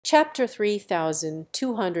Chapter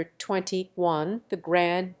 3221, The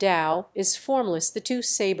Grand Tao is Formless. The two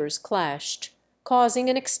sabers clashed, causing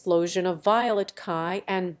an explosion of violet Chi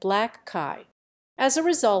and black Chi. As a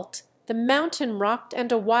result, the mountain rocked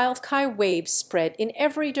and a wild Chi wave spread in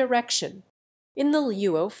every direction. In the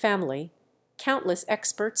Luo family, countless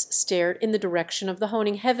experts stared in the direction of the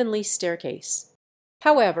honing heavenly staircase.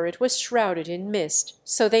 However, it was shrouded in mist,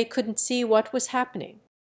 so they couldn't see what was happening.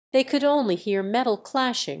 They could only hear metal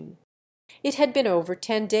clashing. It had been over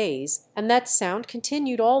 10 days, and that sound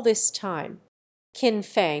continued all this time. Qin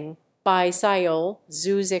Feng, Bai Xiaol,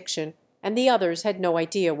 Zhu Zixin, and the others had no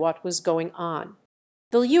idea what was going on.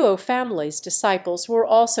 The Luo family's disciples were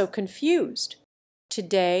also confused.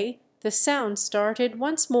 Today, the sound started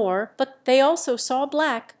once more, but they also saw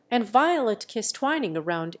black and violet kiss twining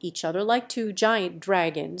around each other like two giant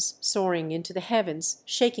dragons soaring into the heavens,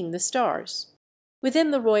 shaking the stars.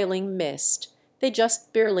 Within the roiling mist, they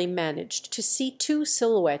just barely managed to see two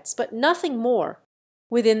silhouettes, but nothing more.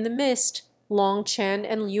 Within the mist, Long Chen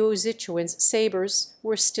and Liu Zichuan's sabers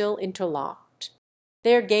were still interlocked.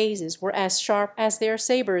 Their gazes were as sharp as their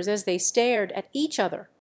sabers as they stared at each other.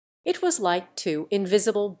 It was like two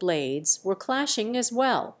invisible blades were clashing as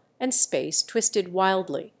well, and space twisted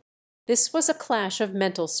wildly. This was a clash of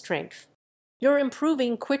mental strength. You're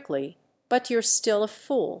improving quickly, but you're still a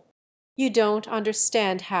fool. You don't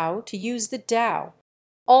understand how to use the Tao.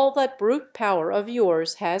 All that brute power of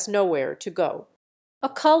yours has nowhere to go. A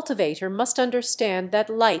cultivator must understand that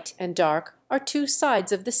light and dark are two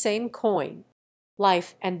sides of the same coin.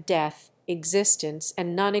 Life and death, existence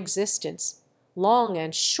and non-existence, long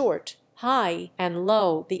and short, high and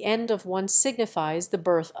low, the end of one signifies the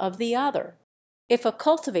birth of the other. If a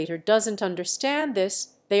cultivator doesn't understand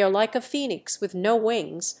this, they are like a phoenix with no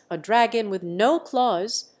wings, a dragon with no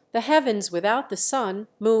claws, the heavens without the sun,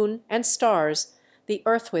 moon, and stars, the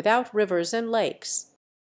earth without rivers and lakes.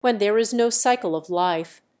 When there is no cycle of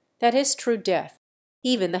life, that is true death.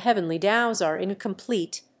 Even the heavenly Taos are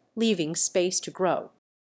incomplete, leaving space to grow.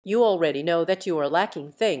 You already know that you are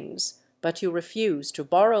lacking things, but you refuse to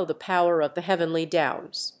borrow the power of the heavenly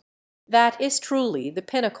Taos. That is truly the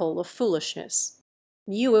pinnacle of foolishness.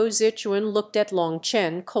 Liu Zichuan looked at Long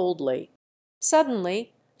Chen coldly.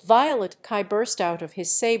 Suddenly, violet Chi burst out of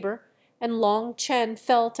his saber, and Long Chen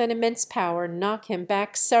felt an immense power knock him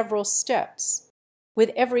back several steps. With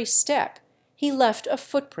every step, he left a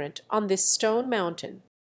footprint on this stone mountain.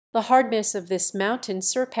 The hardness of this mountain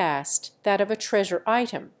surpassed that of a treasure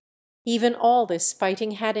item. Even all this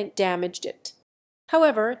fighting hadn't damaged it.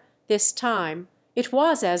 However, this time, it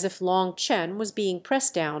was as if Long Chen was being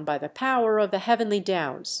pressed down by the power of the heavenly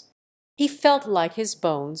Taos. He felt like his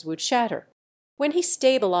bones would shatter. When he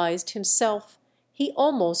stabilized himself, he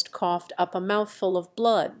almost coughed up a mouthful of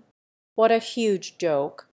blood. What a huge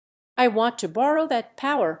joke! I want to borrow that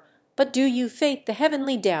power, but do you think the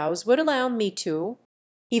heavenly Taos would allow me to?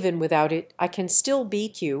 Even without it, I can still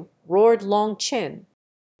beat you, roared Long Chen.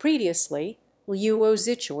 Previously, Liu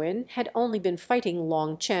Zichuan had only been fighting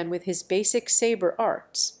Long Chen with his basic saber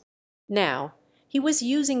arts. Now, he was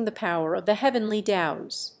using the power of the heavenly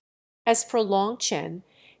Taos. As for Long Chen,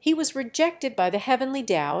 he was rejected by the heavenly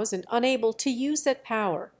Taos and unable to use that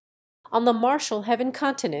power. On the martial heaven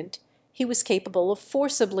continent, he was capable of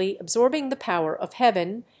forcibly absorbing the power of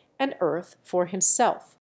heaven and earth for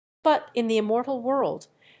himself. But in the immortal world,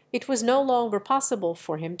 it was no longer possible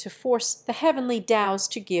for him to force the heavenly Taos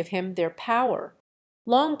to give him their power.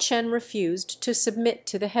 Long Chen refused to submit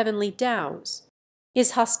to the heavenly Taos.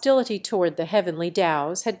 His hostility toward the heavenly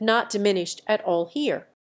Taos had not diminished at all here.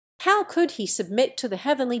 How could he submit to the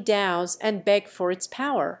heavenly Taos and beg for its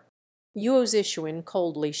power? Liu Zichuan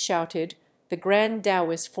coldly shouted, "The Grand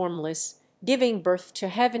Tao is formless, giving birth to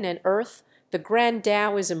heaven and earth. The Grand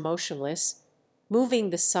Tao is emotionless,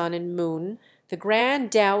 moving the sun and moon. The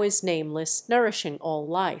Grand Tao is nameless, nourishing all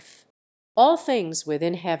life. All things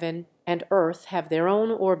within heaven and earth have their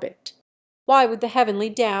own orbit. Why would the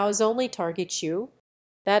heavenly Taos only target you?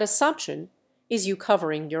 That assumption is you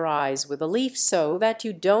covering your eyes with a leaf so that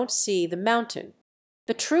you don't see the mountain.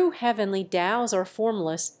 The true heavenly Taos are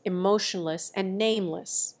formless, emotionless, and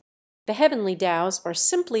nameless. The heavenly Taos are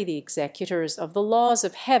simply the executors of the laws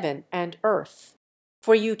of heaven and earth.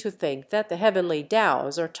 For you to think that the heavenly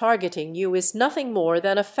Taos are targeting you is nothing more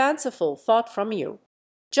than a fanciful thought from you.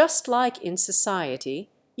 Just like in society,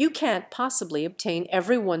 you can't possibly obtain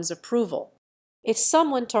everyone's approval. If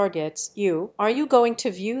someone targets you, are you going to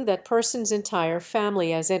view that person's entire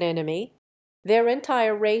family as an enemy? Their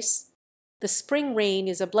entire race? The spring rain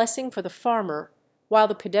is a blessing for the farmer, while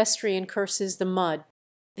the pedestrian curses the mud.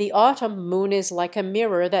 The autumn moon is like a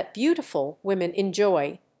mirror that beautiful women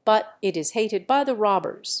enjoy, but it is hated by the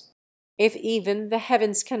robbers. If even the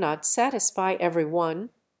heavens cannot satisfy every one,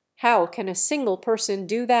 how can a single person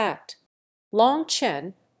do that? Long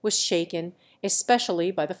Chen was shaken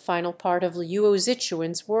especially by the final part of Luo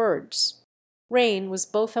Zichuan's words. Rain was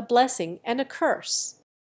both a blessing and a curse.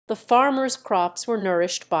 The farmers' crops were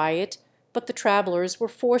nourished by it, but the travelers were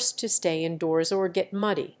forced to stay indoors or get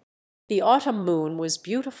muddy. The autumn moon was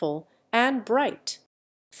beautiful and bright.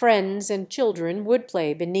 Friends and children would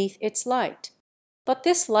play beneath its light. But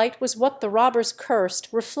this light was what the robbers cursed,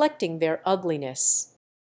 reflecting their ugliness.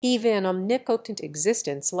 Even an omnipotent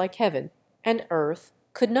existence like heaven and earth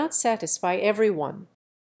could not satisfy everyone.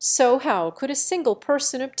 So how could a single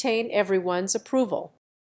person obtain everyone's approval?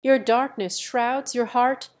 Your darkness shrouds your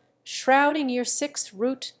heart, shrouding your sixth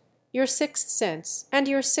root, your sixth sense, and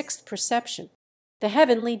your sixth perception. The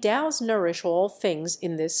heavenly Taos nourish all things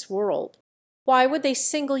in this world. Why would they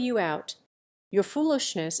single you out? Your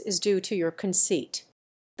foolishness is due to your conceit.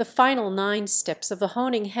 The final 9 steps of the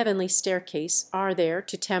honing heavenly staircase are there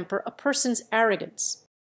to temper a person's arrogance.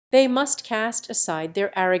 They must cast aside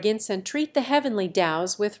their arrogance and treat the heavenly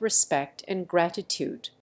Taos with respect and gratitude.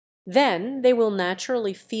 Then they will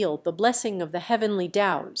naturally feel the blessing of the heavenly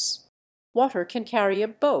Taos. Water can carry a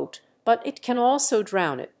boat, but it can also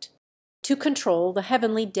drown it. To control the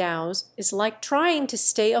heavenly Taos is like trying to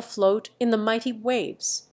stay afloat in the mighty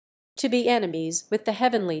waves. To be enemies with the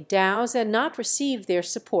heavenly Taos and not receive their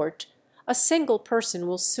support, a single person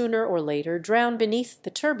will sooner or later drown beneath the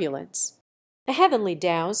turbulence. The heavenly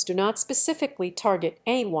Taos do not specifically target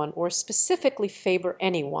anyone or specifically favor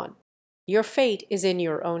anyone. Your fate is in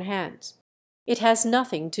your own hands. It has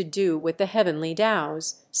nothing to do with the heavenly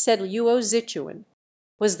Taos, said Luo Zichuan.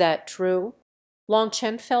 Was that true? Long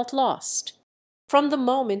Chen felt lost. From the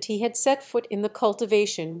moment he had set foot in the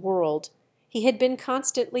cultivation world, he had been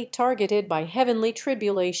constantly targeted by heavenly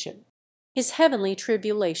tribulation. His heavenly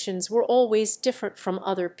tribulations were always different from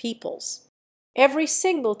other people's. Every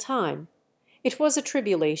single time, it was a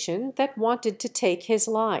tribulation that wanted to take his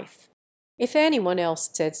life. If anyone else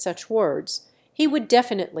said such words, he would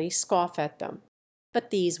definitely scoff at them.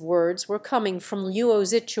 But these words were coming from Luo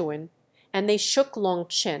Zichuan, and they shook Long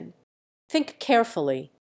Chen. Think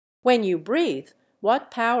carefully. When you breathe,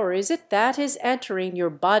 what power is it that is entering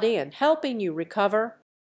your body and helping you recover?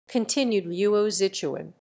 Continued Luo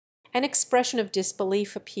Zichuan. An expression of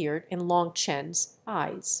disbelief appeared in Long Chen's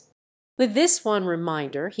eyes. With this one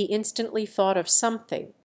reminder, he instantly thought of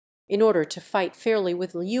something. In order to fight fairly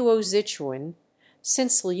with Luo Zichuan,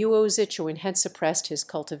 since Luo Zichuan had suppressed his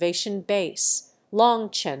cultivation base,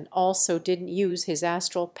 Long Chen also didn't use his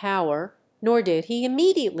astral power, nor did he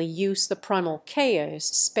immediately use the primal chaos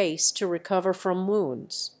space to recover from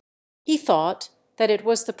wounds. He thought that it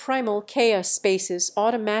was the primal chaos space's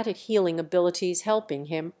automatic healing abilities helping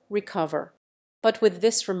him recover. But with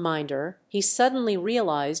this reminder, he suddenly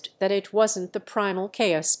realized that it wasn't the primal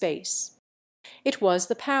chaos space. It was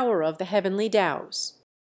the power of the heavenly Taos.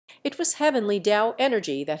 It was heavenly Tao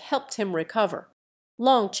energy that helped him recover.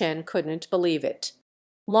 Long Chen couldn't believe it.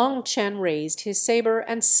 Long Chen raised his saber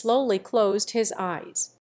and slowly closed his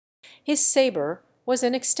eyes. His saber was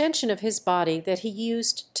an extension of his body that he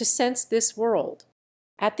used to sense this world.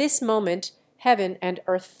 At this moment, heaven and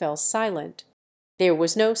earth fell silent. There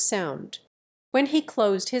was no sound. When he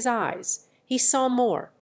closed his eyes, he saw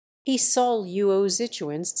more. He saw Luo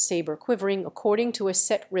Zichuan's saber quivering according to a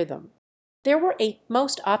set rhythm. There were 8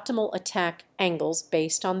 most optimal attack angles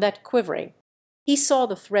based on that quivering. He saw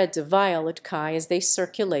the threads of violet Kai as they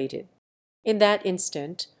circulated. In that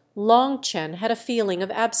instant, Long Chen had a feeling of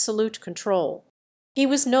absolute control. He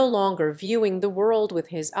was no longer viewing the world with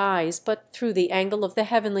his eyes, but through the angle of the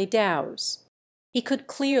heavenly Taos. He could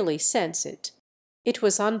clearly sense it. It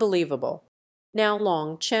was unbelievable. Now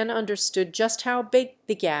Long Chen understood just how big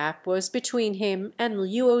the gap was between him and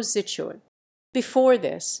Luo Zichuan. Before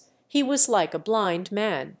this, he was like a blind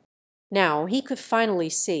man. Now he could finally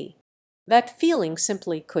see. That feeling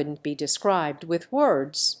simply couldn't be described with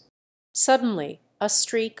words. Suddenly, a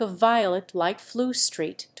streak of violet light flew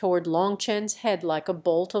straight toward Long Chen's head like a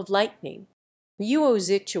bolt of lightning. Luo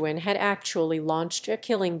Zichuan had actually launched a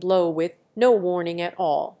killing blow with no warning at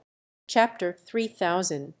all. Chapter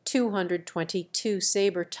 3222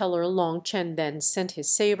 Saber-Teller Long Chen then sent his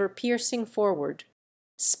saber piercing forward.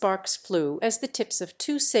 Sparks flew as the tips of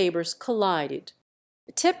 2 sabers collided.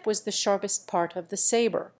 The tip was the sharpest part of the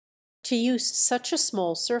saber. To use such a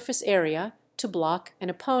small surface area to block an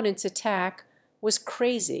opponent's attack was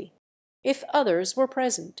crazy. If others were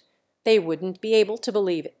present, they wouldn't be able to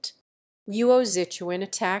believe it. Luo Zichuan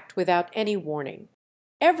attacked without any warning.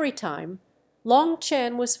 Every time, Long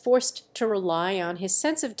Chen was forced to rely on his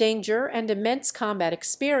sense of danger and immense combat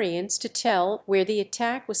experience to tell where the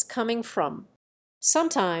attack was coming from.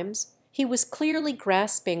 Sometimes he was clearly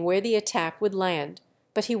grasping where the attack would land,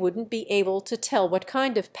 but he wouldn't be able to tell what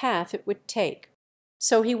kind of path it would take.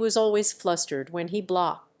 So he was always flustered when he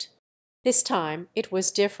blocked. This time it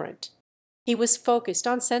was different. He was focused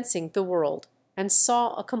on sensing the world and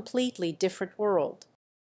saw a completely different world.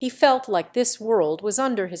 He felt like this world was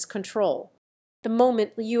under his control. The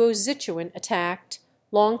moment Luo Zichuan attacked,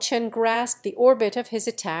 Long Chen grasped the orbit of his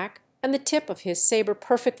attack, and the tip of his saber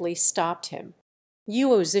perfectly stopped him.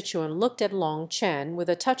 Luo Zichuan looked at Long Chen with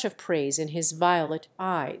a touch of praise in his violet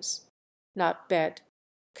eyes. "Not bad.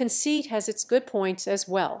 Conceit has its good points as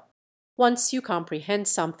well. Once you comprehend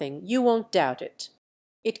something, you won't doubt it.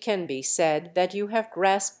 It can be said that you have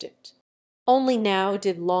grasped it." Only now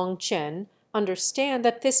did Long Chen understand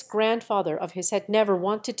that this grandfather of his had never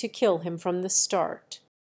wanted to kill him from the start.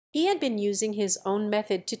 He had been using his own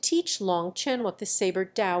method to teach Long Chen what the Saber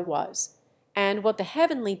Tao was, and what the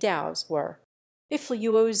heavenly Taos were. If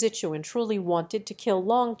Luo Zichuan truly wanted to kill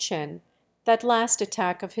Long Chen, that last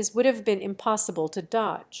attack of his would have been impossible to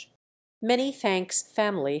dodge. Many thanks,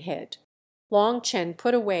 family head. Long Chen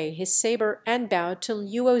put away his saber and bowed to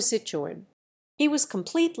Luo Zichuan. He was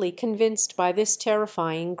completely convinced by this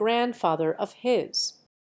terrifying grandfather of his.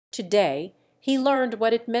 Today he learned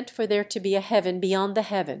what it meant for there to be a heaven beyond the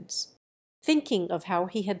heavens. Thinking of how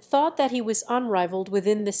he had thought that he was unrivaled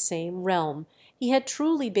within the same realm, he had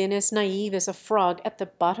truly been as naive as a frog at the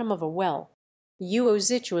bottom of a well. Luo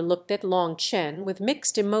Zichuan looked at Long Chen with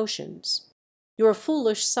mixed emotions. "You're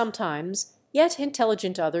foolish sometimes, yet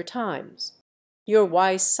intelligent other times. You're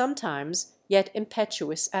wise sometimes, yet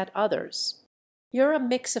impetuous at others. You're a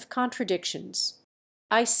mix of contradictions.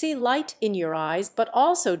 I see light in your eyes, but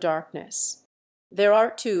also darkness. There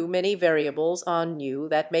are too many variables on you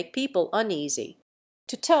that make people uneasy.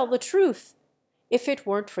 To tell the truth, if it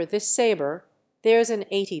weren't for this saber, there's an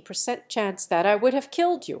 80% chance that I would have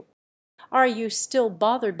killed you. Are you still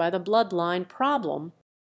bothered by the bloodline problem?"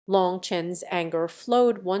 Long Chen's anger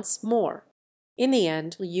flowed once more. In the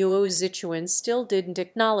end, Luo Zichuan still didn't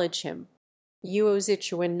acknowledge him. Luo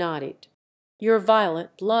Zichuan nodded. "Your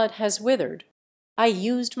violet blood has withered. I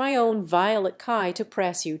used my own violet kai to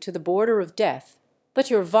press you to the border of death,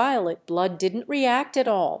 but your violet blood didn't react at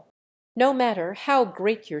all. No matter how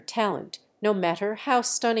great your talent, no matter how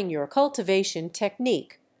stunning your cultivation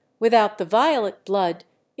technique, without the violet blood,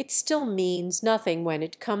 it still means nothing when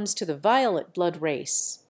it comes to the violet blood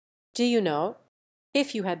race. Do you know?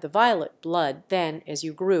 If you had the violet blood, then, as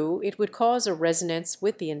you grew, it would cause a resonance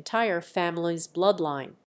with the entire family's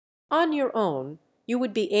bloodline. On your own, you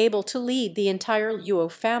would be able to lead the entire Luo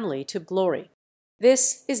family to glory.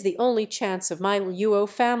 This is the only chance of my Luo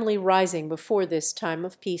family rising before this time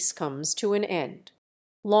of peace comes to an end."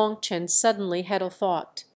 Long Chen suddenly had a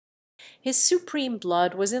thought. His supreme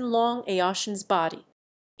blood was in Long Aoshin's body.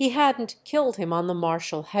 He hadn't killed him on the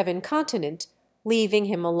martial heaven continent, leaving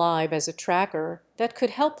him alive as a tracker that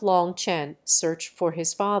could help Long Chen search for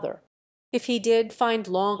his father. If he did find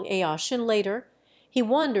Long Aoshin later, he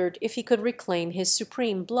wondered if he could reclaim his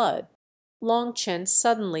supreme blood. Long Chen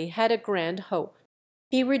suddenly had a grand hope.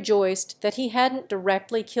 He rejoiced that he hadn't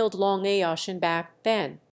directly killed Long Aoshin back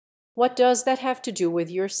then. "What does that have to do with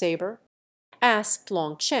your saber?" asked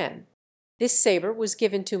Long Chen. "This saber was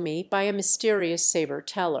given to me by a mysterious saber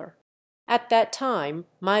teller. At that time,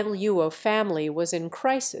 my Luo family was in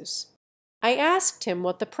crisis. I asked him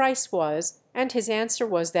what the price was, and his answer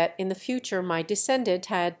was that in the future my descendant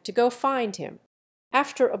had to go find him.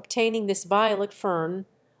 After obtaining this violet fern,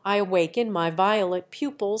 I awakened my violet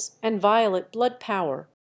pupils and violet blood power.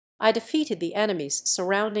 I defeated the enemies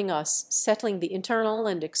surrounding us, settling the internal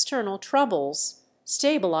and external troubles,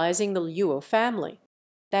 stabilizing the Luo family.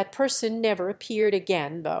 That person never appeared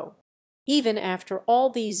again, though. Even after all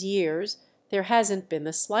these years, there hasn't been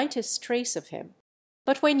the slightest trace of him.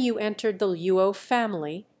 But when you entered the Luo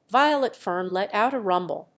family, Violet Fern let out a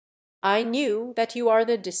rumble. I knew that you are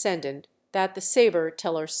the descendant that the saber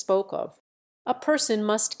teller spoke of. A person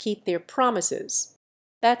must keep their promises.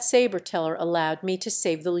 That saber teller allowed me to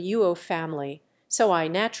save the Luo family, so I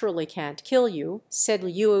naturally can't kill you," said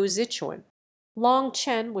Luo Zichuan. Long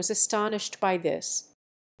Chen was astonished by this.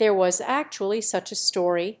 There was actually such a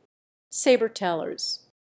story. Saber tellers.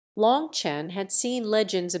 Long Chen had seen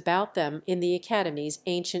legends about them in the Academy's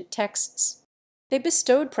ancient texts. They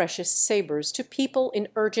bestowed precious sabers to people in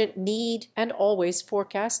urgent need and always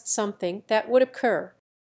forecast something that would occur.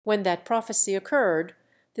 When that prophecy occurred,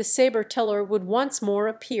 the saber teller would once more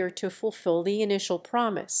appear to fulfill the initial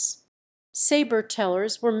promise.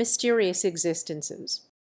 Saber-tellers were mysterious existences.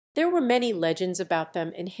 There were many legends about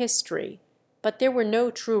them in history, but there were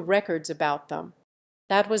no true records about them.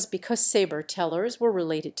 That was because saber-tellers were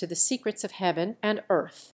related to the secrets of heaven and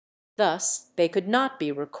earth. Thus they could not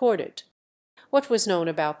be recorded. What was known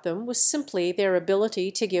about them was simply their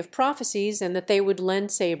ability to give prophecies and that they would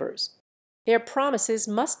lend sabers. Their promises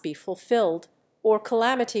must be fulfilled, or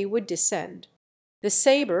calamity would descend. The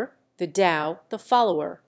saber, the Tao, the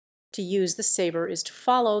follower. To use the saber is to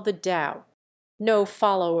follow the Tao. No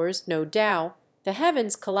followers, no Tao, the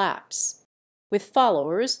heavens collapse. With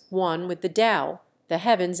followers, one with the Tao, the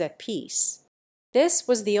heavens at peace. This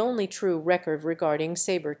was the only true record regarding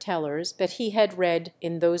saber-tellers that he had read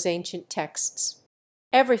in those ancient texts.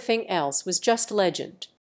 Everything else was just legend.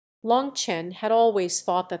 Long Chen had always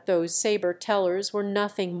thought that those saber-tellers were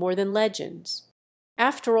nothing more than legends.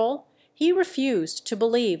 After all, he refused to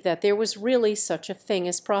believe that there was really such a thing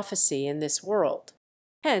as prophecy in this world.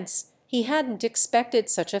 Hence, he hadn't expected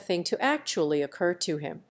such a thing to actually occur to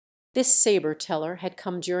him. This saber-teller had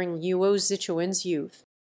come during Luo Zichuan's youth.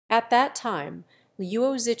 At that time,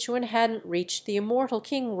 Luo Zichuan hadn't reached the immortal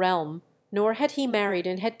king realm, nor had he married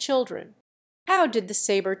and had children. How did the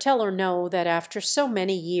saber-teller know that after so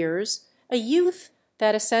many years, a youth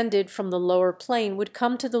that ascended from the lower plane would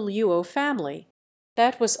come to the Luo family?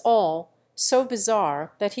 That was all, so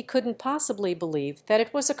bizarre that he couldn't possibly believe that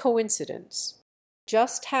it was a coincidence.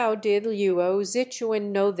 Just how did Luo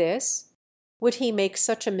Zichuan know this? Would he make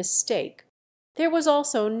such a mistake? There was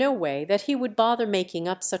also no way that he would bother making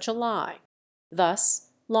up such a lie. Thus,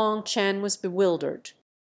 Long Chen was bewildered.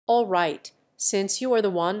 All right, since you are the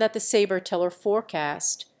one that the saber-teller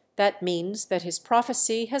forecast, that means that his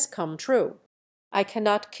prophecy has come true. I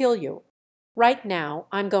cannot kill you. Right now,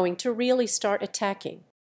 I'm going to really start attacking.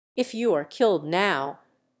 If you are killed now,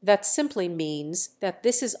 that simply means that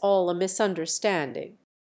this is all a misunderstanding.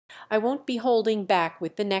 I won't be holding back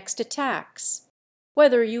with the next attacks.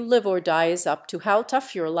 Whether you live or die is up to how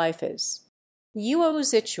tough your life is. Luo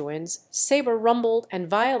Zichuan's saber rumbled and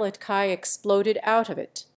violet Kai exploded out of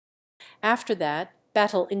it. After that,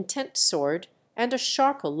 battle intent soared, and a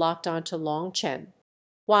sharkle locked onto Long Chen.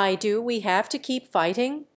 Why do we have to keep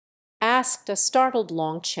fighting? Asked a startled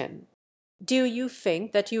Long Chen. Do you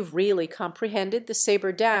think that you've really comprehended the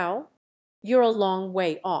saber Tao? You're a long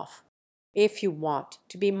way off. If you want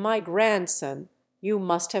to be my grandson, you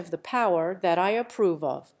must have the power that I approve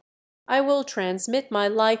of. I will transmit my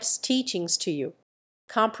life's teachings to you.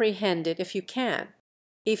 Comprehend it if you can.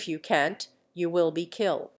 If you can't, you will be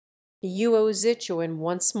killed. Luo Zichuan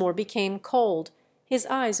once more became cold, his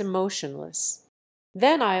eyes emotionless.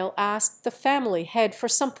 Then I'll ask the family head for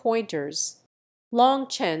some pointers. Long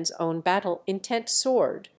Chen's own battle intent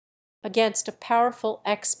soared. Against a powerful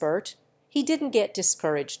expert, he didn't get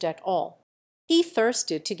discouraged at all. He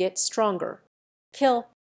thirsted to get stronger. Kill!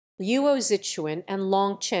 Luo Zichuan and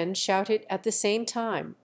Long Chen shouted at the same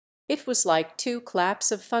time. It was like two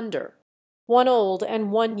claps of thunder. One old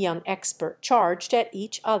and one young expert charged at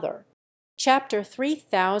each other. Chapter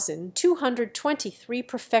 3223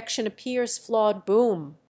 Perfection Appears Flawed.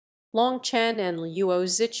 Boom! Long Chen and Luo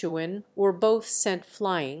Zichuan were both sent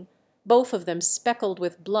flying, both of them speckled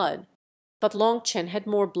with blood. But Long Chen had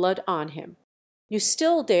more blood on him. You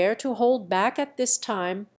still dare to hold back at this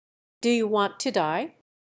time? Do you want to die?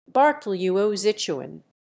 Barked Luo Zichuan.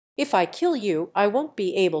 If I kill you, I won't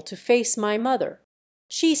be able to face my mother.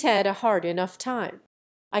 She's had a hard enough time.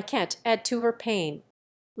 I can't add to her pain.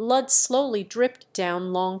 Blood slowly dripped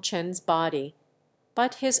down Long Chen's body,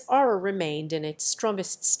 but his aura remained in its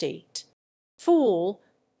strongest state. Fool!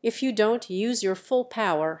 If you don't use your full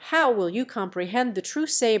power, how will you comprehend the true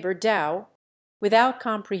saber Tao? Without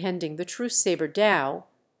comprehending the true saber Tao,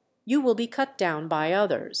 you will be cut down by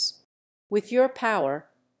others. With your power,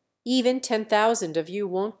 even 10,000 of you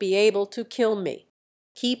won't be able to kill me.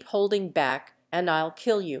 Keep holding back, and I'll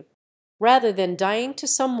kill you. Rather than dying to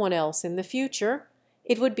someone else in the future,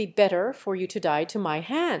 it would be better for you to die to my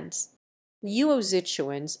hands. Luo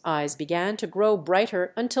Zichuan's eyes began to grow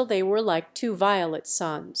brighter until they were like two violet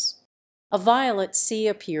suns. A violet sea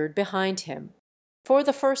appeared behind him. For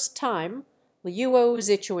the first time, Luo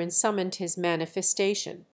Zichuan summoned his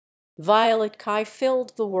manifestation. Violet Kai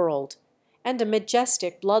filled the world, and a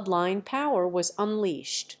majestic bloodline power was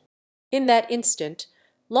unleashed. In that instant,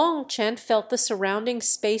 Long Chen felt the surrounding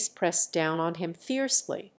space press down on him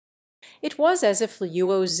fiercely. It was as if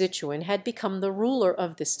Luo Zichuan had become the ruler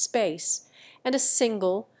of this space, and a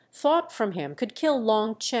single thought from him could kill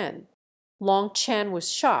Long Chen. Long Chen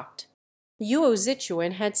was shocked. Luo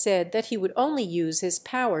Zichuan had said that he would only use his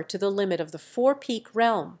power to the limit of the Four-Peak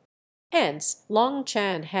realm. Hence, Long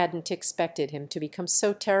Chan hadn't expected him to become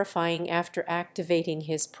so terrifying after activating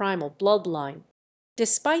his primal bloodline.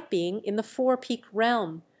 Despite being in the four-peak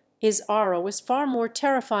realm, his aura was far more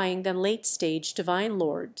terrifying than late-stage divine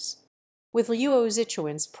lords. With Luo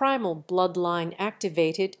Zichuan's primal bloodline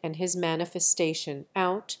activated and his manifestation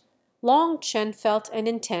out, Long Chen felt an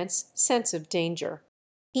intense sense of danger.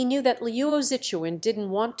 He knew that Luo Zichuan didn't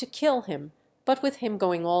want to kill him, but with him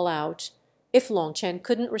going all out, if Long Chen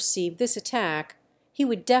couldn't receive this attack, he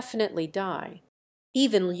would definitely die.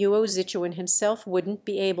 Even Luo Zichuan himself wouldn't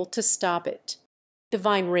be able to stop it.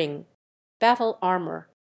 Divine Ring, Battle Armor.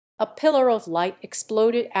 A pillar of light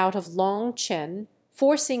exploded out of Long Chen,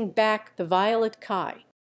 forcing back the violet Kai.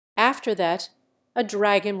 After that, a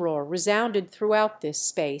dragon roar resounded throughout this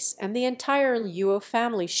space, and the entire Luo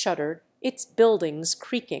family shuddered, its buildings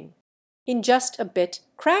creaking. In just a bit,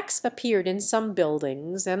 cracks appeared in some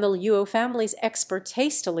buildings, and the Luo family's experts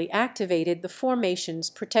hastily activated the formations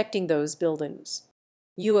protecting those buildings.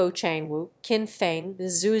 Luo Changwu, Qin Feng,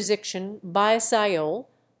 Zhu Zixian, Bai Xiaol,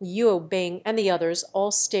 Luo Bing, and the others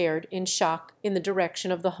all stared in shock in the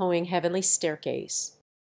direction of the Hoang heavenly staircase.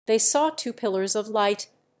 They saw two pillars of light,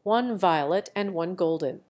 one violet and one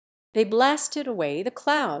golden. They blasted away the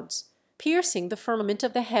clouds, piercing the firmament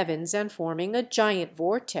of the heavens and forming a giant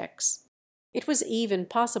vortex. It was even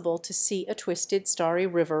possible to see a twisted starry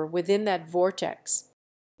river within that vortex.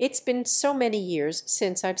 It's been so many years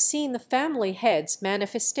since I've seen the family head's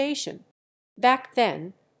manifestation. Back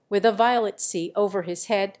then, with a violet sea over his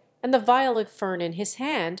head and the violet fern in his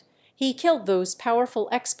hand, he killed those powerful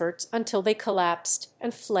experts until they collapsed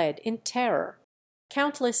and fled in terror.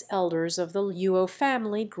 Countless elders of the Luo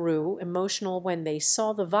family grew emotional when they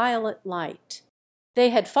saw the violet light. They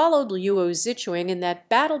had followed Luo Zichuan in that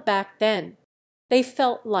battle back then. They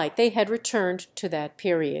felt like they had returned to that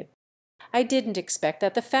period. I didn't expect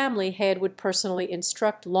that the family head would personally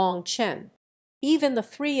instruct Long Chen. Even the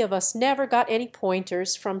three of us never got any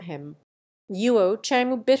pointers from him. Luo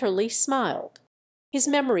Changwu bitterly smiled. His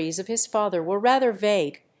memories of his father were rather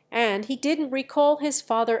vague, and he didn't recall his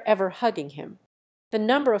father ever hugging him. The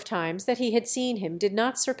number of times that he had seen him did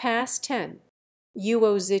not surpass 10.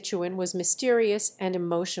 Luo Zichuan was mysterious and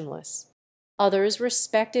emotionless. Others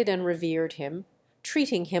respected and revered him,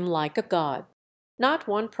 treating him like a god. Not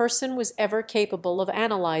one person was ever capable of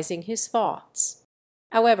analyzing his thoughts.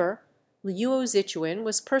 However, Luo Zichuan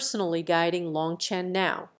was personally guiding Long Chen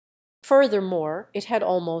now. Furthermore, it had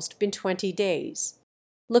almost been 20 days.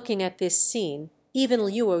 Looking at this scene, even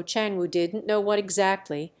Luo Changwu didn't know what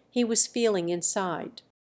exactly he was feeling inside.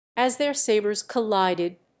 As their sabers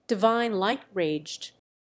collided, divine light raged.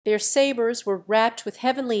 Their sabers were wrapped with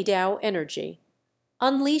heavenly Tao energy,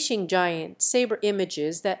 unleashing giant saber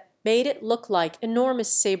images that made it look like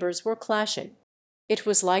enormous sabers were clashing. It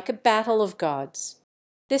was like a battle of gods.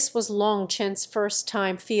 This was Long Chen's first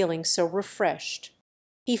time feeling so refreshed.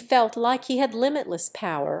 He felt like he had limitless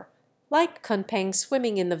power, like Kunpeng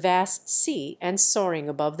swimming in the vast sea and soaring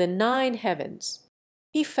above the 9 heavens.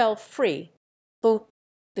 He felt free. Both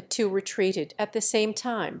the two retreated at the same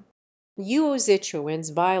time. Luo Zichuan's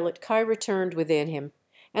violet Kai returned within him,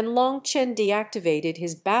 and Long Chen deactivated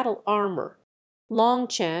his battle armor. Long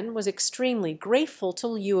Chen was extremely grateful to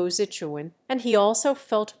Luo Zichuan, and he also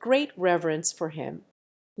felt great reverence for him.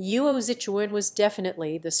 Luo Zichuan was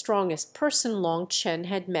definitely the strongest person Long Chen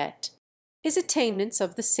had met. His attainments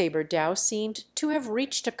of the Saber Tao seemed to have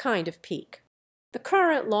reached a kind of peak. The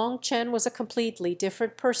current Long Chen was a completely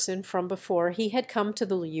different person from before he had come to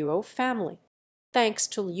the Luo family. Thanks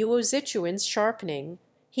to Luo Zichuan's sharpening,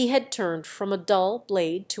 he had turned from a dull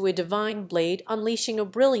blade to a divine blade unleashing a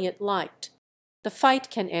brilliant light. The fight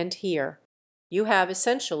can end here. You have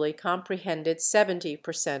essentially comprehended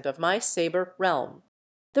 70% of my saber realm.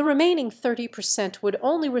 The remaining 30% would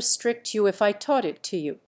only restrict you if I taught it to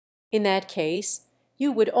you. In that case,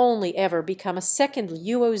 you would only ever become a second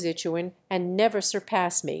Luo Zichuan and never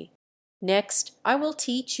surpass me. Next, I will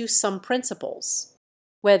teach you some principles.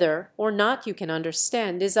 Whether or not you can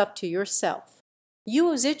understand is up to yourself.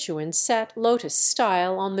 Luo Zichuan sat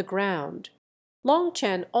lotus-style on the ground. Long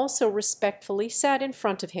Chen also respectfully sat in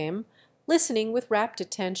front of him, listening with rapt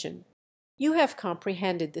attention. You have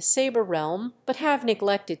comprehended the saber realm, but have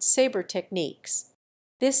neglected saber techniques.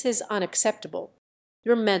 This is unacceptable.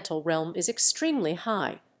 Your mental realm is extremely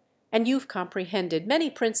high, and you've comprehended many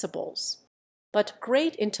principles. But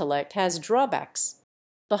great intellect has drawbacks.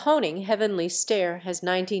 The Honing heavenly stair has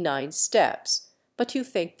 99 steps, but you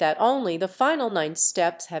think that only the final 9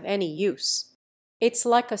 steps have any use. It's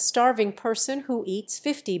like a starving person who eats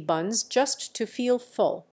 50 buns just to feel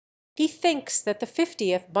full. He thinks that the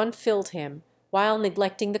 50th bun filled him, while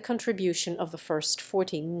neglecting the contribution of the first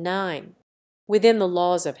 49. Within the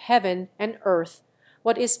laws of heaven and earth,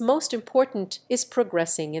 what is most important is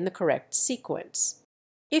progressing in the correct sequence.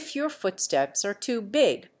 If your footsteps are too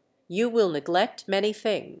big, you will neglect many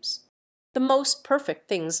things. The most perfect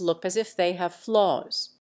things look as if they have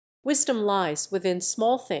flaws. Wisdom lies within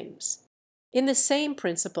small things. In the same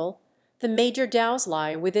principle, the major Taos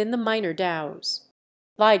lie within the minor Taos.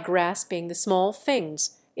 By grasping the small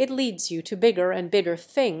things, it leads you to bigger and bigger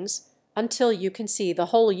things until you can see the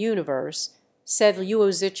whole universe, said Luo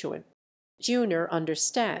Zichuan. Junior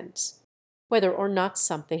understands. Whether or not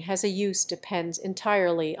something has a use depends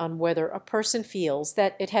entirely on whether a person feels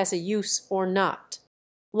that it has a use or not.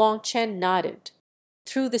 Long Chen nodded.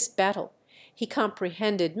 Through this battle, he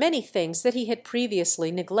comprehended many things that he had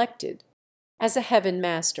previously neglected. As a heaven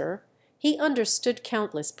master, he understood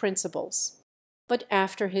countless principles. But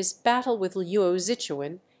after his battle with Luo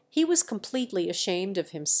Zichuan, he was completely ashamed of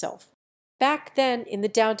himself. Back then, in the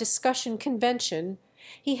Tao discussion convention,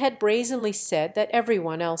 he had brazenly said that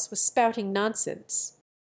everyone else was spouting nonsense.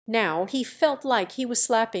 Now he felt like he was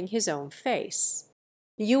slapping his own face.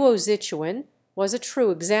 Luo Zichuan was a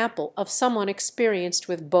true example of someone experienced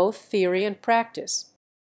with both theory and practice.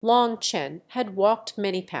 Long Chen had walked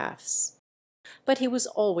many paths, but he was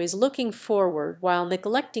always looking forward while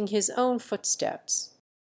neglecting his own footsteps.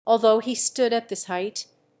 Although he stood at this height,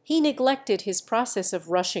 he neglected his process of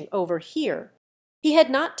rushing over here. He had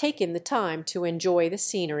not taken the time to enjoy the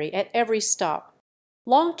scenery at every stop.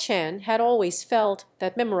 Long Chen had always felt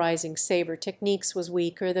that memorizing saber techniques was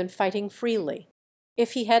weaker than fighting freely.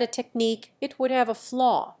 If he had a technique, it would have a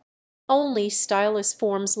flaw. Only stylus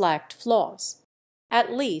forms lacked flaws.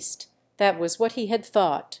 At least, that was what he had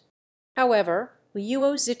thought. However,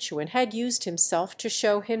 Luo Zichuan had used himself to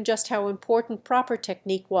show him just how important proper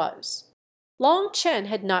technique was. Long Chen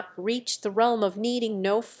had not reached the realm of needing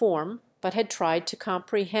no form, but had tried to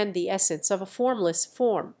comprehend the essence of a formless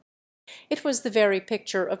form. It was the very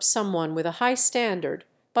picture of someone with a high standard,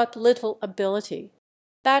 but little ability.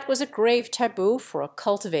 That was a grave taboo for a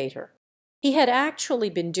cultivator. He had actually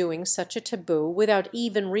been doing such a taboo without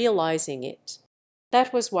even realizing it.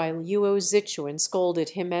 That was why Luo Zichuan scolded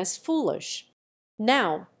him as foolish.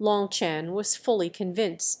 Now Long Chen was fully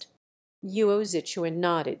convinced. Luo Zichuan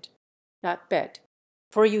nodded. Not bad.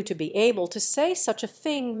 For you to be able to say such a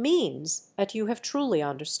thing means that you have truly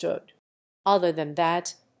understood. Other than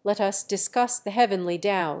that, let us discuss the heavenly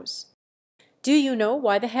Taos. Do you know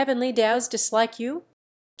why the heavenly Taos dislike you?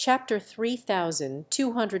 Chapter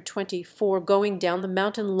 3224, Going Down the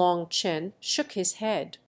Mountain. Long Chen shook his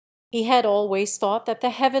head. He had always thought that the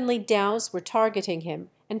heavenly Taos were targeting him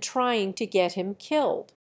and trying to get him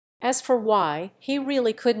killed. As for why, he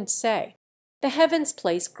really couldn't say. The heavens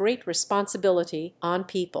place great responsibility on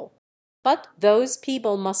people. But those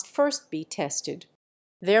people must first be tested.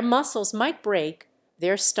 Their muscles might break,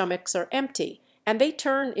 their stomachs are empty, and they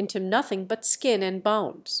turn into nothing but skin and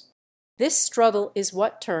bones. This struggle is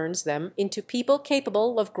what turns them into people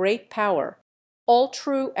capable of great power. All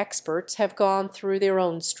true experts have gone through their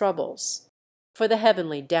own struggles. For the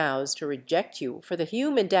heavenly Taos to reject you, for the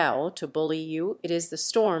human Tao to bully you, it is the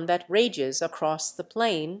storm that rages across the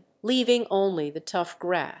plain, leaving only the tough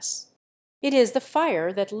grass. It is the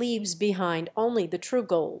fire that leaves behind only the true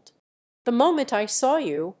gold. The moment I saw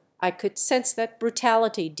you, I could sense that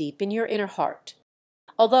brutality deep in your inner heart.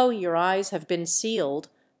 Although your eyes have been sealed,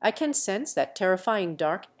 I can sense that terrifying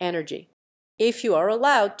dark energy. If you are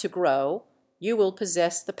allowed to grow, you will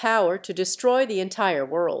possess the power to destroy the entire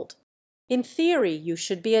world. In theory, you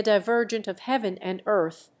should be a divergent of heaven and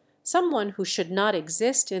earth, someone who should not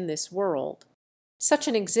exist in this world. Such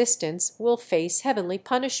an existence will face heavenly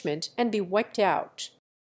punishment and be wiped out.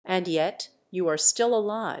 And yet you are still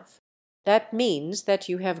alive. That means that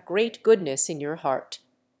you have great goodness in your heart,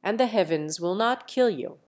 and the heavens will not kill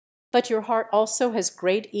you. But your heart also has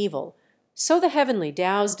great evil, so the heavenly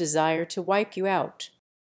Taos desire to wipe you out.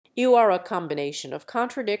 You are a combination of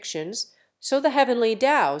contradictions, so the heavenly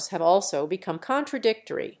Taos have also become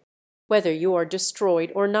contradictory. Whether you are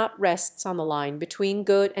destroyed or not rests on the line between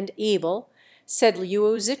good and evil, said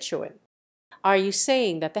Luo Zichuan. Are you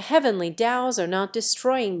saying that the heavenly Taos are not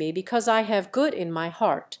destroying me because I have good in my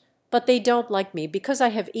heart, but they don't like me because I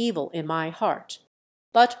have evil in my heart?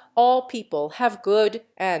 But all people have good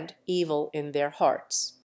and evil in their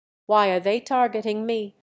hearts. Why are they targeting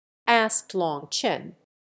me? Asked Long Chen.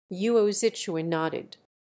 Luo Zichuan nodded.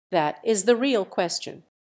 That is the real question.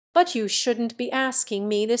 But you shouldn't be asking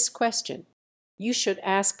me this question. You should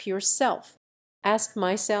ask yourself. Ask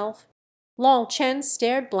myself. Long Chen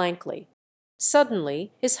stared blankly.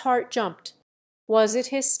 Suddenly his heart jumped. Was it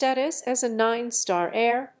his status as a 9-star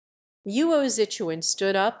heir? Yuo Zichuan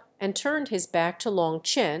stood up and turned his back to Long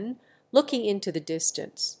Chen, looking into the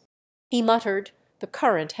distance. He muttered, "The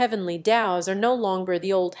current heavenly Taos are no longer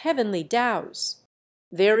the old heavenly Taos.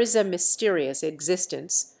 There is a mysterious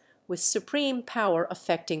existence with supreme power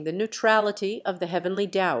affecting the neutrality of the heavenly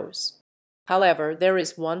Taos. However, there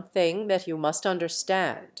is one thing that you must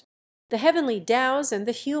understand. The heavenly Taos and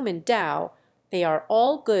the human Tao, they are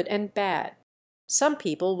all good and bad. Some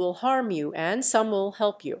people will harm you and some will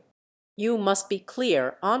help you. You must be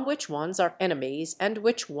clear on which ones are enemies and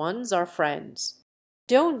which ones are friends.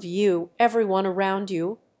 Don't view everyone around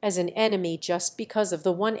you as an enemy just because of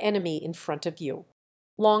the one enemy in front of you."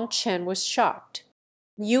 Long Chen was shocked.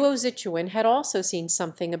 Yuo Zichuan had also seen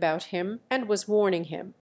something about him and was warning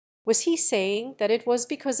him. Was he saying that it was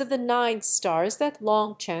because of the 9 stars that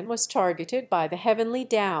Long Chen was targeted by the heavenly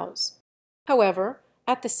Taos? However,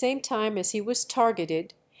 at the same time as he was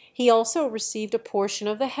targeted, he also received a portion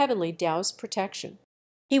of the heavenly Tao's protection.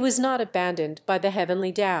 He was not abandoned by the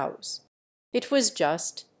heavenly Taos. It was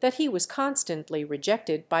just that he was constantly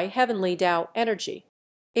rejected by heavenly Tao energy.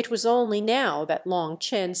 It was only now that Long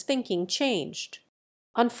Chen's thinking changed.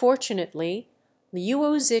 Unfortunately,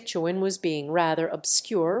 Yuo Zichuan was being rather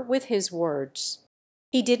obscure with his words.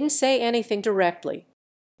 He didn't say anything directly.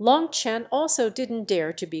 Long Chen also didn't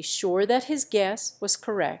dare to be sure that his guess was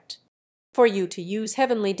correct. For you to use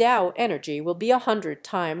heavenly Tao energy will be 100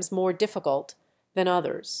 times more difficult than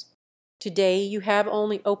others. Today you have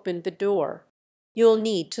only opened the door. You'll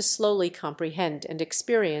need to slowly comprehend and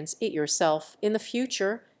experience it yourself in the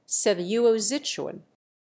future, said Yuo Zichuan.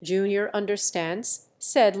 Junior understands,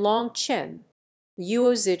 said Long Chen.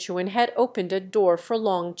 Yuo Zichuan had opened a door for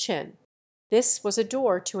Long Chen. This was a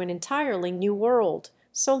door to an entirely new world,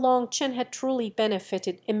 so Long Chen had truly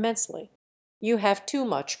benefited immensely. You have too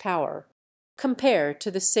much power. Compared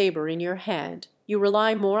to the saber in your hand, you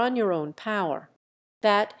rely more on your own power.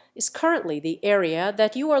 That is currently the area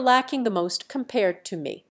that you are lacking the most compared to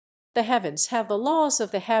me. The heavens have the laws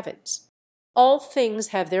of the heavens. All things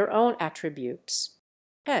have their own attributes.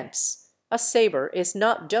 Hence, a saber is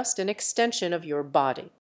not just an extension of your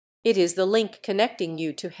body. It is the link connecting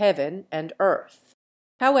you to heaven and earth.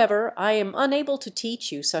 However, I am unable to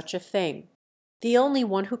teach you such a thing. The only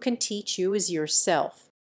one who can teach you is yourself.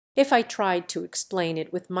 If I tried to explain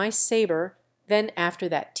it with my saber, then after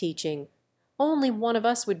that teaching, only one of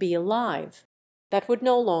us would be alive. That would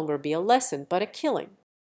no longer be a lesson, but a killing.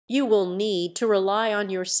 You will need to rely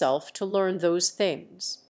on yourself to learn those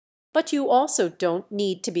things. But you also don't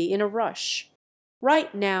need to be in a rush.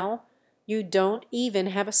 Right now, you don't even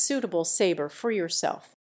have a suitable saber for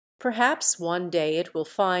yourself. Perhaps one day it will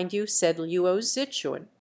find you, said Yuo Zichuan.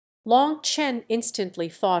 Long Chen instantly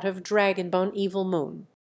thought of Dragonbone Evil Moon.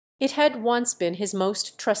 It had once been his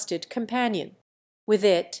most trusted companion. With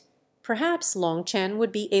it, perhaps Long Chen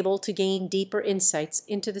would be able to gain deeper insights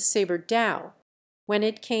into the saber Tao. When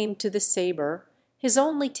it came to the saber, his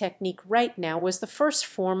only technique right now was the first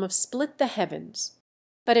form of Split the Heavens.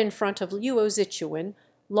 But in front of Yuo Zichuan,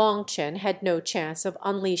 Long Chen had no chance of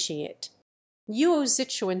unleashing it. Yuo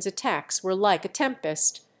Zichuan's attacks were like a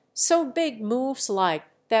tempest, so big moves like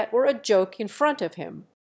that were a joke in front of him.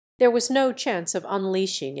 There was no chance of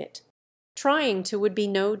unleashing it. Trying to would be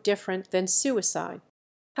no different than suicide.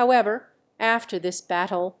 However, after this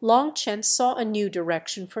battle, Long Chen saw a new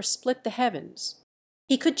direction for Split the Heavens.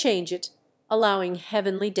 He could change it, allowing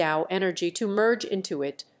heavenly Tao energy to merge into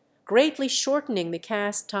it, greatly shortening the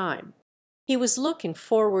cast time. He was looking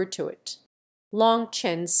forward to it. Long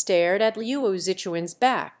Chen stared at Yuo Zichuan's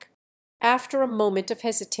back. After a moment of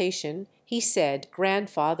hesitation, he said,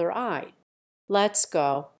 "Grandfather Ai, let's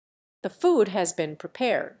go. The food has been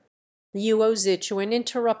prepared." Yuo Zichuan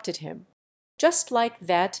interrupted him. Just like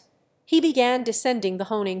that, he began descending the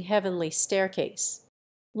Honing heavenly staircase.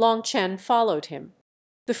 Long Chen followed him.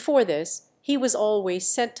 Before this, he was always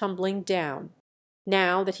sent tumbling down.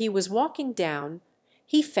 Now that he was walking down,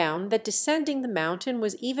 he found that descending the mountain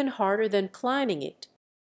was even harder than climbing it.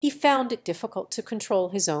 He found it difficult to control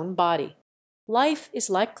his own body. Life is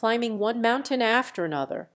like climbing one mountain after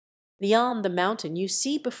another. Beyond the mountain you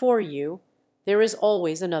see before you, there is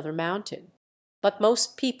always another mountain. But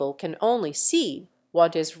most people can only see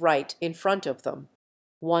what is right in front of them.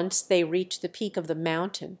 Once they reach the peak of the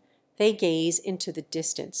mountain, they gaze into the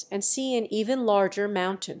distance and see an even larger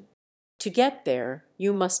mountain. To get there,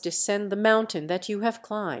 you must descend the mountain that you have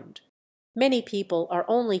climbed. Many people are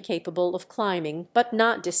only capable of climbing, but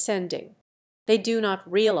not descending. They do not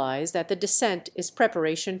realize that the descent is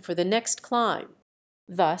preparation for the next climb.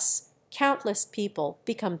 Thus, countless people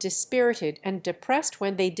become dispirited and depressed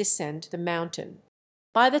when they descend the mountain.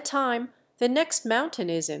 By the time the next mountain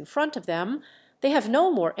is in front of them, they have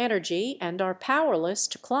no more energy and are powerless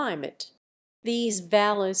to climb it. These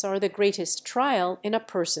valleys are the greatest trial in a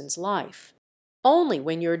person's life. Only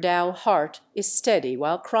when your Tao heart is steady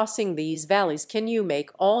while crossing these valleys can you make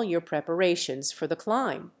all your preparations for the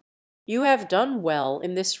climb. You have done well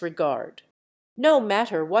in this regard. No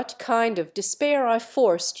matter what kind of despair I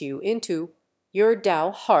forced you into, your Tao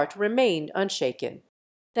heart remained unshaken.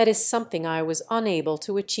 That is something I was unable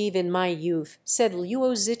to achieve in my youth, said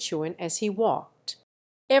Luo Zichuan as he walked.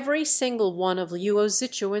 Every single one of Luo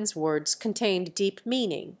Zichuan's words contained deep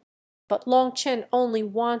meaning, but Long Chen only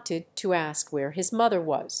wanted to ask where his mother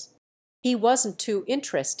was. He wasn't too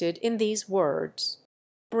interested in these words.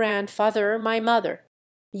 "Grandfather, my mother."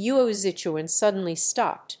 Luo Zichuan suddenly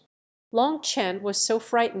stopped. Long Chen was so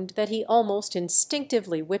frightened that he almost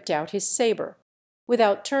instinctively whipped out his saber.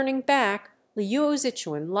 Without turning back, Luo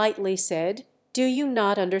Zichuan lightly said, "Do you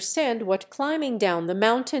not understand what climbing down the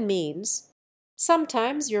mountain means?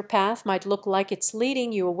 Sometimes your path might look like it's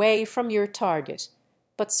leading you away from your target,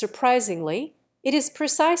 but surprisingly, it is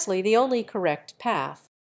precisely the only correct path.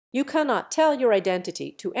 You cannot tell your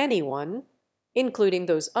identity to anyone, including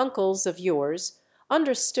those uncles of yours.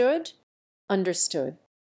 Understood?" "Understood."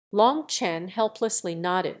 Long Chen helplessly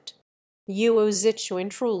nodded. Luo Zichuan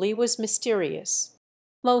truly was mysterious.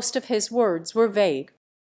 Most of his words were vague.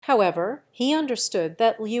 However, he understood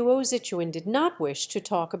that Luo Zichuan did not wish to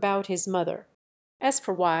talk about his mother. As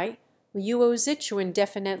for why, Luo Zichuan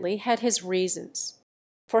definitely had his reasons.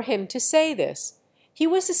 For him to say this, he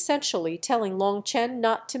was essentially telling Long Chen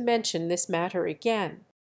not to mention this matter again.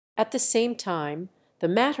 At the same time, the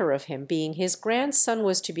matter of him being his grandson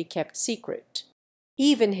was to be kept secret.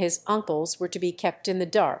 Even his uncles were to be kept in the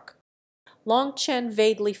dark. Long Chen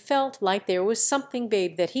vaguely felt like there was something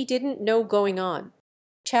big that he didn't know going on.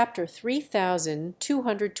 Chapter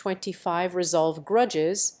 3225 Resolve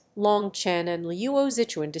Grudges. Long Chen and Luo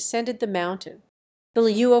Zichuan descended the mountain. The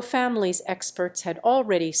Luo family's experts had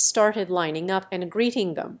already started lining up and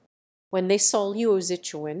greeting them. When they saw Luo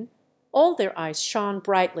Zichuan, all their eyes shone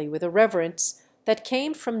brightly with a reverence that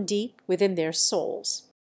came from deep within their souls.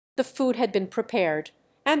 The food had been prepared,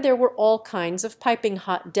 and there were all kinds of piping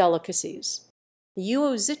hot delicacies.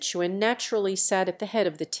 Luo Zichuan naturally sat at the head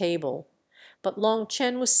of the table, but Long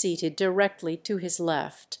Chen was seated directly to his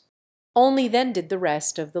left. Only then did the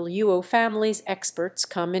rest of the Luo family's experts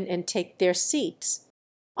come in and take their seats.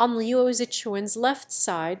 On Luo Zichuan's left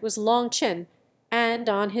side was Long Chen, and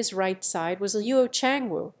on his right side was Luo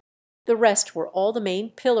Changwu. The rest were all the main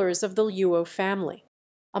pillars of the Luo family.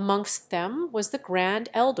 Amongst them was the Grand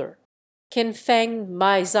Elder, Qin Feng,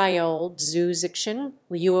 Mai Zaiol, Zhu Zixin,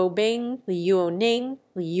 Luo Bing, Luo Ning,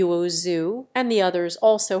 Luo Zhu, and the others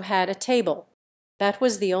also had a table. That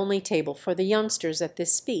was the only table for the youngsters at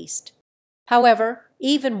this feast. However,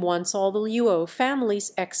 even once all the Luo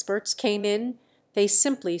family's experts came in, they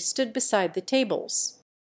simply stood beside the tables.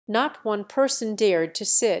 Not one person dared to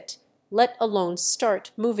sit, let alone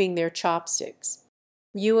start moving their chopsticks.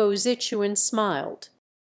 Luo Zichuan smiled.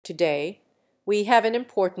 "Today, we have an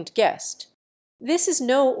important guest. This is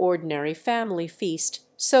no ordinary family feast,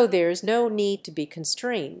 so there's no need to be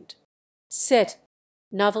constrained. Sit."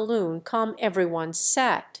 Navaloon, calm everyone,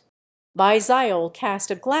 sat. Bai Zaiol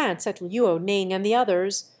cast a glance at Luo Ning and the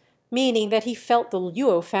others, meaning that he felt the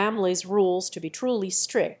Luo family's rules to be truly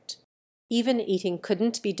strict. Even eating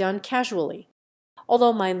couldn't be done casually.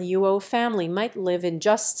 Although my Luo family might live in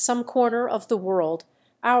just some corner of the world,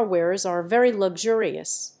 our wares are very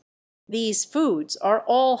luxurious. These foods are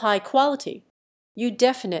all high quality. You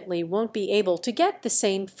definitely won't be able to get the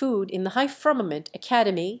same food in the High Firmament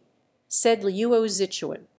Academy, said Luo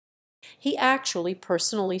Zichuan. He actually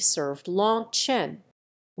personally served Long Chen.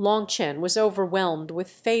 Long Chen was overwhelmed with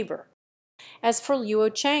favor. As for Luo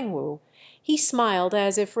Changwu, he smiled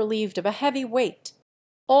as if relieved of a heavy weight.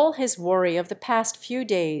 All his worry of the past few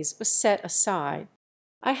days was set aside.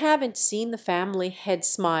 "I haven't seen the family head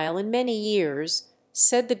smile in many years,"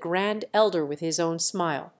 said the Grand Elder with his own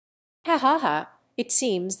smile. "Ha ha ha! It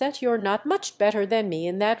seems that you're not much better than me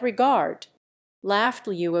in that regard," laughed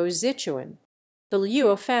Luo Zichuan. The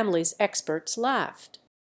Luo family's experts laughed.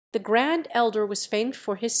 The Grand Elder was famed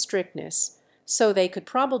for his strictness, so they could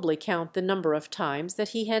probably count the number of times that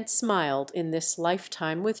he had smiled in this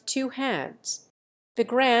lifetime with two hands. The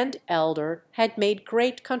Grand Elder had made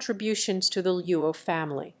great contributions to the Luo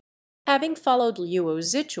family. Having followed Luo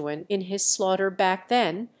Zichuan in his slaughter back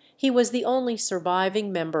then, he was the only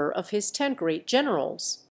surviving member of his 10 great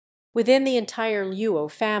generals. Within the entire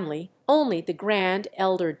Luo family, Only the grand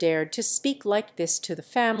elder dared to speak like this to the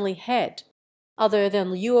family head. Other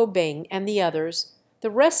than Liu Bing and the others,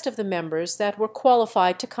 the rest of the members that were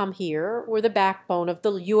qualified to come here were the backbone of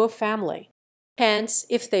the Liu family. Hence,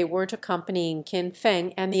 if they weren't accompanying Qin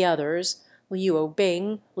Feng and the others, Liu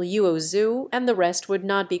Bing, Liu Zhu, and the rest would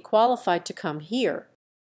not be qualified to come here.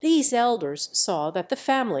 These elders saw that the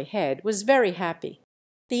family head was very happy.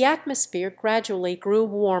 The atmosphere gradually grew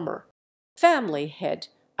warmer. "Family head,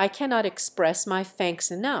 I cannot express my thanks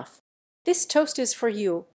enough. This toast is for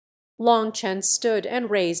you." Long Chen stood and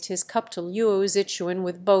raised his cup to Liu Zichuan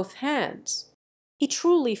with both hands. He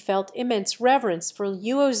truly felt immense reverence for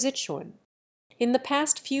Liu Zichuan. In the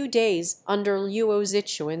past few days, under Liu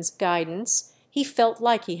Zichuan's guidance, he felt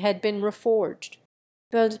like he had been reforged.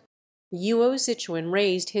 But Liu Zichuan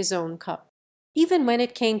raised his own cup. Even when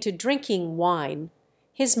it came to drinking wine,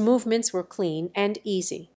 his movements were clean and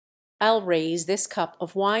easy. "I'll raise this cup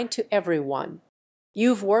of wine to everyone.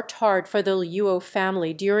 You've worked hard for the Liu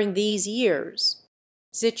family during these years."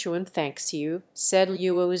 "Zichuan thanks you," said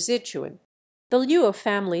Liu Zichuan. The Liu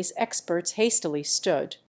family's experts hastily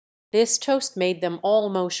stood. This toast made them all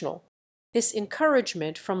emotional. This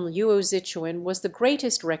encouragement from Liu Zichuan was the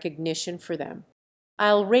greatest recognition for them.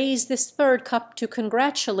 "I'll raise this third cup to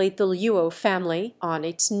congratulate the Liu family on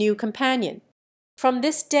its new companion. From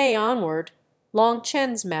this day onward, Long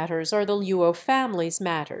Chen's matters are the Liu family's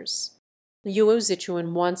matters." Liu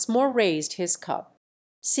Zichuan once more raised his cup.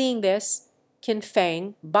 Seeing this, Qin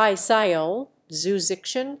Feng, Bai Xiao, Zhu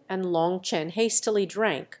Zixin, and Long Chen hastily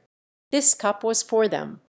drank. This cup was for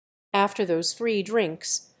them. After those 3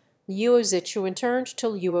 drinks, Liu Zichuan turned to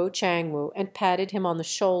Liu Changwu and patted him on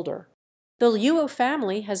the shoulder. "The Liu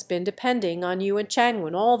family has been depending on you and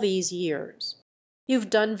Changwu all these years. You've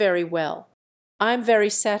done very well. I'm very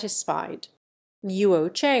satisfied." Liu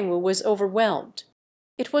Changwu was overwhelmed.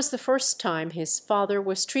 It was the first time his father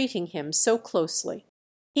was treating him so closely.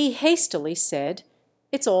 He hastily said,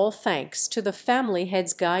 "It's all thanks to the family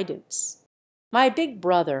head's guidance. My big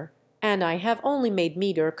brother and I have only made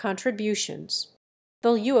meager contributions.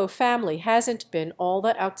 The Liu family hasn't been all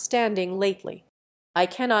that outstanding lately. I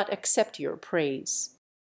cannot accept your praise.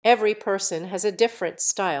 Every person has a different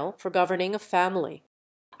style for governing a family.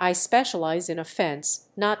 I specialize in offense,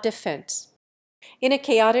 not defense. In a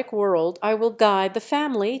chaotic world, I will guide the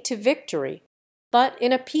family to victory. But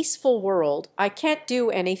in a peaceful world, I can't do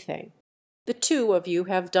anything. The 2 of you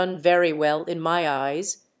have done very well in my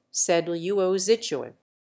eyes," said Liu Zichuan.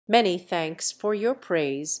 "Many thanks for your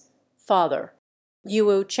praise, Father."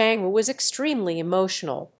 Liu Changwu was extremely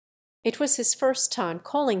emotional. It was his first time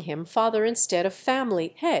calling him father instead of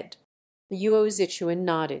family head. Liu Zichuan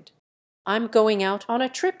nodded. "I'm going out on a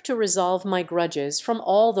trip to resolve my grudges from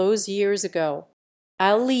all those years ago.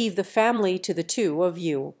 I'll leave the family to the 2 of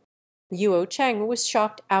you." Liu Changwu was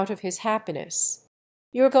shocked out of his happiness.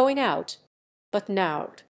 "You're going out?" But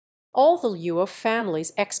now all the Liu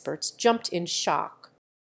family's experts jumped in shock.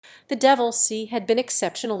 The Devil Sea had been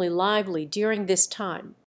exceptionally lively during this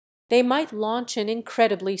time. They might launch an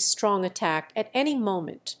incredibly strong attack at any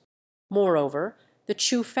moment. Moreover, the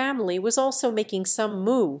Chu family was also making some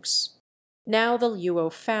moves. Now the Liu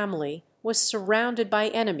family was surrounded by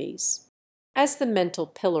enemies. As the mental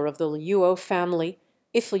pillar of the Liu family,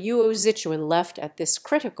 if Liu Zichuan left at this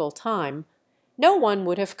critical time, no one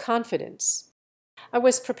would have confidence. "I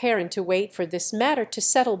was preparing to wait for this matter to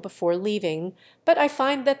settle before leaving, but I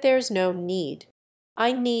find that there's no need.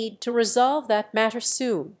 I need to resolve that matter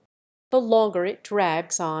soon. The longer it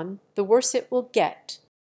drags on, the worse it will get.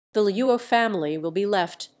 The Liu family will be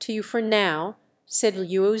left to you for now," said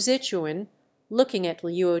Liu Zichuan, looking at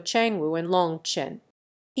Liu Changwu and Long Chen.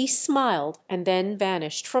 He smiled and then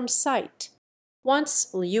vanished from sight.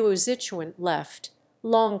 Once Liu Zichuan left,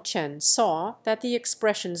 Long Chen saw that the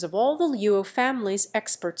expressions of all the Liu family's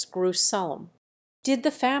experts grew solemn. "Did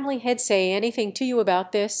the family head say anything to you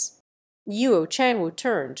about this?" Liu Changwu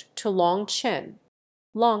turned to Long Chen.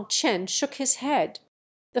 Long Chen shook his head.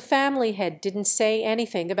 The family head didn't say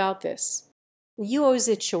anything about this. Liu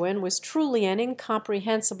Zichuan was truly an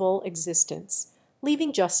incomprehensible existence,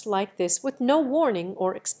 leaving just like this with no warning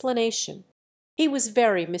or explanation. He was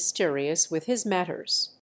very mysterious with his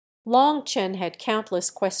matters. Long Chen had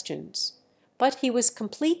countless questions, but he was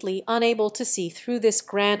completely unable to see through this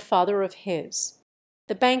grandfather of his.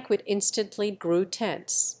 The banquet instantly grew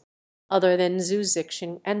tense. Other than Zhu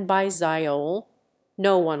Zixin and Bai Xiao,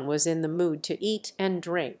 no one was in the mood to eat and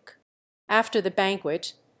drink. After the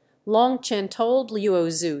banquet, Long Chen told Liu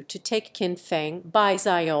Zhu to take Qin Feng, Bai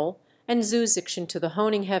Xiao, and Zhu Zixin to the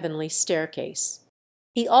Honing Heavenly Staircase.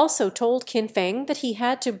 He also told Qin Feng that he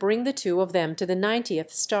had to bring the 2 of them to the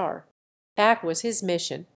 90th star. That was his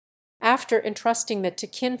mission. After entrusting that to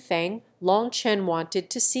Qin Feng, Long Chen wanted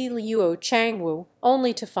to see Luo Changwu,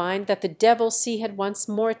 only to find that the Devil Sea had once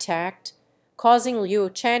more attacked, causing Luo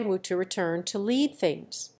Changwu to return to lead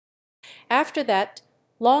things. After that,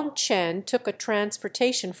 Long Chen took a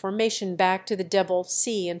transportation formation back to the Devil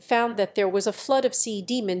Sea and found that there was a flood of sea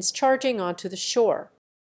demons charging onto the shore.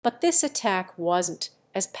 But this attack wasn't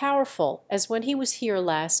as powerful as when he was here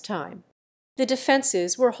last time. The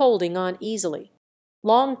defenses were holding on easily.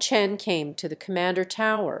 Long Chen came to the commander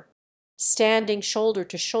tower. Standing shoulder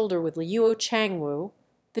to shoulder with Luo Changwu,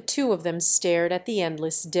 the two of them stared at the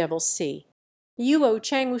endless Devil Sea. Luo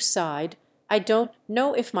Changwu sighed, "I don't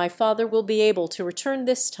know if my father will be able to return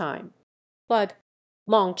this time." But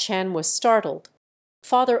Long Chen was startled.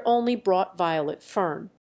 Father only brought violet fern.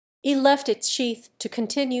 He left its sheath to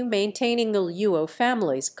continue maintaining the Luo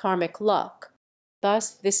family's karmic luck.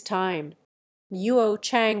 Thus this time Luo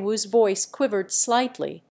Changwu's voice quivered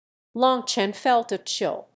slightly. Long Chen felt a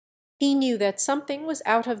chill. He knew that something was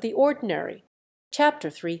out of the ordinary. Chapter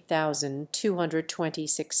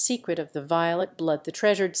 3226 Secret of the Violet Blood. The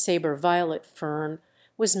treasured saber violet fern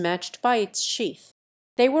was matched by its sheath.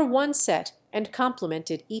 They were one set and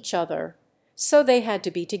complemented each other, so they had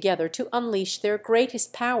to be together to unleash their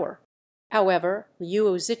greatest power. However,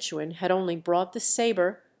 Luo Zichuan had only brought the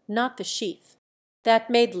saber, not the sheath.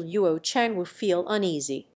 That made Luo Changwu feel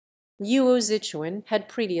uneasy. Luo Zichuan had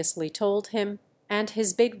previously told him and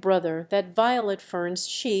his big brother that Violet Fern's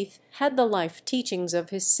sheath had the life teachings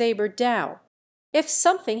of his saber Tao. If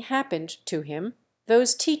something happened to him,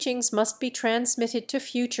 those teachings must be transmitted to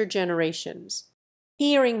future generations.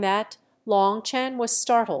 Hearing that, Long Chen was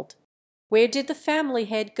startled. Where did the family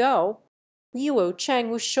head go? Luo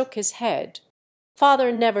Changwu shook his head.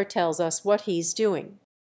 Father never tells us what he's doing.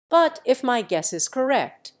 But if my guess is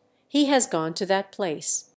correct, he has gone to that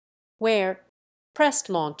place. Where? Pressed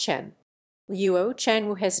Long Chen. Luo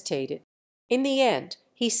Changwu hesitated. In the end,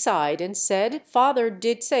 he sighed and said, "Father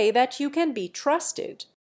did say that you can be trusted.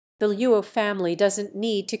 The Luo family doesn't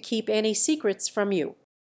need to keep any secrets from you."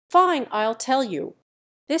 "Fine, I'll tell you."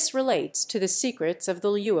 This relates to the secrets of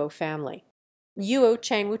the Luo family. Luo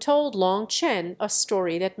Changwu told Long Chen a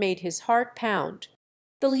story that made his heart pound.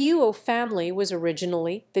 The Luo family was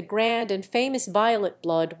originally the grand and famous violet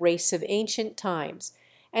blood race of ancient times,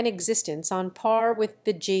 an existence on par with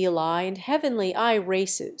the Geoli and Heavenly Eye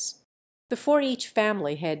races. Before each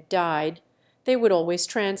family head died, they would always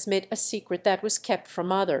transmit a secret that was kept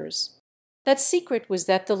from others. That secret was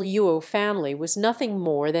that the Luo family was nothing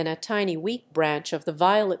more than a tiny weak branch of the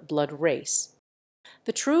violet blood race.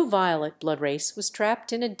 The true violet blood race was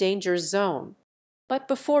trapped in a danger zone, but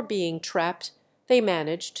before being trapped, they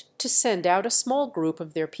managed to send out a small group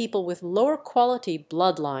of their people with lower quality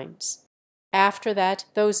bloodlines. After that,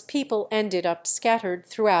 those people ended up scattered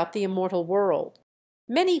throughout the immortal world.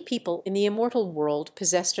 Many people in the immortal world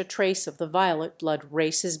possessed a trace of the violet blood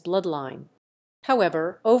race's bloodline.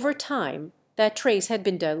 However, over time, that trace had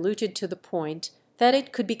been diluted to the point that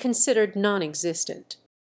it could be considered non-existent.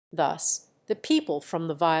 Thus, the people from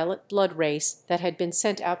the violet blood race that had been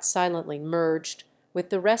sent out silently merged with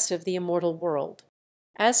the rest of the immortal world.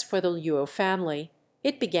 As for the Luo family,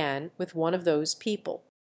 it began with one of those people.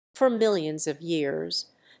 For millions of years,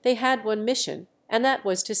 they had one mission, and that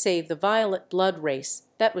was to save the violet blood race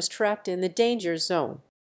that was trapped in the danger zone.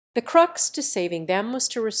 The crux to saving them was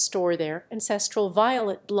to restore their ancestral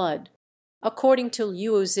violet blood. According to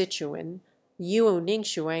Luo Zichuan, Luo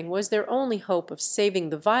Ningxuang was their only hope of saving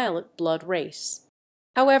the violet blood race.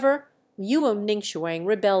 However, Luo Ningxuang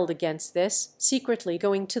rebelled against this, secretly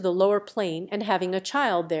going to the lower plane and having a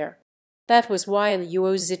child there. That was why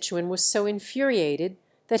Luo Zichuan was so infuriated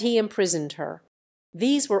that he imprisoned her.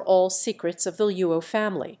 These were all secrets of the Luo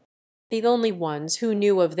family. The only ones who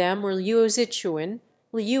knew of them were Luo Zichuan,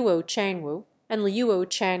 Luo Changwu, and Luo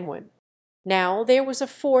Changwen. Now there was a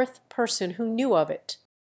fourth person who knew of it.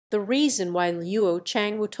 The reason why Luo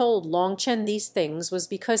Changwu told Long Chen these things was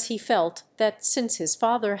because he felt that since his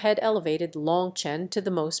father had elevated Long Chen to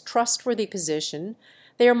the most trustworthy position,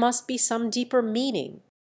 there must be some deeper meaning.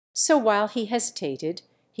 So while he hesitated,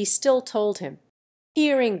 he still told him.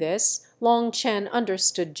 Hearing this, Long Chen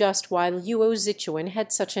understood just why Luo Zichuan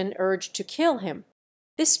had such an urge to kill him.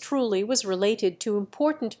 This truly was related to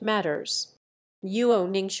important matters. Luo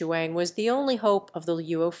Ningxuang was the only hope of the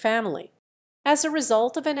Luo family. As a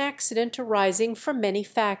result of an accident arising from many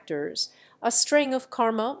factors, a string of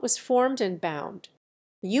karma was formed and bound.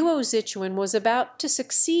 Luo Zichuan was about to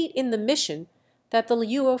succeed in the mission that the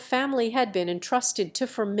Luo family had been entrusted to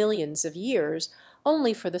for millions of years,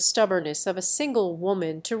 only for the stubbornness of a single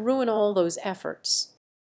woman to ruin all those efforts.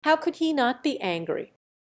 How could he not be angry?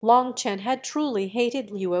 Long Chen had truly hated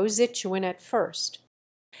Luo Zichuan at first.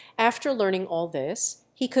 After learning all this,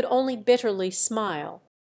 he could only bitterly smile.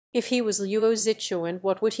 If he was Luo Zichuan,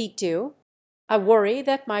 what would he do? I worry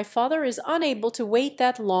that my father is unable to wait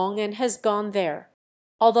that long and has gone there.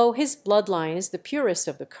 Although his bloodline is the purest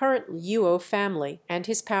of the current Luo family and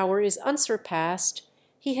his power is unsurpassed,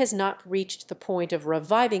 he has not reached the point of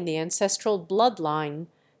reviving the ancestral bloodline,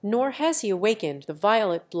 nor has he awakened the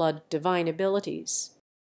violet blood divine abilities.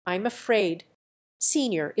 I'm afraid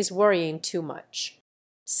Senior is worrying too much.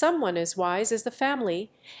 Someone as wise as the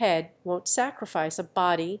family head won't sacrifice a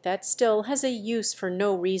body that still has a use for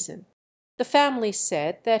no reason. The family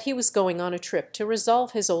said that he was going on a trip to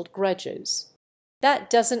resolve his old grudges. That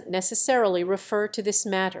doesn't necessarily refer to this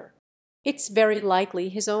matter. It's very likely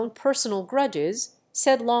his own personal grudges,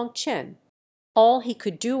 said Long Chen. All he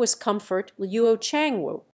could do was comfort Luo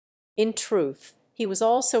Changwu. In truth, he was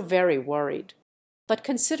also very worried. But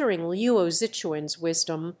considering Luo Zichuan's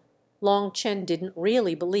wisdom, Long Chen didn't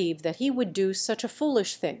really believe that he would do such a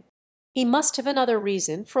foolish thing. He must have another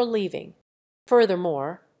reason for leaving.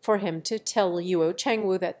 Furthermore, for him to tell Luo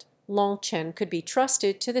Changwu that Long Chen could be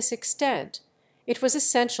trusted to this extent, it was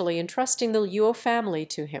essentially entrusting the Luo family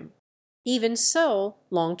to him. Even so,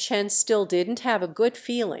 Long Chen still didn't have a good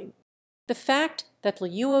feeling. The fact that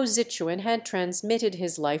Luo Zichuan had transmitted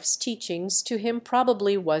his life's teachings to him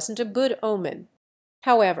probably wasn't a good omen.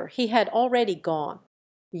 However, he had already gone.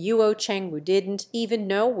 Luo Changwu didn't even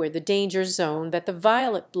know where the danger zone that the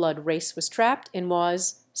violet blood race was trapped in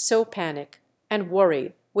was, so panic and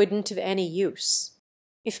worry wouldn't of any use.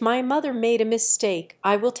 If my mother made a mistake,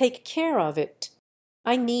 I will take care of it.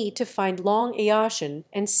 I need to find Long Eashan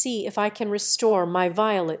and see if I can restore my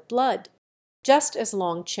violet blood. Just as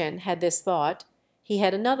Long Chen had this thought, he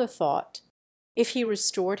had another thought. If he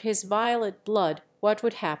restored his violet blood, what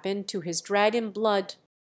would happen to his dragon blood?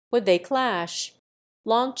 Would they clash?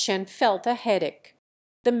 Long Chen felt a headache.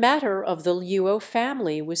 The matter of the Luo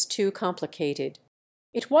family was too complicated.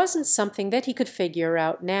 It wasn't something that he could figure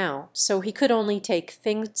out now, so he could only take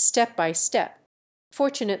things step by step.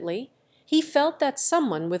 Fortunately, he felt that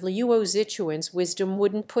someone with Luo Zichuan's wisdom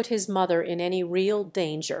wouldn't put his mother in any real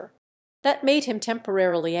danger. That made him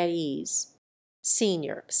temporarily at ease.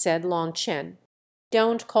 "Senior," said Long Chen.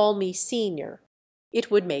 "Don't call me senior. It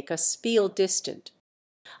would make us feel distant.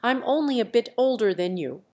 I'm only a bit older than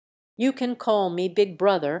you. You can call me big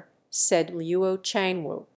brother," said Luo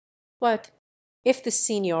Changwu. What? If the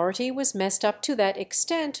seniority was messed up to that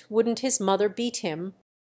extent, wouldn't his mother beat him?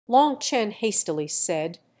 Long Chen hastily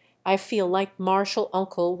said, "I feel like Martial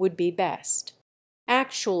Uncle would be best."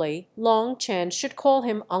 Actually, Long Chen should call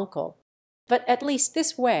him uncle. But at least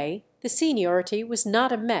this way, the seniority was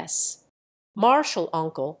not a mess. "Martial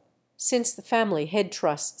Uncle, since the family head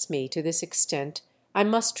trusts me to this extent, I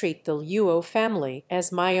must treat the Luo family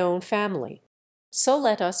as my own family. So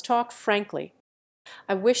let us talk frankly.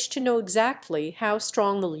 I wish to know exactly how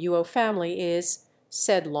strong the Luo family is,"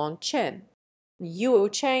 said Long Chen. Luo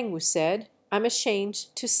Changwu said, "I'm ashamed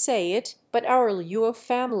to say it, but our Luo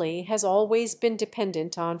family has always been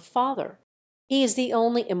dependent on father. He is the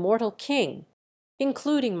only immortal king.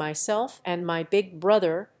 Including myself and my big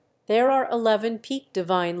brother, there are 11 peak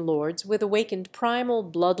divine lords with awakened primal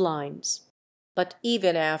bloodlines. But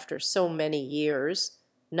even after so many years,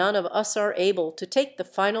 none of us are able to take the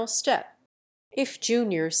final step. If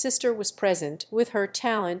junior sister was present with her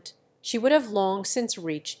talent, she would have long since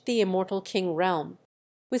reached the immortal king realm.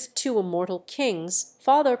 With 2 immortal kings,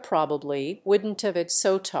 father probably wouldn't have it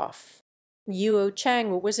so tough." Luo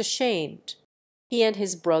Changwu was ashamed. He and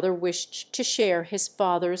his brother wished to share his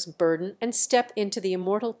father's burden and step into the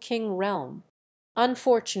immortal king realm.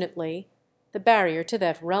 Unfortunately, the barrier to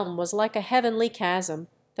that realm was like a heavenly chasm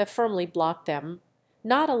that firmly blocked them,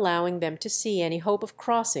 not allowing them to see any hope of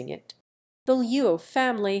crossing it. The Luo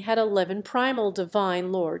family had 11 primal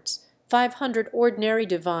divine lords, 500 ordinary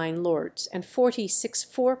divine lords, and 46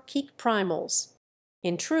 4-peak primals.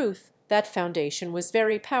 In truth, that foundation was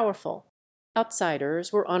very powerful.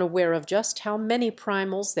 Outsiders were unaware of just how many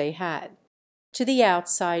primals they had. To the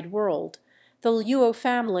outside world, the Luo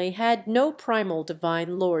family had no primal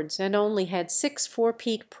divine lords and only had 6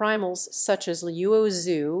 4-peak primals such as Luo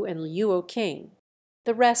Zhu and Luo King.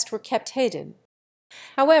 The rest were kept hidden.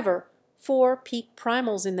 However, 4 peak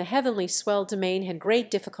primals in the heavenly swell domain had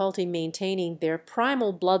great difficulty maintaining their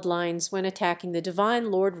primal bloodlines when attacking the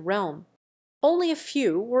divine lord realm. Only a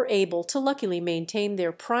few were able to luckily maintain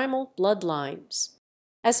their primal bloodlines.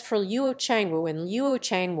 As for Luo Changwu and Luo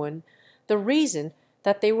Changwen, the reason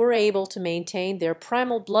that they were able to maintain their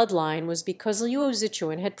primal bloodline was because Luo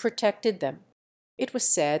Zichuan had protected them. It was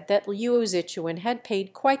said that Luo Zhichuan had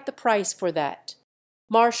paid quite the price for that.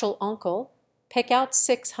 Martial uncle, pick out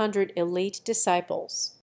 600 elite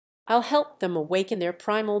disciples. I'll help them awaken their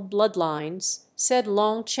primal bloodlines, said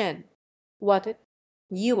Long Chen. What?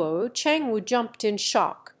 Luo Changwu jumped in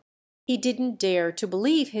shock. He didn't dare to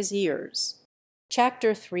believe his ears.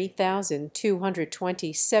 Chapter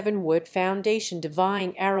 3227 Wood Foundation.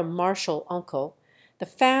 Divine Aram Martial Uncle, the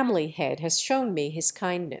family head has shown me his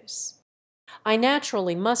kindness. I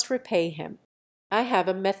naturally must repay him. I have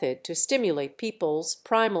a method to stimulate people's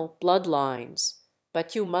primal bloodlines,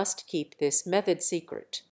 but you must keep this method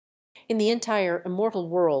secret. In the entire immortal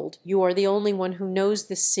world, you are the only one who knows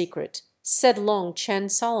this secret, said Long Chen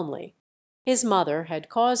solemnly. His mother had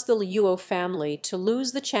caused the Luo family to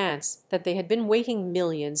lose the chance that they had been waiting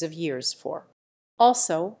millions of years for.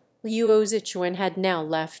 Also, Luo Zhichuan had now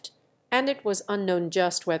left, and it was unknown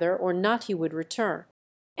just whether or not he would return.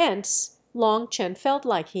 Hence, Long Chen felt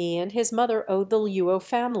like he and his mother owed the Luo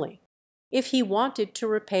family. If he wanted to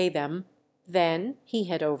repay them, then he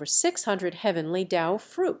had over 600 heavenly Tao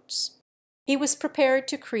fruits. He was prepared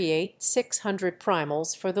to create 600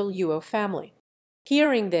 primals for the Luo family.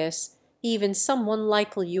 Hearing this, even someone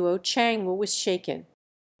like Luo Changwu was shaken.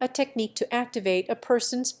 A technique to activate a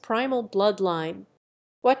person's primal bloodline.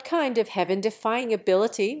 What kind of heaven-defying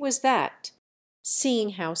ability was that?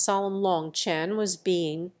 Seeing how solemn Long Chen was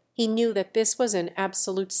being, he knew that this was an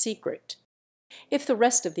absolute secret. If the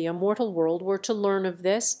rest of the immortal world were to learn of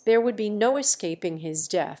this, there would be no escaping his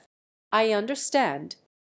death. I understand.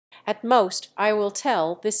 At most, I will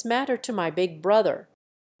tell this matter to my big brother.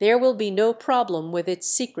 There will be no problem with its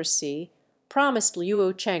secrecy, promised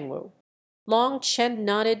Luo Changwu. Long Chen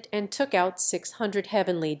nodded and took out 600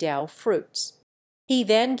 heavenly Tao fruits. He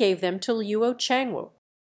then gave them to Luo Changwu.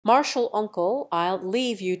 Martial uncle, I'll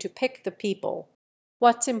leave you to pick the people.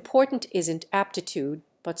 What's important isn't aptitude,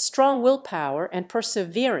 but strong willpower and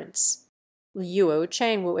perseverance. Luo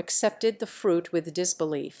Changwu accepted the fruit with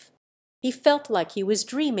disbelief. He felt like he was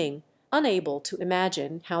dreaming, unable to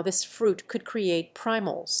imagine how this fruit could create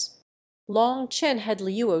primals. Long Chen had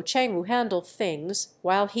Luo Changwu handle things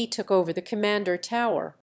while he took over the commander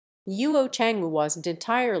tower. Luo Changwu wasn't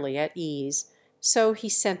entirely at ease, so he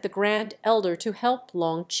sent the Grand Elder to help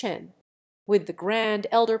Long Chen. With the Grand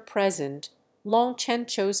Elder present, Long Chen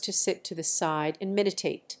chose to sit to the side and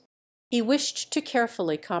meditate. He wished to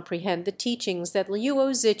carefully comprehend the teachings that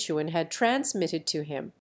Luo Zhichuan had transmitted to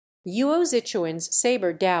him. Luo Zhichuan's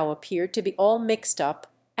saber Tao appeared to be all mixed up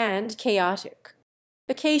and chaotic.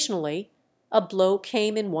 Occasionally, a blow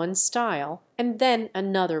came in one style, and then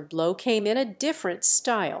another blow came in a different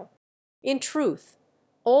style. In truth,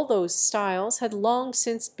 all those styles had long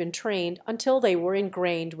since been trained until they were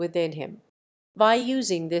ingrained within him. By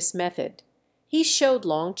using this method, he showed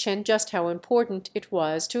Long Chen just how important it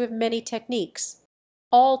was to have many techniques.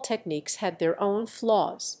 All techniques had their own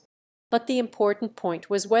flaws, but the important point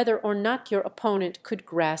was whether or not your opponent could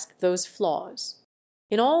grasp those flaws.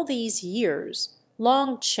 In all these years,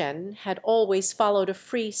 Long Chen had always followed a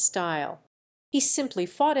free style. He simply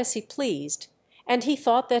fought as he pleased, and he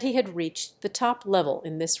thought that he had reached the top level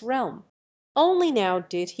in this realm. Only now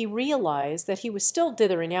did he realize that he was still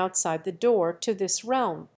dithering outside the door to this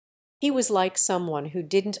realm. He was like someone who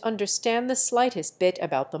didn't understand the slightest bit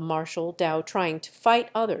about the martial Tao trying to fight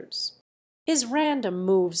others. His random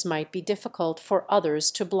moves might be difficult for others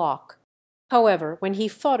to block. However, when he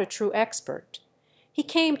fought a true expert, he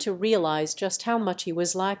came to realize just how much he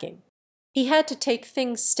was lacking. He had to take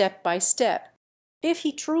things step by step. If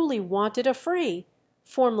he truly wanted a free,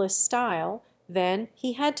 formless style, then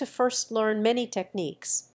he had to first learn many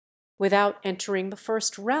techniques. Without entering the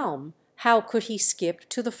first realm, how could he skip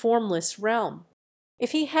to the formless realm?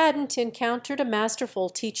 If he hadn't encountered a masterful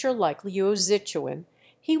teacher like Luo Zhichuan,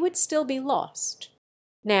 he would still be lost.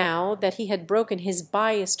 Now that he had broken his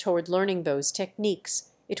bias toward learning those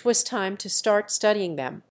techniques, it was time to start studying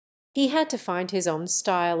them. He had to find his own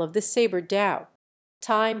style of the saber Tao.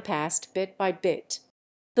 Time passed bit by bit.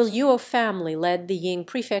 The Luo family led the Ying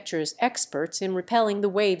prefecture's experts in repelling the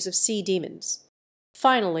waves of sea demons.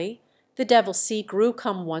 Finally, the Devil Sea grew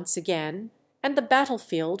calm once again, and the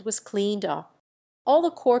battlefield was cleaned up. All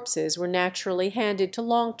the corpses were naturally handed to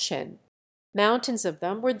Long Chen. Mountains of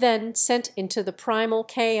them were then sent into the primal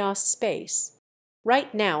chaos space.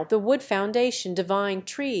 Right now, the wood foundation divine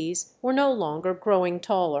trees were no longer growing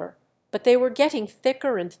taller, but they were getting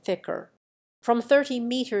thicker and thicker. From 30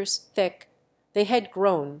 meters thick, they had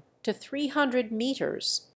grown to 300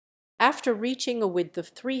 meters. After reaching a width of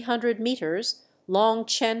 300 meters, Long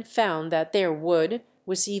Chen found that their wood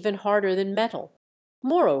was even harder than metal.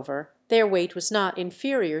 Moreover, their weight was not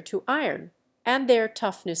inferior to iron. and their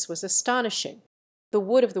toughness was astonishing. The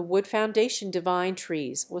wood of the Wood Foundation divine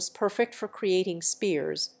trees was perfect for creating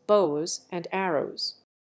spears, bows, and arrows.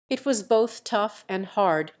 It was both tough and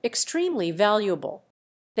hard, extremely valuable.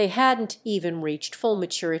 They hadn't even reached full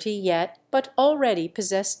maturity yet, but already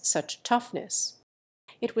possessed such toughness.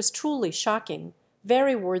 It was truly shocking,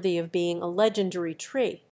 very worthy of being a legendary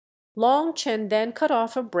tree. Long Chen then cut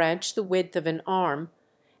off a branch the width of an arm,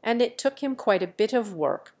 and it took him quite a bit of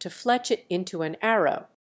work to fletch it into an arrow.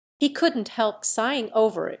 He couldn't help sighing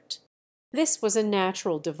over it. This was a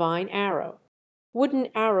natural divine arrow. Wooden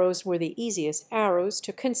arrows were the easiest arrows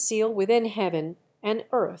to conceal within heaven and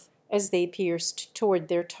earth as they pierced toward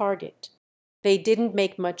their target. They didn't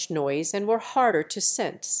make much noise and were harder to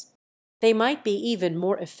sense. They might be even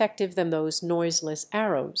more effective than those noiseless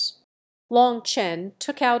arrows. Long Chen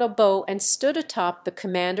took out a bow and stood atop the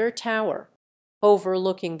commander tower.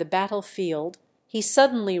 Overlooking the battlefield, he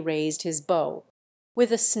suddenly raised his bow.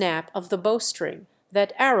 With a snap of the bowstring,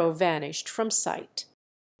 that arrow vanished from sight.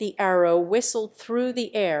 The arrow whistled through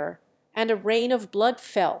the air, and a rain of blood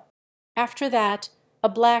fell. After that, a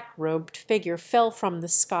black-robed figure fell from the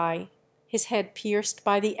sky, his head pierced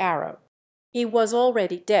by the arrow. He was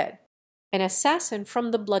already dead. An assassin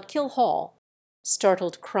from the Bloodkill Hall.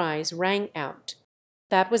 Startled cries rang out.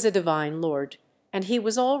 That was a divine lord, and he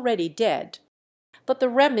was already dead. But the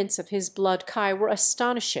remnants of his blood kai were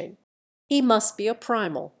astonishing. He must be a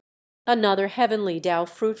primal. Another heavenly Tao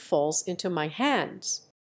fruit falls into my hands.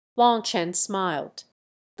 Long Chen smiled.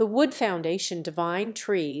 The Wood Foundation divine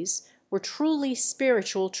trees were truly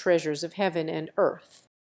spiritual treasures of heaven and earth.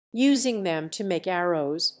 Using them to make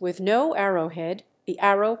arrows, with no arrowhead, the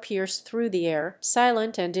arrow pierced through the air,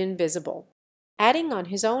 silent and invisible. Adding on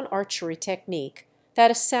his own archery technique,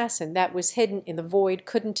 that assassin that was hidden in the void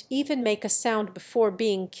couldn't even make a sound before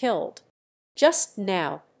being killed. Just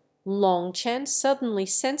now, Long Chen suddenly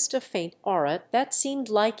sensed a faint aura that seemed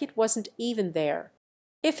like it wasn't even there.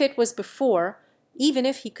 If it was before, even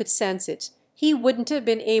if he could sense it, he wouldn't have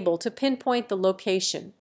been able to pinpoint the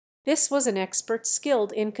location. This was an expert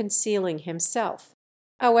skilled in concealing himself.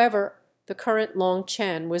 However, the current Long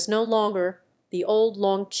Chen was no longer the old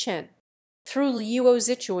Long Chen. Through Luo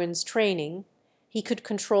Zichuan's training, he could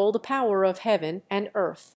control the power of heaven and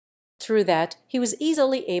earth. Through that, he was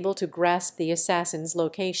easily able to grasp the assassin's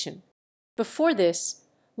location. Before this,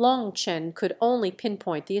 Long Chen could only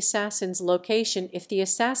pinpoint the assassin's location if the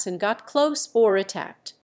assassin got close or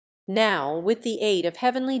attacked. Now, with the aid of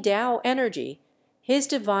heavenly Tao energy, his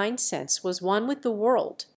divine sense was one with the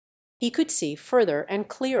world. He could see further and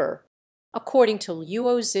clearer. According to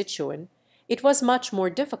Luo Zichuan, it was much more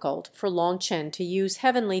difficult for Long Chen to use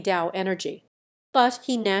heavenly Tao energy, but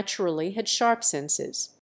he naturally had sharp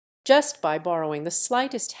senses. Just by borrowing the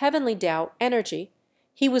slightest heavenly Tao energy,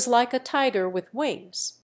 he was like a tiger with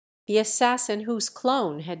wings. The assassin whose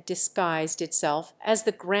clone had disguised itself as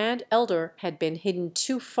the Grand Elder had been hidden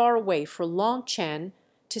too far away for Long Chen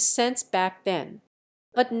to sense back then.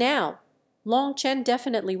 But now, Long Chen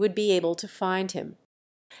definitely would be able to find him.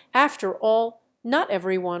 After all, not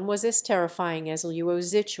everyone was as terrifying as Luo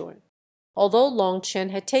Zichuan. Although Long Chen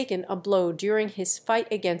had taken a blow during his fight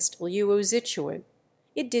against Luo Zichuan,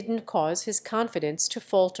 it didn't cause his confidence to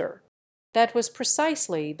falter. That was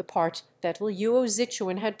precisely the part that Luo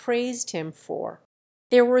Zichuan had praised him for.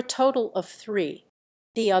 There were a total of 3.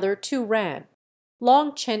 The other 2 ran.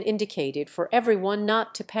 Long Chen indicated for everyone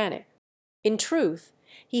not to panic. In truth,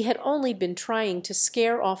 he had only been trying to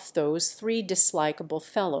scare off those 3 dislikable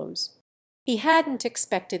fellows. He hadn't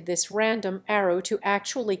expected this random arrow to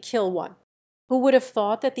actually kill one. Who would have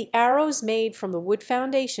thought that the arrows made from the Wood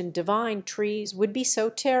Foundation divine trees would be so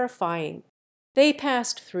terrifying? They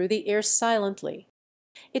passed through the air silently.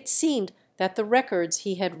 It seemed that the records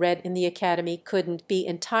he had read in the academy couldn't be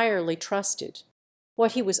entirely trusted.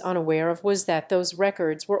 What he was unaware of was that those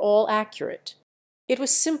records were all accurate. It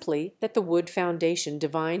was simply that the Wood Foundation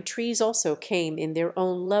divine trees also came in their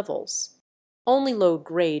own levels. Only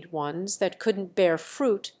low-grade ones that couldn't bear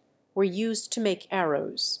fruit were used to make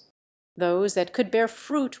arrows. Those that could bear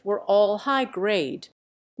fruit were all high-grade.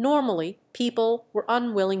 Normally, people were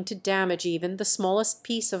unwilling to damage even the smallest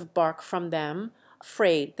piece of bark from them,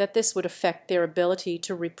 afraid that this would affect their ability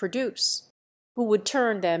to reproduce. Who would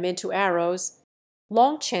turn them into arrows?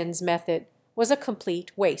 Long Chen's method was a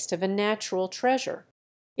complete waste of a natural treasure.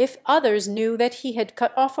 If others knew that he had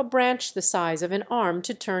cut off a branch the size of an arm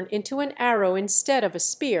to turn into an arrow instead of a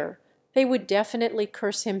spear, they would definitely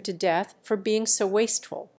curse him to death for being so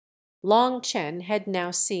wasteful. Long Chen had now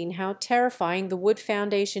seen how terrifying the Wood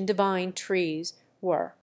Foundation divine trees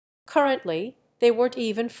were. Currently, they weren't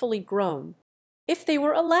even fully grown. If they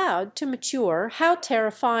were allowed to mature, how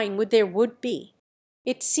terrifying would their wood be?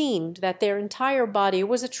 It seemed that their entire body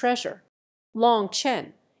was a treasure. Long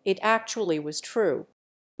Chen, it actually was true.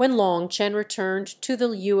 When Long Chen returned to the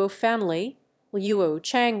Luo family, Luo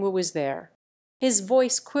Changwu was there. His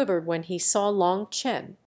voice quivered when he saw Long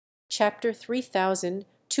Chen. Chapter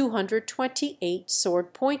 3228,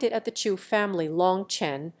 sword pointed at the Chu family. Long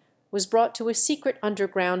Chen was brought to a secret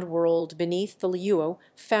underground world beneath the Luo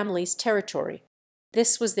family's territory.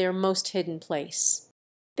 This was their most hidden place.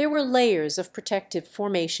 There were layers of protective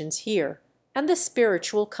formations here, and the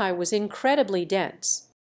spiritual Kai was incredibly dense.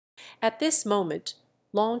 At this moment,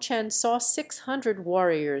 Long Chen saw 600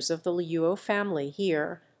 warriors of the Luo family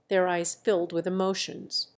here, their eyes filled with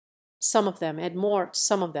emotions. Some of them had more,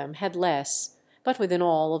 some of them had less, but within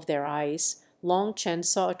all of their eyes, Long Chen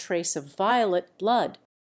saw a trace of violet blood.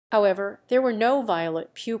 However, there were no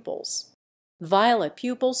violet pupils. Violet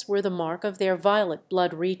pupils were the mark of their violet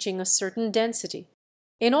blood reaching a certain density.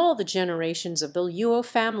 In all the generations of the Luo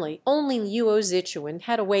family, only Luo Zichuan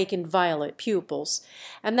had awakened violet pupils,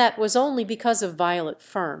 and that was only because of violet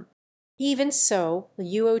firm. Even so,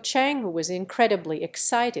 Luo Changwu was incredibly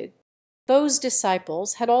excited. Those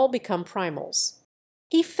disciples had all become primals.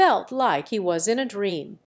 He felt like he was in a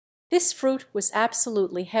dream. This fruit was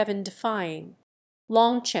absolutely heaven-defying.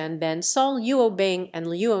 Long Chen then saw Luo Bing and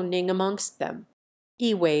Luo Ning amongst them.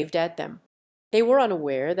 He waved at them. They were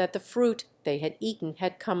unaware that the fruit they had eaten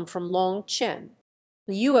had come from Long Chen.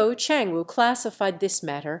 Luo Changwu classified this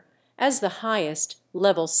matter as the highest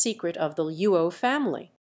level secret of the Luo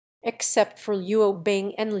family. Except for Luo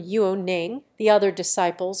Bing and Luo Ning, the other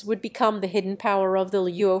disciples would become the hidden power of the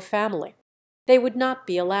Luo family. They would not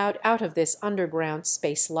be allowed out of this underground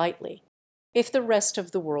space lightly. If the rest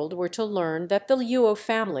of the world were to learn that the Luo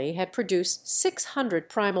family had produced 600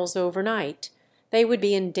 primals overnight, they would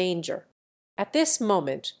be in danger. At this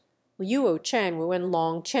moment, Luo Changwu and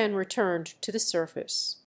Long Chen returned to the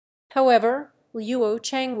surface. However, Luo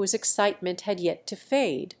Changwu's excitement had yet to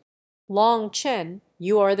fade. Long Chen,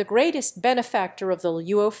 you are the greatest benefactor of the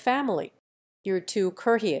Luo family. You're too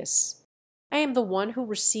courteous. I am the one who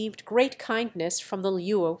received great kindness from the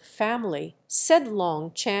Luo family, said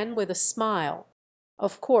Long Chen with a smile.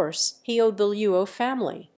 Of course, he owed the Luo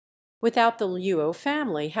family. Without the Luo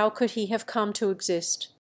family, how could he have come to exist?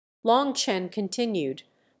 Long Chen continued,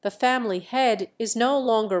 the family head is no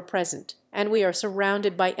longer present, and we are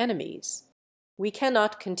surrounded by enemies. We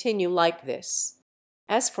cannot continue like this.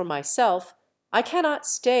 As for myself, I cannot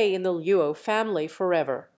stay in the Luo family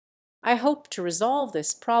forever. I hope to resolve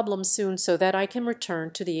this problem soon so that I can return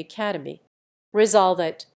to the academy. Resolve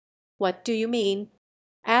it. What do you mean?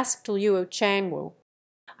 Asked Luo Changwu.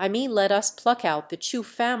 I mean let us pluck out the Chu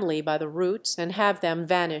family by the roots and have them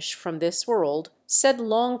vanish from this world, said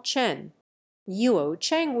Long Chen. Luo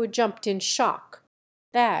Changwu jumped in shock.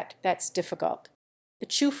 That's difficult. The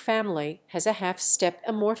Chu family has a half-step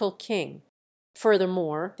immortal king.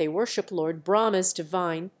 Furthermore, they worship Lord Brahma's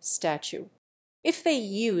divine statue. If they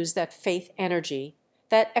use that faith energy,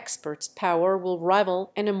 that expert's power will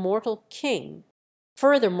rival an immortal king.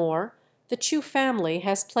 Furthermore, the Chu family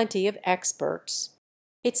has plenty of experts.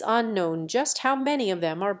 It's unknown just how many of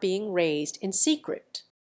them are being raised in secret.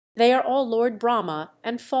 They are all Lord Brahma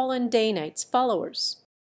and fallen Day-Knight's followers.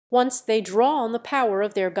 Once they draw on the power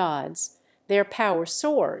of their gods, their power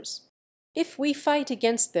soars. If we fight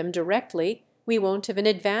against them directly, we won't have an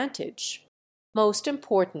advantage. Most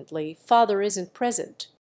importantly, Father isn't present.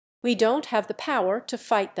 We don't have the power to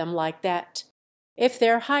fight them like that. If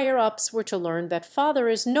their higher-ups were to learn that Father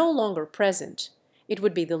is no longer present, it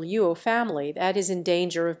would be the Luo family that is in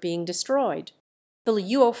danger of being destroyed. The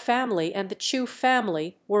Luo family and the Chu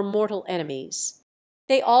family were mortal enemies.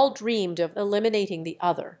 They all dreamed of eliminating the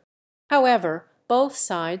other. However, both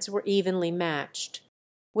sides were evenly matched.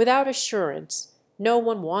 Without assurance, no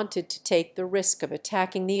one wanted to take the risk of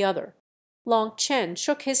attacking the other. Long Chen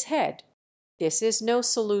shook his head. This is no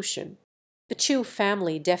solution. The Chu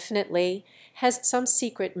family definitely has some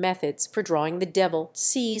secret methods for drawing the devil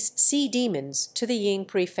seas sea demons to the Ying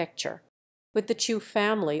prefecture. With the Chu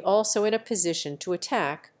family also in a position to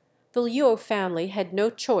attack, the Luo family had no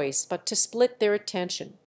choice but to split their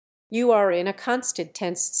attention. You are in a constant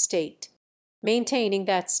tense state. Maintaining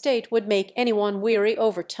that state would make anyone weary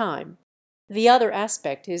over time. The other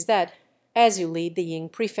aspect is that, as you lead the Ying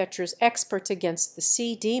prefecture's experts against the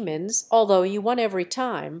sea demons, although you won every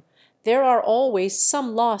time, there are always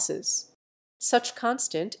some losses. Such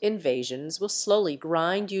constant invasions will slowly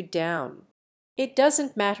grind you down. It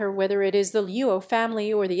doesn't matter whether it is the Luo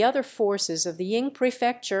family or the other forces of the Ying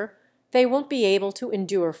prefecture, they won't be able to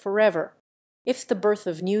endure forever. If the birth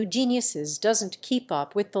of new geniuses doesn't keep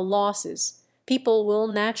up with the losses, people will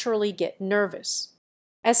naturally get nervous.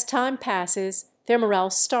 As time passes, their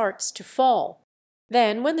morale starts to fall.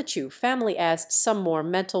 Then, when the Chu family adds some more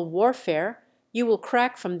mental warfare, you will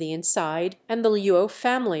crack from the inside, and the Luo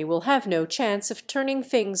family will have no chance of turning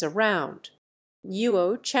things around.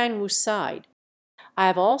 Luo Changwu sighed. I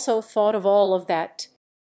have also thought of all of that,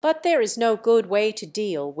 but there is no good way to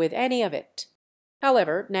deal with any of it.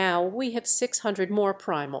 However, now we have 600 more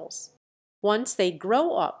primals. Once they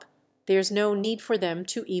grow up, there's no need for them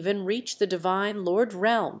to even reach the Divine Lord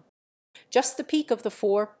realm. Just the peak of the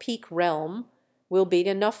four-peak realm will be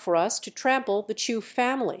enough for us to trample the Chu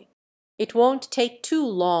family. It won't take too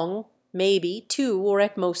long, maybe 2 or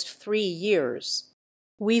at most 3 years.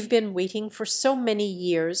 We've been waiting for so many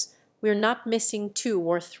years, we're not missing 2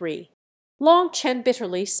 or 3. Long Chen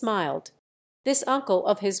bitterly smiled. This uncle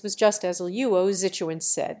of his was just as Luo Zichuan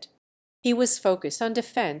said. He was focused on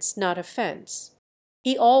defense, not offense.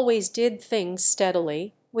 He always did things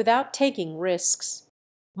steadily, without taking risks.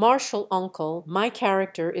 Martial uncle, my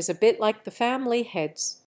character is a bit like the family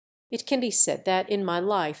heads. It can be said that in my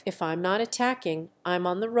life, if I'm not attacking, I'm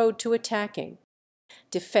on the road to attacking.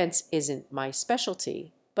 Defense isn't my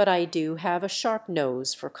specialty, but I do have a sharp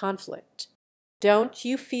nose for conflict. Don't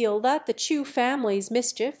you feel that the Chu family's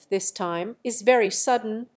mischief this time is very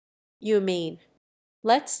sudden? You mean?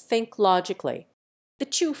 Let's think logically. The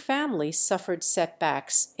Chu family suffered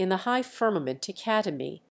setbacks in the High Firmament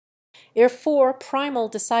Academy. Their 4 primal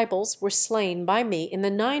disciples were slain by me in the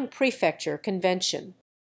 9 Prefecture Convention.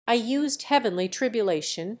 I used heavenly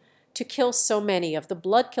tribulation to kill so many of the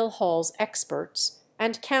Bloodkill Hall's experts,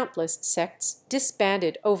 and countless sects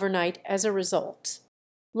disbanded overnight as a result.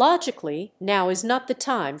 Logically, now is not the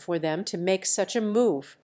time for them to make such a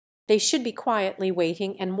move. They should be quietly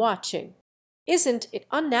waiting and watching. Isn't it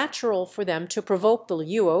unnatural for them to provoke the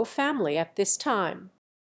Luo family at this time?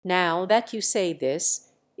 Now that you say this,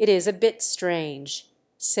 it is a bit strange,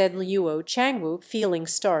 said Luo Changwu, feeling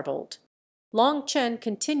startled. Long Chen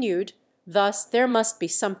continued, thus there must be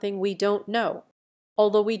something we don't know.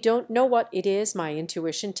 Although we don't know what it is, my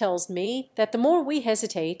intuition tells me that the more we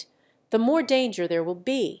hesitate, the more danger there will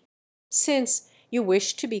be. Since you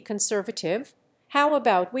wish to be conservative, how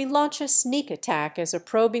about we launch a sneak attack as a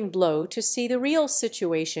probing blow to see the real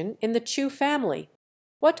situation in the Chu family?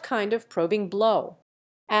 What kind of probing blow?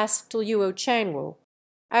 Asked Luo Changwu.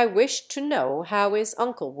 I wish to know how is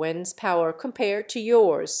Uncle Wen's power compared to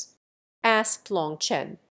yours? Asked Long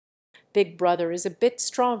Chen. Big brother is a bit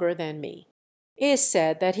stronger than me. It is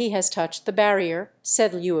said that he has touched the barrier,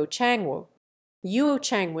 said Luo Changwu. Luo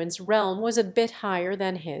Changwen's realm was a bit higher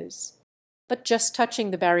than his. But just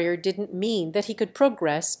touching the barrier didn't mean that he could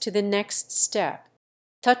progress to the next step.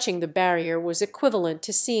 Touching the barrier was equivalent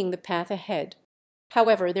to seeing the path ahead.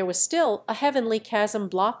 However, there was still a heavenly chasm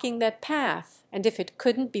blocking that path, and if it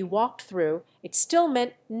couldn't be walked through, it still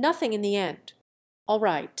meant nothing in the end. All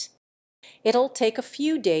right. It'll take a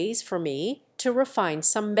few days for me to refine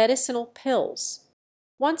some medicinal pills.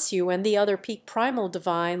 Once you and the other peak primal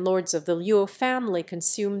divine lords of the Luo family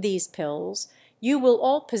consume these pills, you will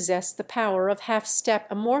all possess the power of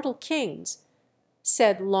half-step immortal kings,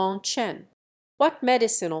 said Long Chen. What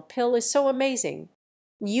medicinal pill is so amazing?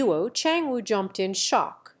 Luo Changwu jumped in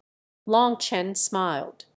shock. Long Chen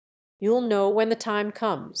smiled. You'll know when the time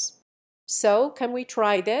comes. So, can we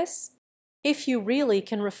try this? If you really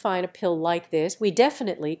can refine a pill like this, we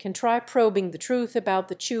definitely can try probing the truth about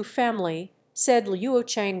the Chu family, said Luo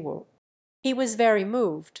Changwu. He was very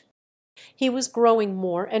moved. He was growing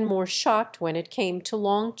more and more shocked when it came to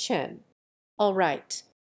Long Chen. All right,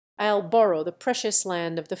 I'll borrow the precious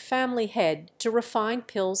land of the family head to refine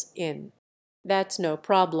pills in. That's no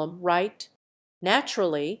problem, right?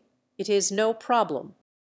 Naturally, it is no problem.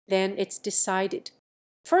 Then it's decided.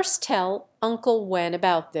 First tell Uncle Wen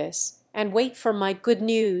about this, and wait for my good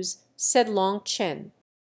news, said Long Chen.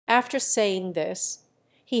 After saying this,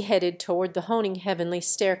 he headed toward the Honing Heavenly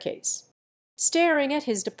Staircase. Staring at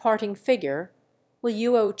his departing figure,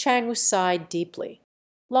 Luo Changwu sighed deeply.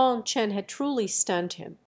 Long Chen had truly stunned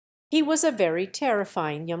him. He was a very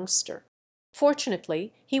terrifying youngster.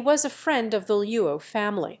 Fortunately, he was a friend of the Luo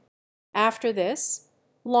family. After this,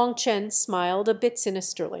 Long Chen smiled a bit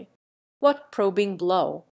sinisterly. What probing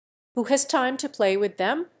blow? Who has time to play with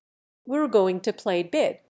them? We're going to play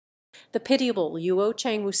bid. The pitiable Luo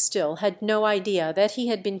Changwu still had no idea that he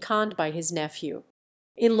had been conned by his nephew.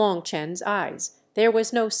 In Long Chen's eyes, there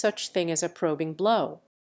was no such thing as a probing blow.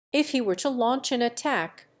 If he were to launch an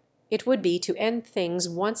attack, it would be to end things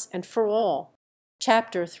once and for all.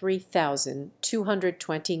 Chapter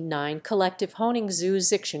 3229 Collective Honing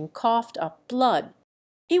Zuziktion coughed up blood.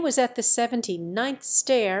 He was at the 79th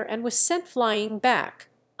stair and was sent flying back,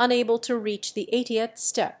 unable to reach the 80th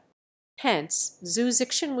step. Hence,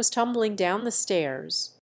 Zuziktion was tumbling down the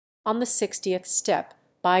stairs. On the 60th step,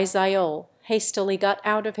 Bai-Zaiol hastily got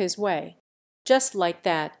out of his way. Just like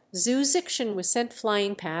that, Zuziktion was sent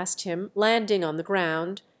flying past him, landing on the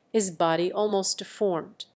ground, his body almost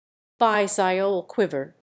deformed. Bai-Zaiol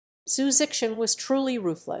quivered. Zuziktion was truly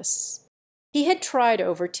ruthless. He had tried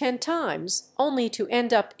over 10 times, only to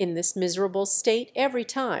end up in this miserable state every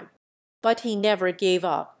time. But he never gave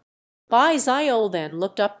up. Bai-Zaiol then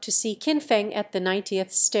looked up to see Qin Feng at the 90th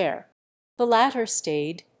stair. The latter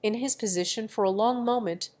stayed in his position for a long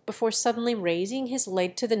moment before suddenly raising his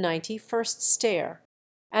leg to the 91st stair.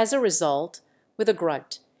 As a result, with a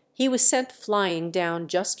grunt, he was sent flying down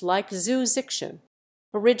just like Zuziktion.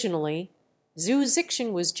 Originally,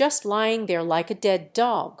 Zuziktion was just lying there like a dead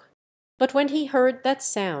dog. But when he heard that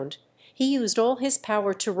sound, he used all his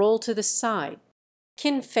power to roll to the side.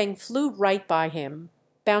 Qin Feng flew right by him,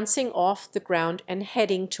 bouncing off the ground and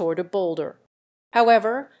heading toward a boulder.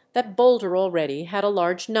 However, that boulder already had a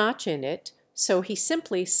large notch in it, so he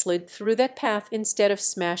simply slid through that path instead of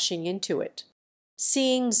smashing into it.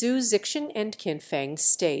 Seeing Zuziktion and Qin Feng's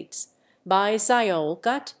states, Bai-Zaiol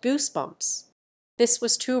got goosebumps. This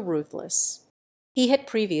was too ruthless. He had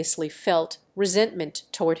previously felt resentment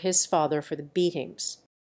toward his father for the beatings.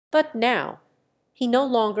 But now, he no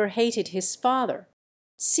longer hated his father.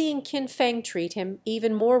 Seeing Qin Feng treat him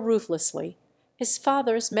even more ruthlessly, his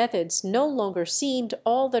father's methods no longer seemed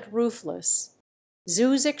all that ruthless.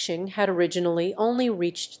 Zuziktion had originally only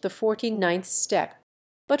reached the 49th step,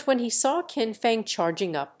 but when he saw Qin Feng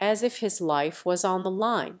charging up as if his life was on the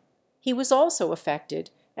line, he was also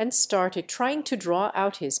affected and started trying to draw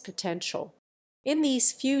out his potential. In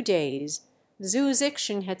these few days,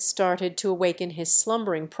 Zuziktion had started to awaken his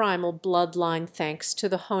slumbering primal bloodline thanks to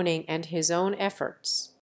the honing and his own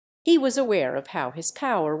efforts. He was aware of how his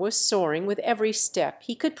power was soaring with every step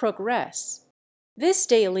he could progress. This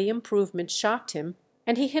daily improvement shocked him,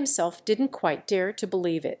 and he himself didn't quite dare to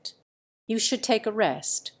believe it. You should take a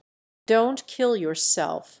rest. Don't kill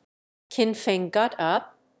yourself. Qin Feng got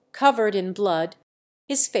up, covered in blood.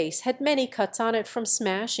 His face had many cuts on it from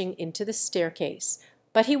smashing into the staircase,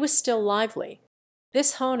 but he was still lively.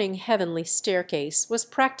 This honing heavenly staircase was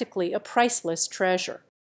practically a priceless treasure.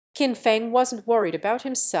 Qin Feng wasn't worried about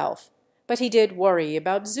himself, but he did worry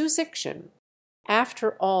about Zuziktion.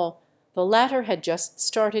 After all, the latter had just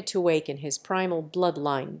started to awaken his primal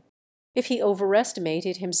bloodline. If he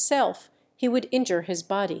overestimated himself, he would injure his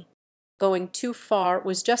body. Going too far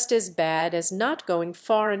was just as bad as not going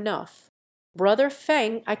far enough. Brother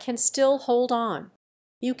Feng, I can still hold on.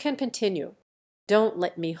 You can continue. Don't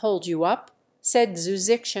let me hold you up, said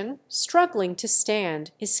Zuziktion, struggling to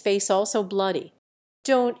stand, his face also bloody.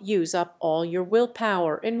 Don't use up all your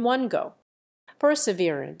willpower in one go.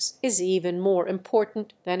 Perseverance is even more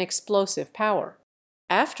important than explosive power.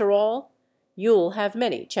 After all, you'll have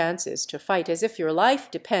many chances to fight as if your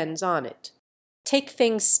life depends on it. Take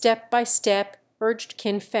things step by step, urged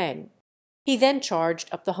Qin Feng. He then charged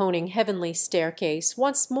up the honing heavenly staircase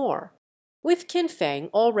once more. With Qin Feng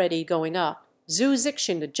already going up,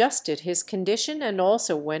 Zuziktion adjusted his condition and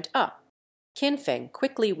also went up. Qin Feng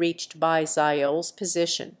quickly reached Bai-Zaiol's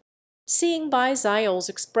position. Seeing Bai-Zaiol's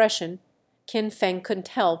expression, Qin Feng couldn't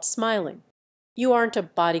help smiling. You aren't a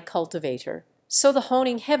body cultivator, so the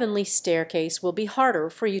honing heavenly staircase will be harder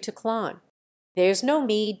for you to climb. There's no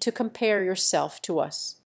need to compare yourself to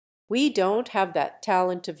us. We don't have that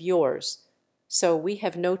talent of yours, so we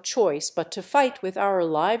have no choice but to fight with our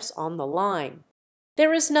lives on the line.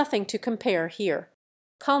 There is nothing to compare here.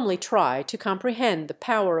 Calmly try to comprehend the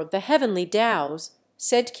power of the heavenly Taos,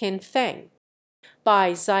 said Qin Feng.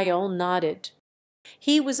 Bai-Zaiol nodded.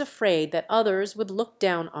 He was afraid that others would look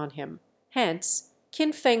down on him. Hence,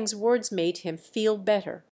 Qin Feng's words made him feel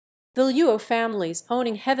better. The Luo family's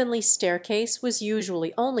honing heavenly staircase was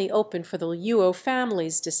usually only open for the Luo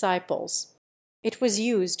family's disciples. It was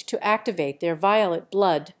used to activate their violet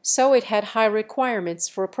blood, so it had high requirements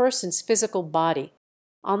for a person's physical body.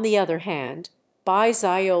 On the other hand,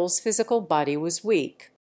 Bai-Zaiol's physical body was weak.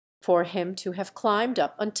 For him to have climbed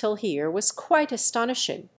up until here was quite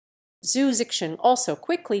astonishing. Zuziktion also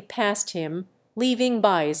quickly passed him, leaving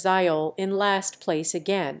Bai-Zaiol in last place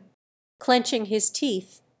again. Clenching his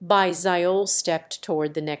teeth, Bai-Zaiol stepped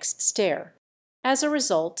toward the next stair. As a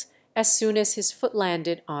result, as soon as his foot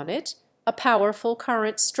landed on it, a powerful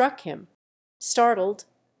current struck him. Startled,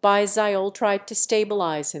 Bai-Zaiol tried to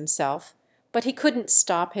stabilize himself, but he couldn't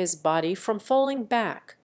stop his body from falling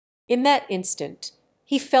back. In that instant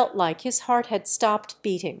he felt like his heart had stopped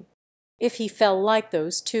beating. If he fell like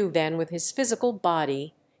those two then with his physical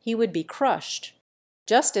body, he would be crushed.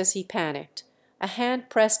 Just as he panicked, a hand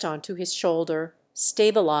pressed onto his shoulder,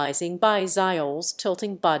 stabilizing Bai-Ziol's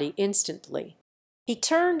tilting body instantly. He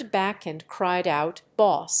turned back and cried out,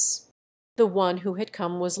 "Boss!" The one who had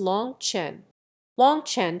come was Long Chen. Long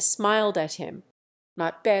Chen smiled at him.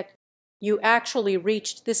 "Not bad. You actually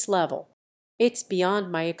reached this level. It's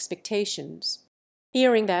beyond my expectations."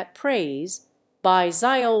 Hearing that praise,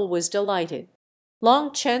 Bai-Ziol was delighted.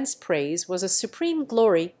 Long Chen's praise was a supreme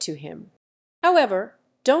glory to him. However,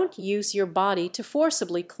 don't use your body to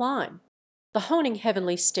forcibly climb. The honing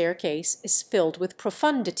heavenly staircase is filled with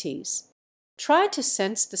profundities. Try to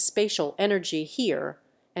sense the spatial energy here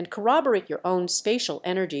and corroborate your own spatial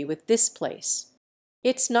energy with this place.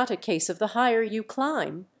 It's not a case of the higher you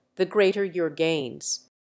climb, the greater your gains.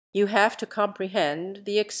 You have to comprehend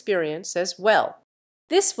the experience as well.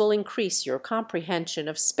 This will increase your comprehension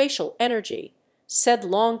of spatial energy, said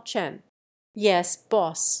Long Chen. "Yes,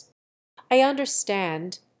 boss." "I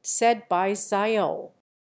understand," said Bai-Ziol.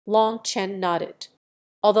 Long Chen nodded.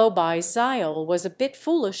 Although Bai-Ziol was a bit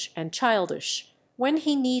foolish and childish, when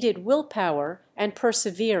he needed willpower and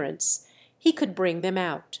perseverance, he could bring them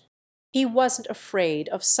out. He wasn't afraid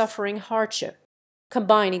of suffering hardship.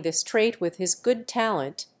 Combining this trait with his good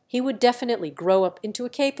talent, he would definitely grow up into a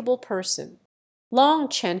capable person. Long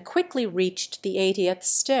Chen quickly reached the 80th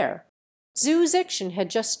stair. Zhu Zixin had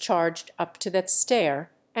just charged up to that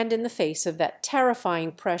stair, and in the face of that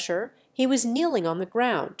terrifying pressure he was kneeling on the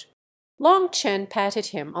ground. Long Chen patted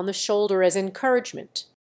him on the shoulder as encouragement.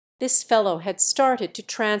 This fellow had started to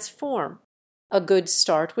transform. A good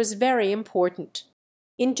start was very important.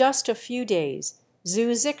 In just a few days,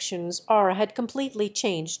 Zhu Zixin's aura had completely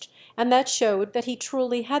changed, and that showed that he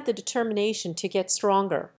truly had the determination to get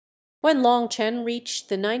stronger. When Long Chen reached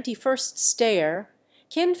the 91st stair,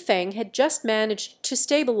 Qin Feng had just managed to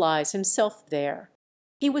stabilize himself there.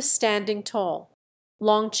 He was standing tall.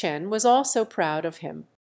 Long Chen was also proud of him.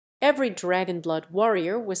 Every dragon blood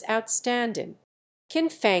warrior was outstanding.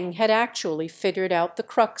 Qin Feng had actually figured out the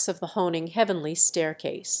crux of the honing heavenly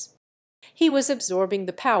staircase. He was absorbing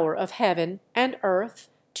the power of heaven and earth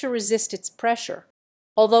to resist its pressure.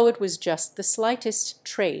 Although it was just the slightest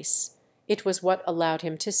trace, it was what allowed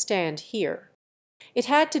him to stand here. It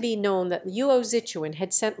had to be known that Luo Zichuan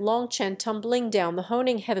had sent Long Chen tumbling down the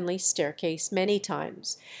honing heavenly staircase many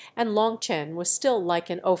times, and Long Chen was still like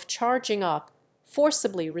an oaf charging up,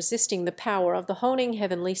 forcibly resisting the power of the honing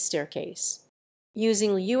heavenly staircase.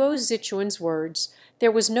 Using Luo Zichuan's words,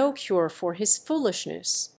 there was no cure for his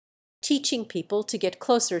foolishness. Teaching people to get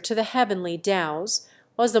closer to the heavenly Taos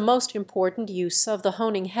was the most important use of the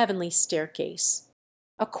honing heavenly staircase.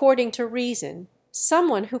 According to reason,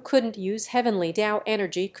 someone who couldn't use heavenly Tao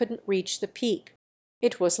energy couldn't reach the peak.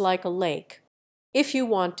 It was like a lake. If you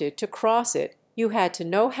wanted to cross it, you had to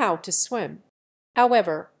know how to swim.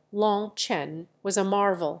 However, Long Chen was a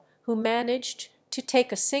marvel who managed to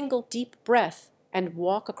take a single deep breath and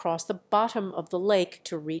walk across the bottom of the lake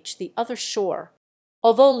to reach the other shore.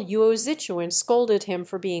 Although Luo Zichuan scolded him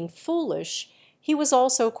for being foolish, he was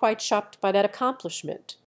also quite shocked by that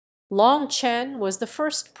accomplishment. Long Chen was the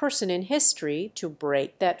first person in history to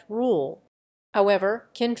break that rule. However,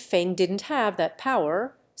 Qin Feng didn't have that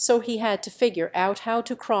power, so he had to figure out how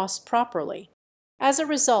to cross properly. As a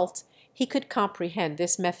result, he could comprehend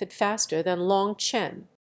this method faster than Long Chen.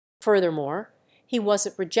 Furthermore, he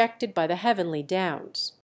wasn't rejected by the heavenly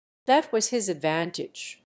Taos. That was his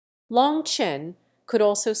advantage. Long Chen could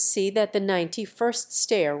also see that the 91st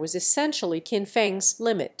stair was essentially Qin Feng's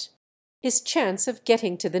limit. His chance of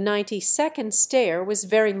getting to the 92nd stair was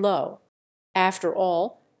very low. After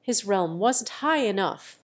all, his realm wasn't high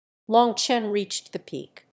enough. Long Chen reached the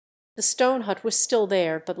peak. The stone hut was still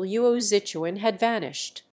there, but Luo Zichuan had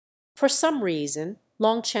vanished. For some reason,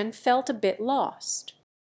 Long Chen felt a bit lost.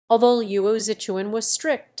 Although Luo Zichuan was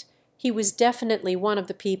strict, he was definitely one of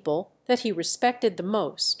the people that he respected the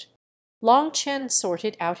most. Long Chen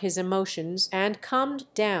sorted out his emotions and calmed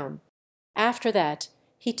down. After that,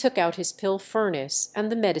 he took out his pill furnace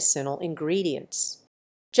and the medicinal ingredients.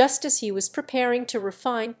 Just as he was preparing to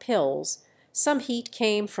refine pills, some heat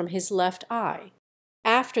came from his left eye.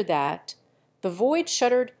 After that, the void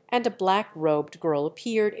shuddered and a black-robed girl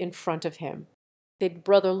appeared in front of him. Big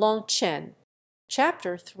Brother Long Chen.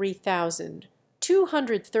 Chapter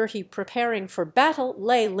 3230 Preparing for Battle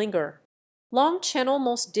Lay Linger. Long Chen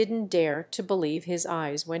almost didn't dare to believe his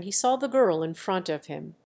eyes when he saw the girl in front of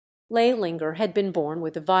him. Lei Linger had been born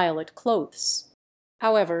with violet clothes.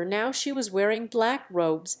 However, now she was wearing black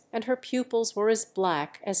robes, and her pupils were as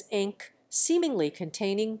black as ink, seemingly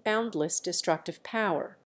containing boundless destructive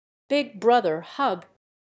power. Big Brother Hub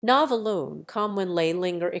Novaloon come when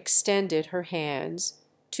Leilinger extended her hands.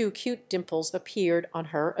 Two cute dimples appeared on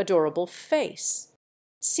her adorable face.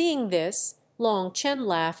 Seeing this, Long Chen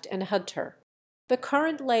laughed and hugged her. The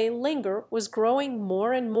current Leilinger was growing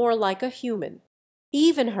more and more like a human.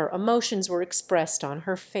 Even her emotions were expressed on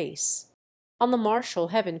her face. On the Martial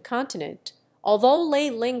Heaven continent, although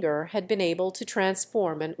Leilinger had been able to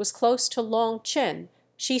transform and was close to Long Chen,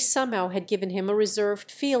 she somehow had given him a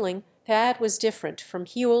reserved feeling that was different from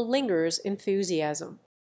Huo Linger's enthusiasm.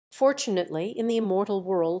 Fortunately, in the immortal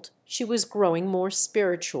world, she was growing more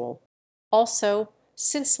spiritual. Also,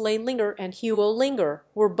 since Leilinger and Huo Linger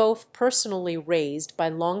were both personally raised by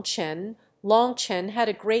Long Chen had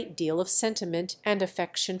a great deal of sentiment and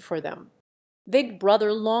affection for them. Big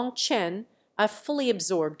Brother Long Chen, I've fully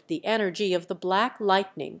absorbed the energy of the Black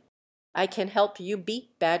Lightning. I can help you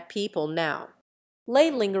beat bad people now.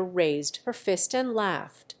 Leilinger raised her fist and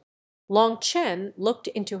laughed. Long Chen looked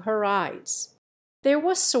into her eyes. There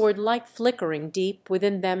was sword-like flickering deep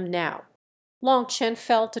within them now. Long Chen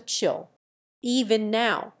felt a chill. Even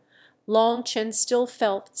now, Long Chen still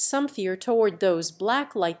felt some fear toward those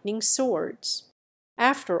black lightning swords.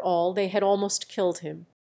 After all, they had almost killed him.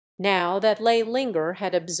 Now that Leilinger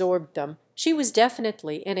had absorbed them, she was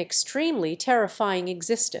definitely an extremely terrifying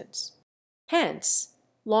existence. Hence,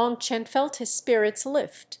 Long Chen felt his spirits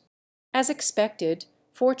lift. As expected,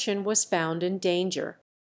 fortune was found in danger.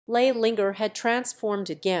 Leilinger had transformed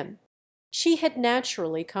again. She had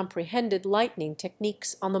naturally comprehended lightning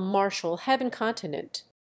techniques on the Martial Heaven continent,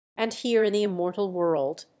 and here in the immortal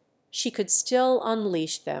world she could still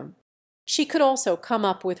unleash them. She could also come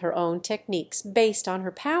up with her own techniques based on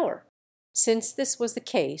her power. Since this was the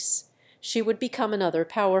case, she would become another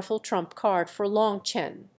powerful trump card for Long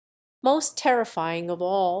Chen. Most terrifying of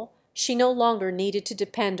all, she no longer needed to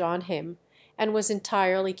depend on him, and was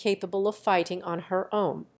entirely capable of fighting on her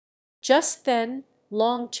own. Just then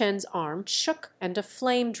Long Chen's arm shook and a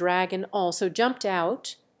flame dragon also jumped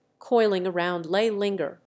out, coiling around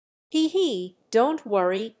Leilinger. Hee, don't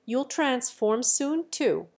worry, you'll transform soon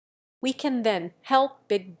too. We can then help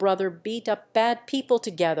Big Brother beat up bad people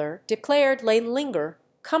together, declared Leilinger,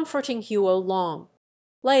 comforting Huo Long.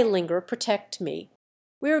 Leilinger, protect me.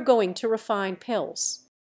 We're going to refine pills.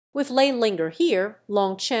 With Leilinger here,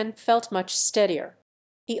 Long Chen felt much steadier.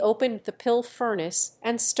 He opened the pill furnace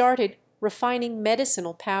and started refining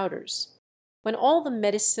medicinal powders. When all the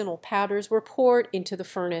medicinal powders were poured into the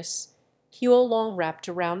furnace, Huo Long wrapped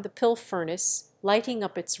around the pill furnace, lighting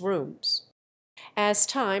up its rooms. As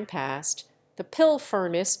time passed, the pill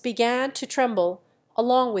furnace began to tremble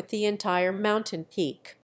along with the entire mountain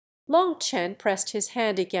peak. Long Chen pressed his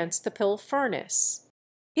hand against the pill furnace.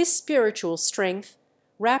 His spiritual strength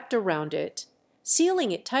wrapped around it,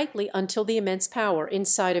 sealing it tightly until the immense power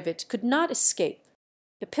inside of it could not escape.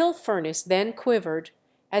 The pill furnace then quivered,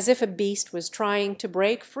 as if a beast was trying to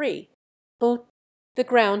break free. But the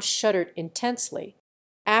ground shuddered intensely.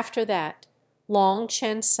 After that, Long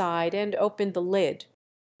Chen sighed and opened the lid.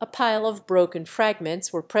 A pile of broken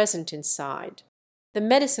fragments were present inside. The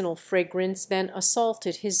medicinal fragrance then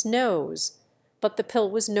assaulted his nose, but the pill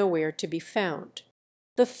was nowhere to be found.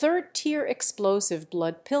 The third-tier explosive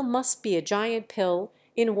blood pill must be a giant pill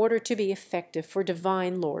in order to be effective for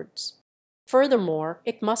divine lords. Furthermore,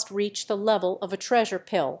 it must reach the level of a treasure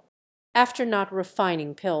pill. After not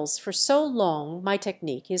refining pills for so long, my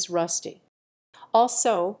technique is rusty.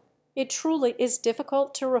 Also, it truly is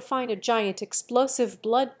difficult to refine a giant explosive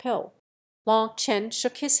blood pill. Long Chen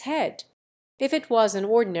shook his head. If it was an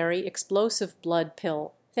ordinary explosive blood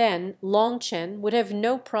pill, then Long Chen would have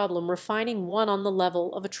no problem refining one on the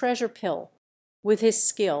level of a treasure pill. With his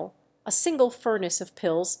skill, a single furnace of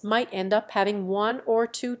pills might end up having 1 or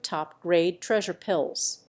 2 top-grade treasure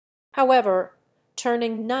pills. However,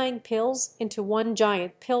 turning 9 pills into one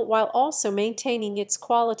giant pill while also maintaining its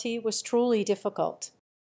quality was truly difficult.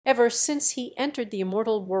 Ever since he entered the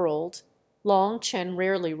immortal world, Long Chen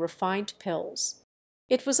rarely refined pills.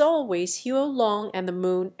 It was always Huo Long and the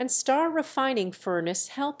moon and star refining furnace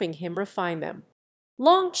helping him refine them.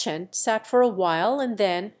 Long Chen sat for a while and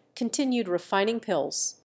then continued refining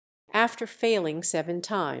pills. After failing 7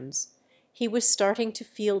 times, he was starting to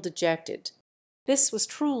feel dejected. This was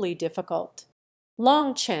truly difficult.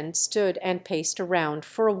 Long Chen stood and paced around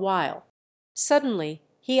for a while. Suddenly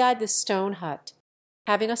he eyed the stone hut.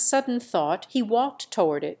 Having a sudden thought, he walked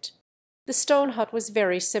toward it. The stone hut was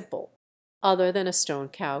very simple. Other than a stone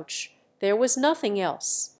couch, there was nothing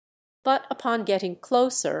else. But upon getting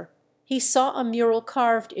closer, he saw a mural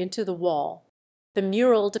carved into the wall. The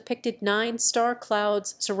mural depicted 9 star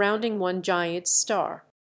clouds surrounding one giant star.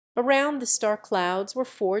 Around the star clouds were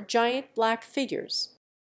 4 giant black figures.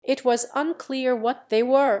 It was unclear what they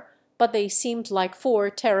were, but they seemed like 4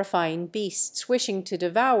 terrifying beasts wishing to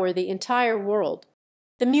devour the entire world.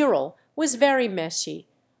 The mural was very messy,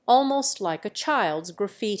 almost like a child's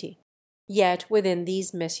graffiti. Yet within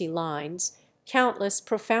these messy lines, countless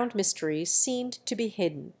profound mysteries seemed to be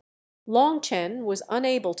hidden. Long Chen was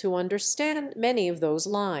unable to understand many of those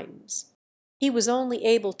lines. He was only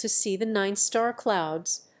able to see the 9 star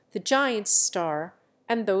clouds, the giant star,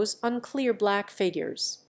 and those unclear black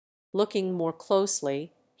figures. Looking more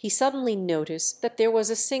closely, he suddenly noticed that there was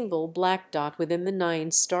a single black dot within the 9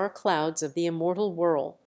 star clouds of the immortal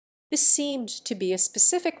whirl. This seemed to be a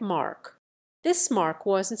specific mark. This mark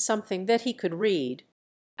wasn't something that he could read.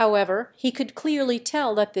 However, he could clearly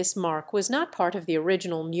tell that this mark was not part of the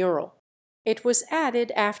original mural. It was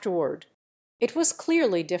added afterward. It was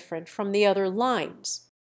clearly different from the other lines.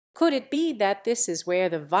 Could it be that this is where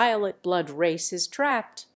the violet blood race is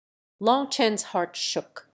trapped? Long Chen's heart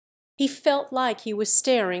shook. He felt like he was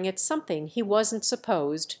staring at something he wasn't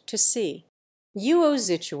supposed to see. Yuo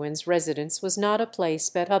Zichuan's residence was not a place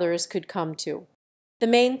that others could come to. The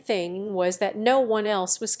main thing was that no one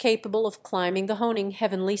else was capable of climbing the Honing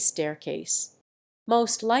heavenly staircase.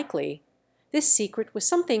 Most likely, this secret was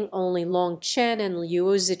something only Long Chen and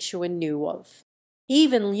Luo Zichuan knew of.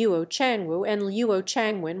 Even Luo Changwu and Luo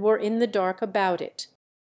Changwen were in the dark about it.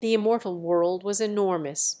 The immortal world was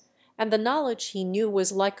enormous, and the knowledge he knew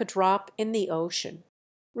was like a drop in the ocean.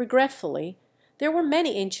 Regretfully, there were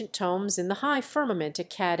many ancient tomes in the High Firmament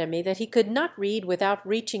Academy that he could not read without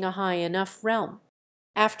reaching a high enough realm.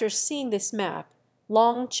 After seeing this map,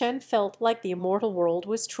 Long Chen felt like the immortal world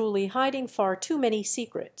was truly hiding far too many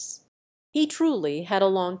secrets. He truly had a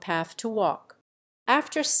long path to walk.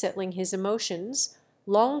 After settling his emotions,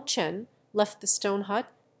 Long Chen left the stone hut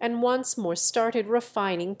and once more started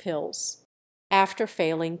refining pills. After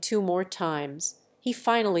failing 2 more times, he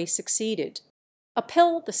finally succeeded. A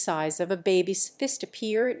pill the size of a baby's fist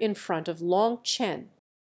appeared in front of Long Chen.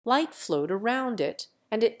 Light flowed around it,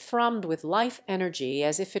 and it thrummed with life energy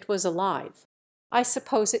as if it was alive. I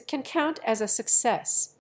suppose it can count as a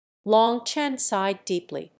success. Long Chen sighed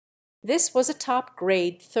deeply. This was a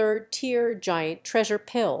top-grade 3rd-tier giant treasure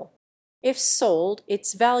pill. If sold,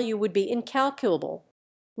 its value would be incalculable.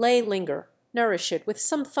 Lay Linger, nourish it with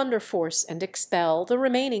some thunder force and expel the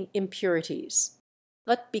remaining impurities.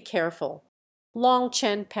 But be careful. Long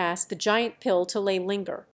Chen passed the giant pill to Lay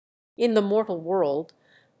Linger. In the mortal world,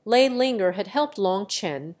 Lay Linger had helped Long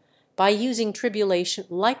Chen by using tribulation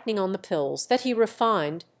lightning on the pills that he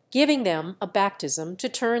refined, giving them a baptism to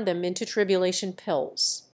turn them into tribulation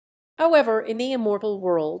pills. However, in the immortal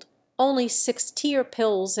world, only 6th-tier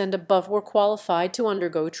pills and above were qualified to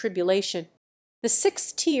undergo tribulation. The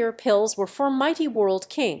 6th-tier pills were for mighty world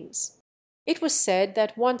kings. It was said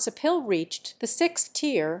that once a pill reached the 6th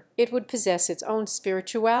tier, it would possess its own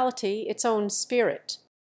spirituality, its own spirit.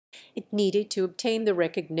 It needed to obtain the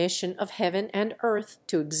recognition of heaven and earth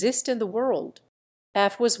to exist in the world.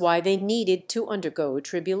 That was why they needed to undergo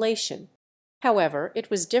tribulation. However, it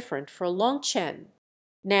was different for Long Chen.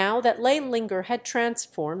 Now that Lay Linger had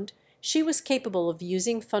transformed, she was capable of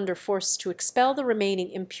using thunder force to expel the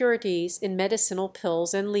remaining impurities in medicinal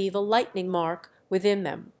pills and leave a lightning mark within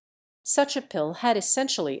them. Such a pill had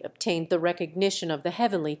essentially obtained the recognition of the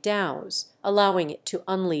heavenly Taoes, allowing it to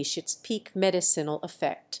unleash its peak medicinal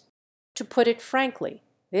effect. To put it frankly,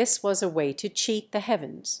 this was a way to cheat the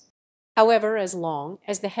heavens. However, as long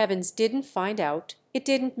as the heavens didn't find out, it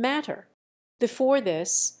didn't matter. Before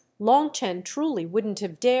this, Long Chen truly wouldn't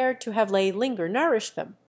have dared to have Lay Linger nourish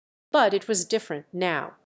them. But it was different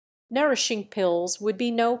now. Nourishing pills would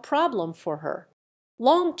be no problem for her.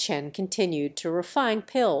 Long Chen continued to refine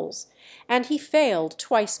pills, and he failed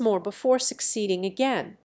twice more before succeeding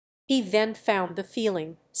again. He then found the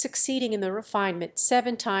feeling, succeeding in the refinement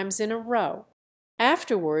 7 times in a row.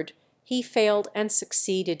 Afterward, he failed and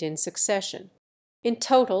succeeded in succession. In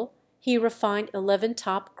total, he refined 11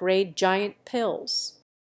 top-grade giant pills.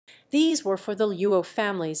 These were for the Luo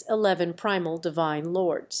family's 11 primal divine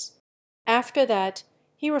lords. After that,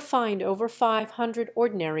 he refined over 500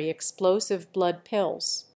 ordinary explosive blood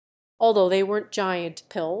pills. Although they weren't giant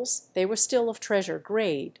pills, they were still of treasure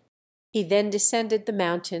grade. He then descended the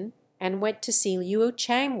mountain and went to see Luo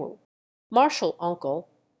Changwu. "Martial uncle,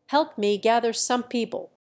 help me gather some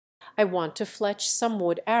people. I want to fletch some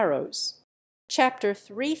wood arrows." Chapter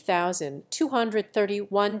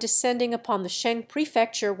 3231, descending upon the Sheng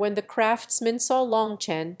prefecture when the craftsmen saw Long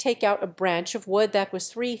Chen take out a branch of wood that was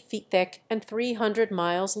 3 feet thick and 300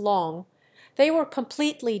 miles long, they were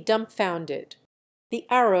completely dumbfounded. The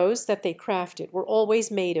arrows that they crafted were always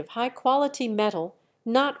made of high-quality metal,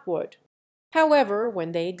 not wood. However,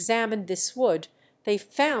 when they examined this wood, they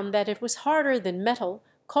found that it was harder than metal,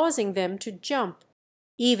 causing them to jump.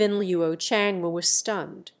 Even Luo Changwu was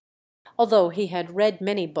stunned. Although he had read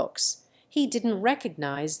many books, he didn't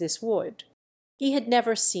recognize this wood. He had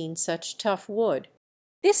never seen such tough wood.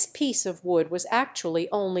 This piece of wood was actually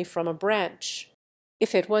only from a branch.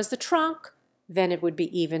 If it was the trunk, then it would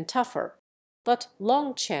be even tougher. But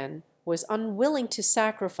Long Chen was unwilling to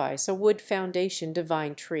sacrifice a wood foundation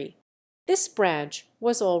divine tree. This branch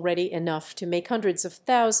was already enough to make hundreds of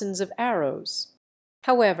thousands of arrows.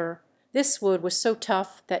 However, this wood was so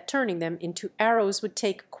tough that turning them into arrows would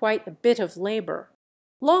take quite a bit of labor.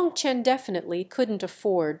 Long Chen definitely couldn't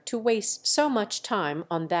afford to waste so much time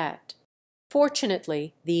on that.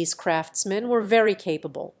 Fortunately, these craftsmen were very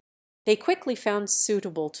capable. They quickly found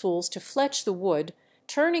suitable tools to fletch the wood,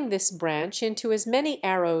 turning this branch into as many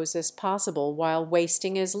arrows as possible while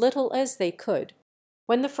wasting as little as they could.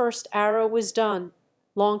 When the first arrow was done,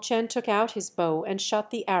 Long Chen took out his bow and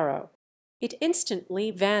shot the arrow. It instantly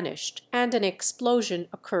vanished, and an explosion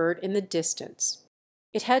occurred in the distance.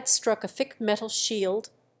 It had struck a thick metal shield,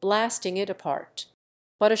 blasting it apart.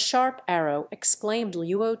 "What a sharp arrow!" exclaimed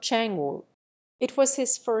Luo Changwu. It was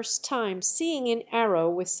his first time seeing an arrow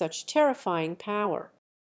with such terrifying power.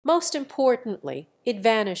 Most importantly, it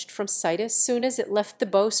vanished from sight as soon as it left the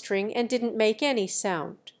bowstring and didn't make any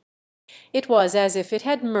sound. It was as if it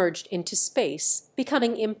had merged into space,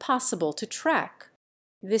 becoming impossible to track.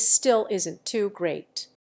 This still isn't too great.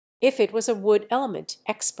 If it was a wood element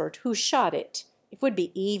expert who shot it, it would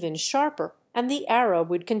be even sharper, and the arrow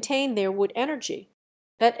would contain their wood energy.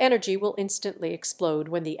 That energy will instantly explode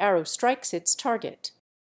when the arrow strikes its target.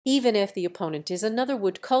 Even if the opponent is another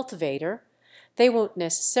wood cultivator, they won't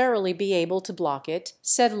necessarily be able to block it,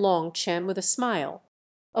 said Long Chen with a smile.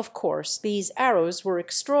 Of course, these arrows were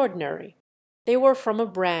extraordinary. They were from a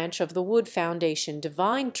branch of the wood foundation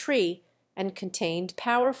divine tree and contained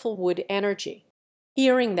powerful wood energy.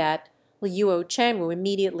 Hearing that, Luo Changwu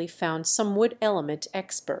immediately found some wood element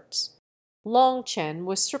experts. Long Chen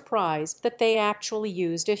was surprised that they actually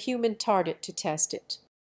used a human target to test it.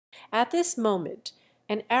 At this moment,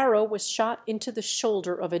 an arrow was shot into the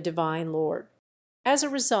shoulder of a divine lord. As a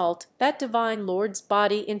result, that divine lord's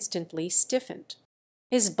body instantly stiffened.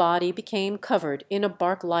 His body became covered in a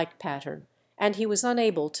bark-like pattern, and he was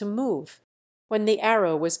unable to move. When the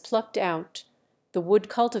arrow was plucked out, the wood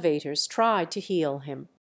cultivators tried to heal him.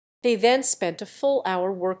 They then spent a full hour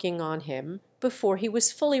working on him before he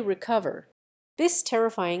was fully recovered. This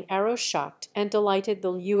terrifying arrow shocked and delighted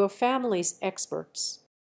the Luo family's experts.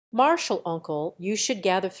 "Martial uncle, you should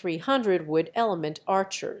gather 300 wood element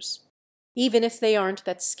archers. Even if they aren't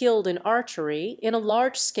that skilled in archery, in a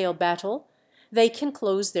large-scale battle, they can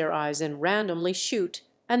close their eyes and randomly shoot,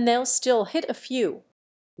 and they'll still hit a few.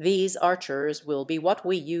 These archers will be what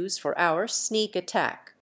we use for our sneak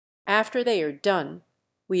attack. After they are done,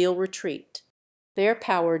 we'll retreat. Their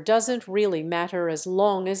power doesn't really matter as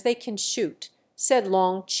long as they can shoot," said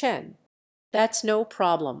Long Chen. "That's no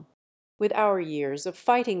problem. With our years of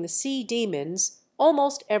fighting the sea demons,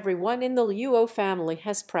 almost everyone in the Luo family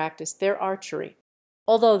has practiced their archery.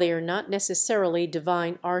 Although they are not necessarily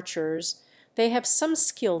divine archers, they have some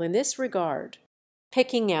skill in this regard.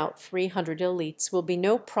 Picking out 300 elites will be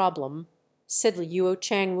no problem," said Luo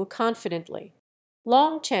Changwu confidently.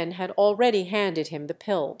 Long Chen had already handed him the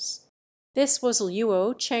pills. This was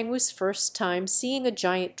Luo Changwu's first time seeing a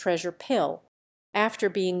giant treasure pill. After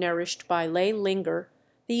being nourished by Lei Linger,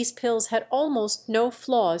 these pills had almost no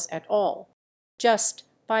flaws at all. Just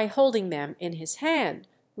by holding them in his hand,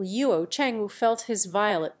 Luo Changwu felt his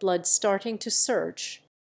violet blood starting to surge.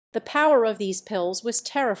 The power of these pills was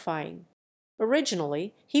terrifying.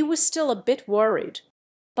 Originally, he was still a bit worried,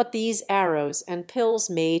 but these arrows and pills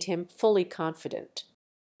made him fully confident.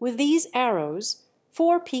 With these arrows,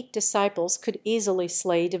 4 peak disciples could easily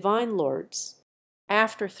slay divine lords.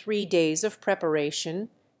 After 3 days of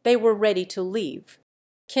preparation, they were ready to leave.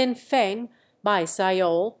 Qin Feng, Bai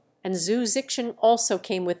Sayol, and Zhu Zixin also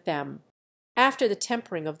came with them. After the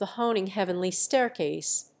tempering of the Honing Heavenly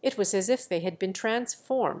Staircase, it was as if they had been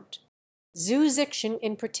transformed. Zhu Zixin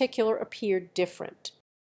in particular appeared different.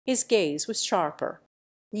 His gaze was sharper.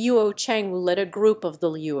 Luo Changwu led a group of the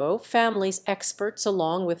Luo family's experts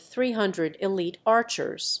along with 300 elite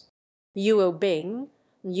archers. Luo Bing,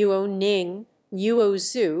 Luo Ning, Luo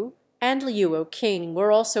Zhu, and Luo king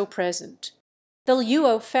were also present. The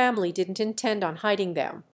Luo family didn't intend on hiding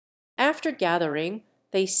them. After gathering,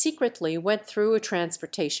 they secretly went through a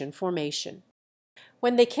transportation formation.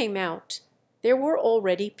 When they came out, there were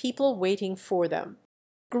already people waiting for them.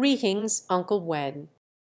 "Greetings, Uncle Wen."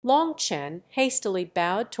 Long Chen hastily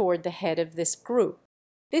bowed toward the head of this group.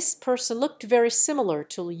 This person looked very similar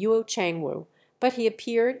to Luo Changwu, but he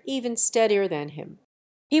appeared even steadier than him.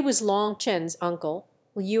 He was Long Chen's uncle,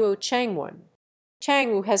 Luo Changwen.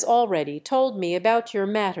 "Changwu has already told me about your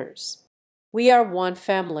matters. We are one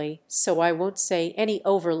family, so I won't say any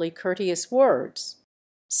overly courteous words.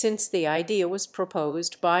 Since the idea was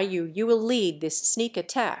proposed by you, you will lead this sneak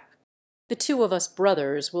attack. The two of us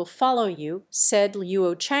brothers will follow you," said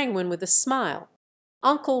Luo Changwen with a smile.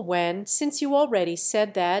 "Uncle Wen, since you already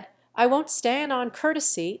said that, I won't stand on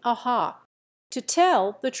courtesy, aha. To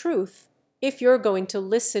tell the truth, if you're going to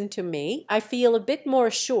listen to me, I feel a bit more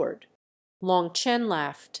assured." Long Chen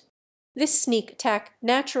laughed. This sneak attack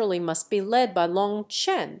naturally must be led by Long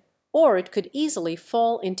Chen, or it could easily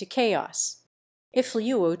fall into chaos. If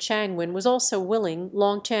Luo Changwen was also willing,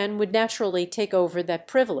 Long Chen would naturally take over that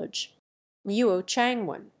privilege. Luo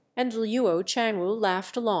Changwen and Luo Changwu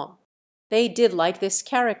laughed along. They did like this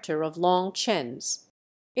character of Long Chen's.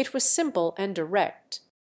 It was simple and direct.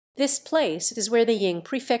 This place is where the Ying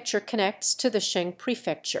prefecture connects to the Sheng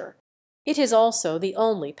prefecture. It is also the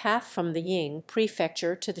only path from the Ying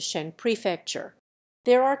prefecture to the Sheng prefecture.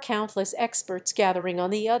 There are countless experts gathering on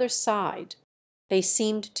the other side. They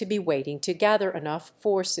seemed to be waiting to gather enough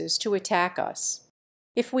forces to attack us.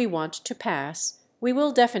 "If we want to pass, we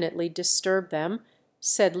will definitely disturb them,"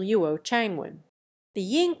 said Luo Changwen. The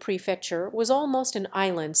Ying prefecture was almost an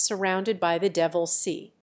island surrounded by the Devil's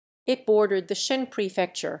Sea. It bordered the Sheng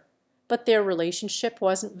prefecture, but their relationship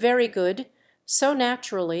wasn't very good, so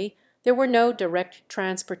naturally there were no direct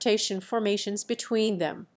transportation formations between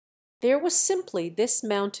them. There was simply this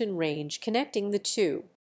mountain range connecting the two.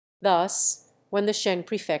 Thus, when the Sheng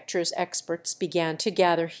prefecture's experts began to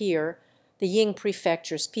gather here, the Ying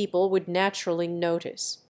prefecture's people would naturally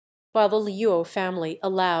notice. While the Luo family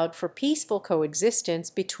allowed for peaceful coexistence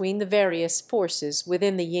between the various forces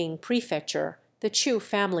within the Ying prefecture, the Chu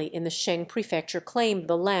family in the Sheng prefecture claimed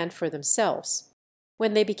the land for themselves.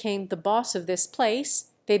 When they became the boss of this place,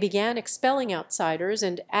 they began expelling outsiders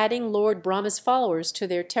and adding Lord Brahma's followers to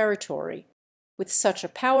their territory. With such a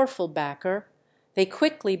powerful backer, they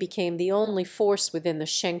quickly became the only force within the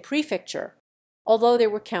Sheng prefecture. Although there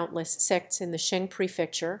were countless sects in the Sheng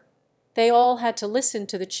prefecture, they all had to listen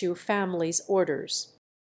to the Chu family's orders.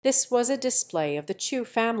 This was a display of the Chu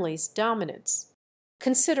family's dominance.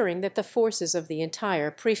 Considering that the forces of the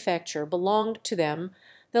entire prefecture belonged to them,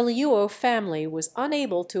 the Luo family was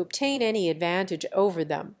unable to obtain any advantage over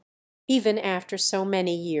them. Even after so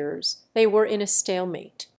many years, they were in a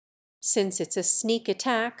stalemate. Since it's a sneak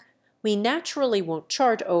attack, we naturally won't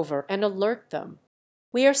charge over and alert them.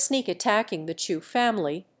 We are sneak attacking the Chu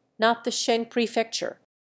family, not the Sheng prefecture.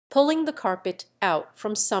 Pulling the carpet out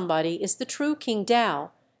from somebody is the true King Dao,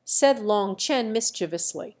 said Long Chen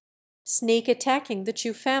mischievously. Sneak attacking the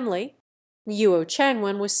Chu family? Luo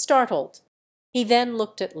Changwen was startled. He then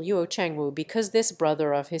looked at Luo Changwu because this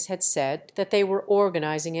brother of his had said that they were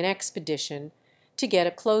organizing an expedition to get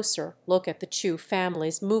a closer look at the Chu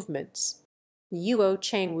family's movements. Luo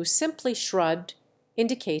Changwu simply shrugged,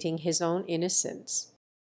 indicating his own innocence.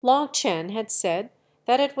 Long Chen had said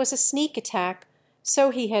that it was a sneak attack, so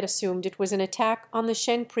he had assumed it was an attack on the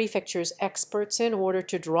Sheng prefecture's experts in order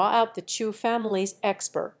to draw out the Chu family's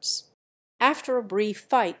experts. After a brief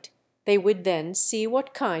fight, they would then see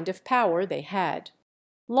what kind of power they had.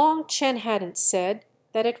 Long Chen hadn't said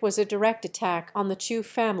that it was a direct attack on the Chu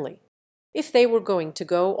family. If they were going to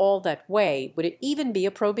go all that way, would it even be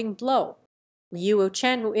a probing blow? Luo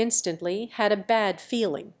Changwu instantly had a bad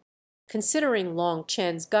feeling. Considering Long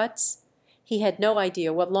Chen's guts, he had no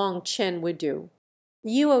idea what Long Chen would do.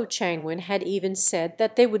 Luo Changwen had even said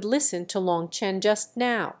that they would listen to Long Chen just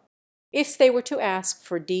now. If they were to ask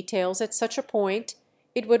for details at such a point,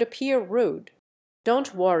 it would appear rude.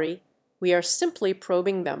 Don't worry, we are simply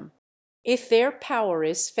probing them. If their power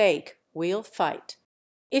is fake, we'll fight.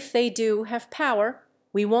 If they do have power,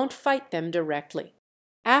 we won't fight them directly.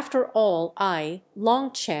 After all, I,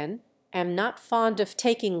 Long Chen, am not fond of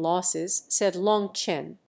taking losses, said Long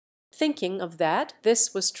Chen. Thinking of that,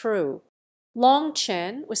 this was true. Long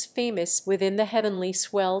Chen was famous within the heavenly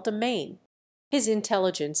swell domain. His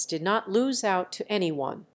intelligence did not lose out to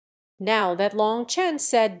anyone. Now that Long Chen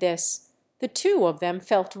said this, the two of them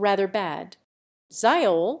felt rather bad.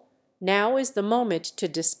 "Xiaol, now is the moment to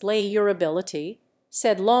display your ability,"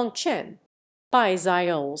 said Long Chen. Bai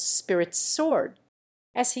Xiao's spirit soared.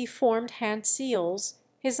 As he formed hand seals,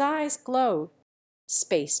 his eyes glowed.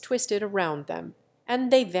 Space twisted around them,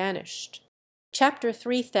 and they vanished. Chapter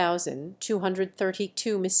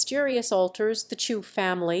 3232 Mysterious Altars. The Chu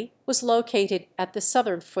family was located at the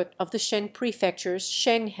southern foot of the Sheng Prefecture's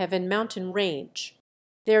Sheng Heaven mountain range.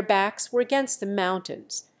 Their backs were against the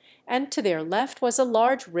mountains, and to their left was a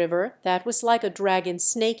large river that was like a dragon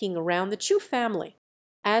snaking around the Chu family.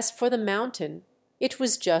 As for the mountain, it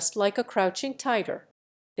was just like a crouching tiger.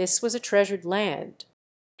 This was a treasured land.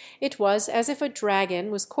 It was as if a dragon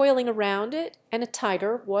was coiling around it and a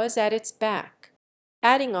tiger was at its back.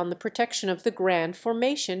 Adding on the protection of the grand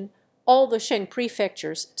formation, all the Sheng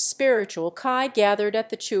Prefecture's spiritual Kai gathered at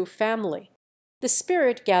the Chu family. The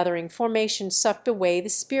spirit-gathering formation sucked away the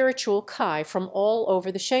spiritual Kai from all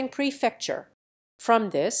over the Sheng Prefecture. From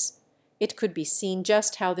this, it could be seen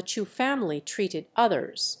just how the Chu family treated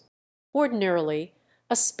others. Ordinarily,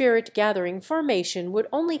 a spirit-gathering formation would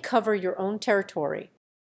only cover your own territory.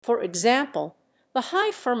 For example, the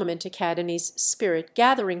High Firmament Academy's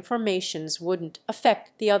spirit-gathering formations wouldn't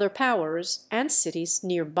affect the other powers and cities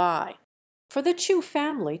nearby. For the Chu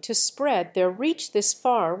family to spread their reach this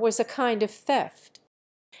far was a kind of theft.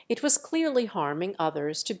 It was clearly harming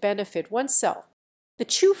others to benefit oneself. The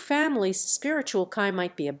Chu family's spiritual Kai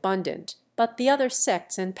might be abundant, but the other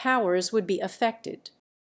sects and powers would be affected.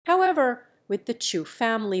 However, with the Chu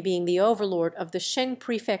family being the overlord of the Sheng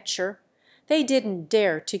Prefecture, they didn't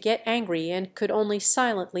dare to get angry and could only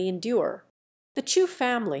silently endure. The Chu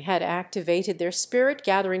family had activated their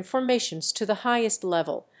spirit-gathering formations to the highest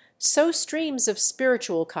level, so streams of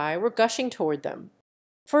spiritual Kai were gushing toward them.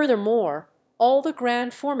 Furthermore, all the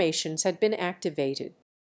grand formations had been activated.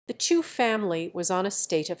 The Chu family was on a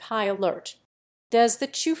state of high alert. Does the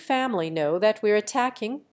Chu family know that we're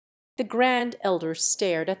attacking? The grand elders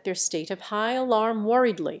stared at their state of high alarm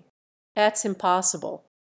worriedly. That's impossible.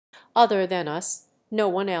 Other than us, no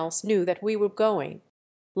one else knew that we were going.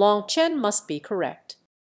 Long Chen must be correct.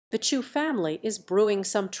 The Chu family is brewing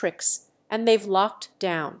some tricks, and they've locked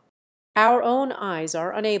down. Our own eyes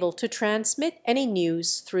are unable to transmit any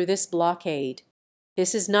news through this blockade.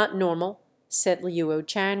 This is not normal, said Luo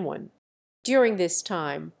Changwen. During this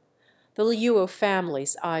time, the Luo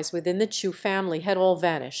family's eyes within the Chu family had all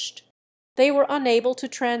vanished. They were unable to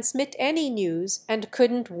transmit any news and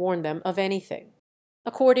couldn't warn them of anything.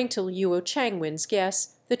 According to Luo Changwen's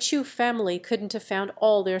guess, the Chu family couldn't have found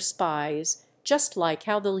all their spies, just like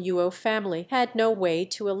how the Luo family had no way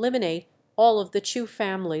to eliminate all of the Chu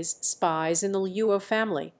family's spies in the Luo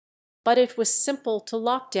family. But it was simple to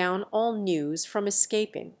lock down all news from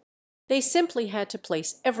escaping. They simply had to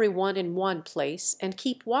place everyone in one place and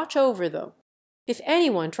keep watch over them. If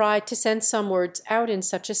anyone tried to send some words out in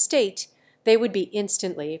such a state, they would be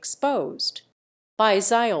instantly exposed. Bai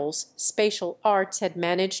Xiao's spatial arts had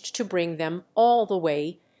managed to bring them all the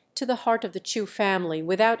way to the heart of the Chu family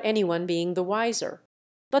without anyone being the wiser.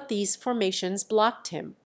 But these formations blocked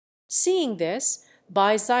him. Seeing this,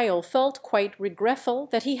 Bai Xiao felt quite regretful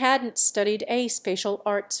that he hadn't studied spatial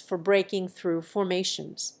arts for breaking through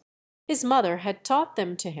formations. His mother had taught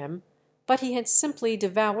them to him, but he had simply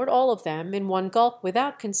devoured all of them in one gulp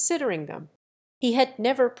without considering them. He had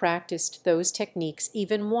never practiced those techniques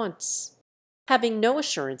even once. Having no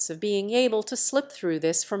assurance of being able to slip through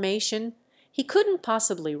this formation, he couldn't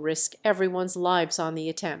possibly risk everyone's lives on the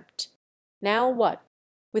attempt. Now what?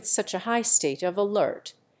 With such a high state of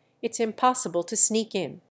alert, it's impossible to sneak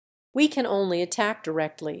in. We can only attack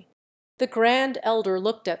directly. The Grand Elder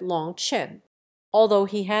looked at Long Chen. Although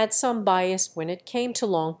he had some bias when it came to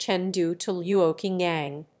Long Chen due to Luo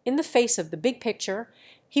Qingyang, in the face of the big picture,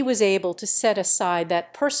 he was able to set aside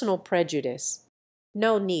that personal prejudice.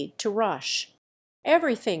 No need to rush.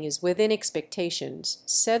 Everything is within expectations,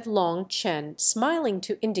 said Long Chen, smiling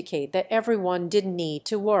to indicate that everyone didn't need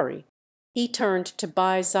to worry. He turned to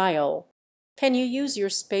Bai Xiao. Can you use your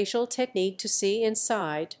spatial technique to see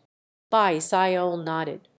inside? Bai Xiao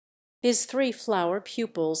nodded. His 3 flower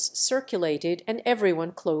pupils circulated and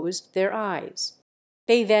everyone closed their eyes.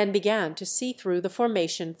 They then began to see through the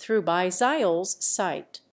formation through Bai Xiao's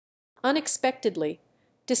sight. Unexpectedly,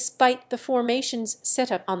 despite the formations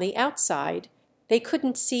set up on the outside, they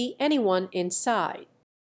couldn't see anyone inside.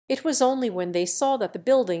 It was only when they saw that the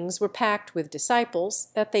buildings were packed with disciples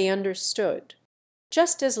that they understood.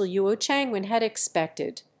 Just as Luo Changwen had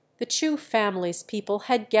expected, the Chu family's people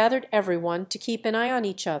had gathered everyone to keep an eye on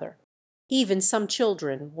each other. Even some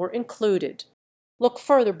children were included. Look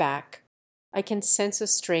further back. I can sense a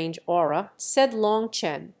strange aura, said Long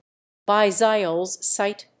Chen. Bai Xiao's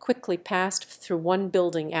sight quickly passed through one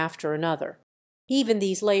building after another. Even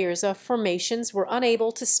these layers of formations were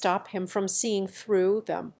unable to stop him from seeing through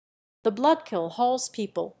them. The Bloodkill Hall's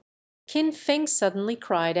people. Kin Fing suddenly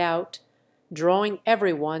cried out, drawing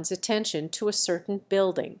everyone's attention to a certain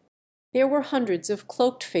building. There were hundreds of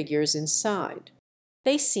cloaked figures inside.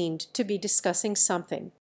 They seemed to be discussing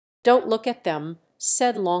something. "Don't look at them,"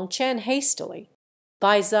 said Long Chen hastily.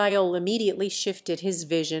 Bai Zhao immediately shifted his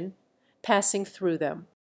vision, passing through them.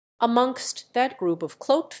 Amongst that group of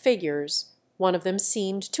cloaked figures, one of them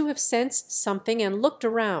seemed to have sensed something and looked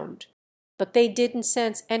around. But they didn't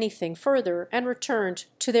sense anything further and returned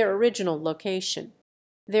to their original location.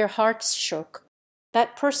 Their hearts shook.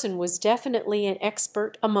 That person was definitely an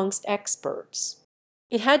expert amongst experts.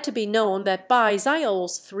 It had to be known that Bai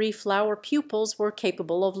Zhao's 3 flower pupils were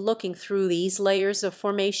capable of looking through these layers of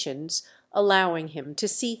formations, allowing him to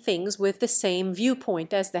see things with the same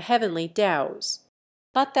viewpoint as the heavenly Tao's.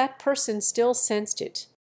 But that person still sensed it.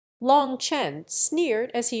 Long Chen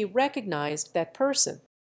sneered as he recognized that person.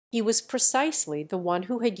 He was precisely the one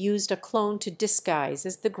who had used a clone to disguise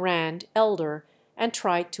as the Grand Elder and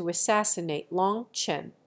tried to assassinate Long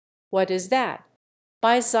Chen. "What is that?"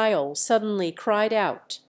 Bai Zhao suddenly cried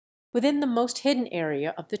out. Within the most hidden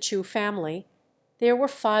area of the Chu family, there were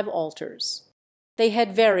 5 altars. They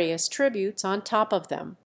had various tributes on top of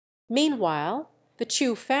them. Meanwhile, the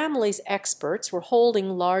Chu family's experts were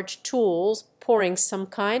holding large tools, pouring some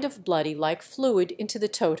kind of bloody-like fluid into the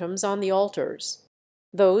totems on the altars.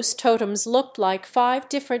 Those totems looked like 5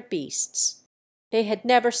 different beasts. They had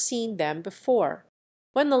never seen them before.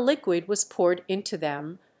 When the liquid was poured into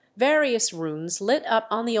them, various runes lit up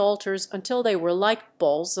on the altars until they were like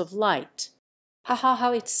balls of light. "Ha ha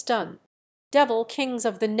ha, it's done. Devil kings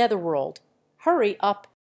of the netherworld, hurry up.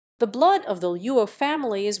 The blood of the Luo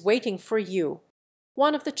family is waiting for you."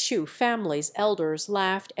 One of the Chu family's elders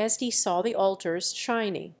laughed as he saw the altars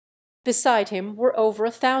shining. Beside him were over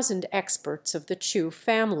 1,000 experts of the Chu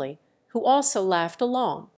family, who also laughed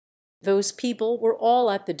along. Those people were all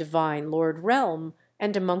at the Divine Lord realm,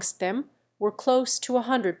 and amongst them were close to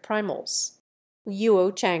 100 primals.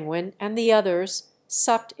 Luo Changwen and the others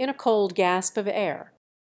sucked in a cold gasp of air.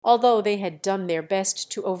 Although they had done their best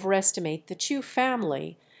to overestimate the Chu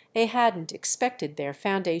family, they hadn't expected their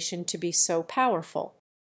foundation to be so powerful.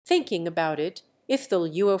 Thinking about it, if the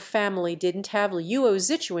Luo family didn't have Luo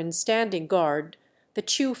Zichuan standing guard, the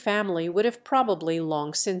Chu family would have probably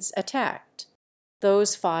long since attacked.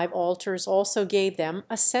 Those 5 altars also gave them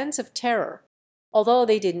a sense of terror. Although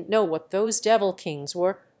they didn't know what those devil kings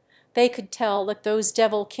were, they could tell that those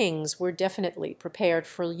devil kings were definitely prepared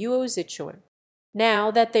for Luo Zichuan.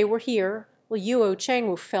 Now that they were here, Luo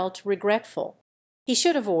Chengwu felt regretful. He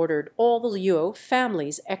should have ordered all the Luo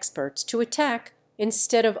family's experts to attack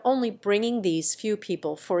instead of only bringing these few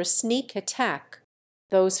people for a sneak attack.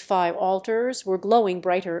 Those 5 altars were glowing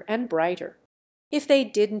brighter and brighter. If they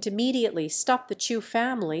didn't immediately stop the Chu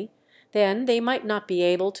family, then they might not be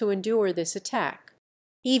able to endure this attack.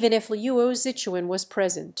 Even if Luo Zichuan was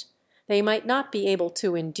present, they might not be able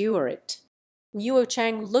to endure it. Luo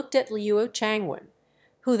Chang looked at Luo Changwen,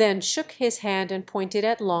 who then shook his hand and pointed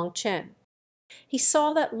at Long Chen. He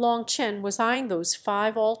saw that Long Chen was eyeing those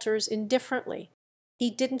 5 altars indifferently. He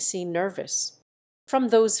didn't seem nervous. From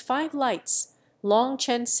those 5 lights, Long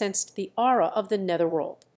Chen sensed the aura of the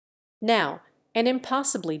netherworld. Now, an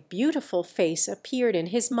impossibly beautiful face appeared in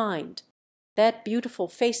his mind. That beautiful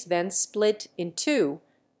face then split in 2,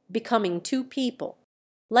 becoming 2 people.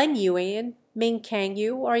 "Len Yuan, Ming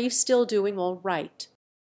Kangyu, are you still doing all right?"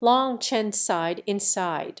 Long Chen sighed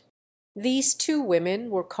inside. These 2 women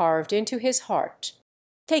were carved into his heart.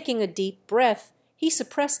 Taking a deep breath, he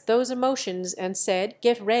suppressed those emotions and said,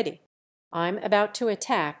 "Get ready. I'm about to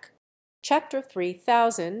attack." Chapter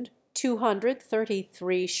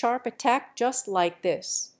 3233 Sharp attack just like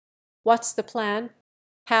this. What's the plan?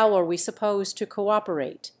 How are we supposed to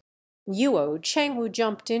cooperate? Luo Chengwu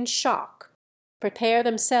jumped in shock. Prepare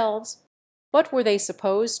themselves. What were they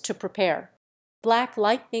supposed to prepare? Black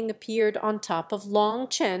lightning appeared on top of Long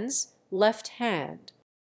Chen's left hand.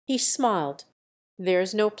 He smiled.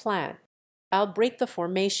 "There's no plan. I'll break the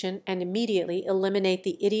formation and immediately eliminate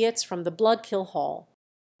the idiots from the Bloodkill Hall.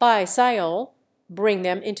 Bai Zhao, bring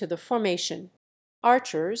them into the formation.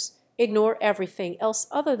 Archers, ignore everything else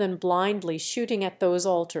other than blindly shooting at those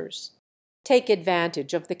altars. Take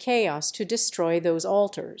advantage of the chaos to destroy those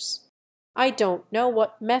altars. I don't know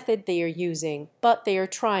what method they are using, but they are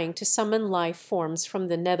trying to summon life forms from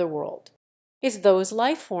the netherworld. If those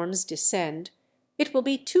life forms descend, it will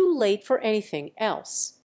be too late for anything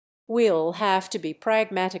else. We'll have to be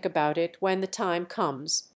pragmatic about it when the time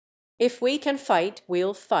comes. If we can fight,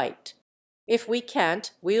 we'll fight. If we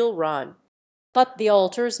can't, we'll run. But the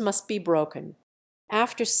altars must be broken.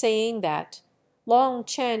 After saying that, Long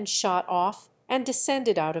Chen shot off and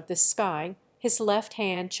descended out of the sky, his left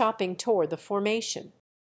hand chopping toward the formation.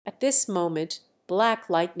 At this moment black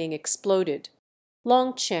lightning exploded.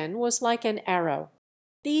 Long Chen was like an arrow.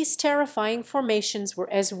 These terrifying formations were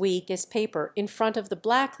as weak as paper in front of the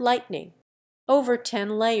black lightning. Over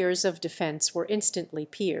 10 layers of defense were instantly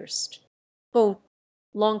pierced. Boom!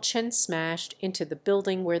 Long Chen smashed into the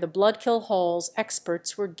building where the Bloodkill Hall's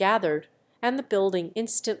experts were gathered, and the building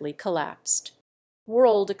instantly collapsed.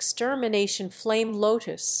 World Extermination Flame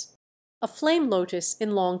Lotus. A flame lotus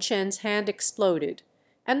in Long Chen's hand exploded,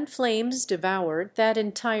 and flames devoured that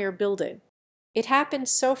entire building. It happened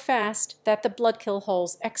so fast that the Bloodkill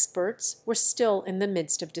Hall's experts were still in the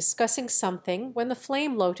midst of discussing something when the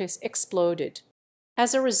flame lotus exploded.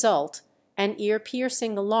 As a result, an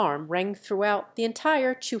ear-piercing alarm rang throughout the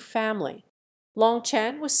entire Chu family. Long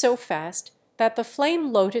Chen was so fast that the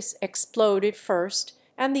flame lotus exploded first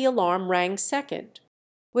and the alarm rang second.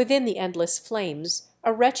 Within the endless flames,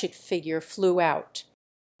 a wretched figure flew out.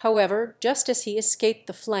 However, just as he escaped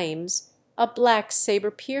the flames, a black saber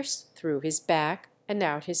pierced through his back and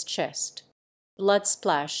out his chest. Blood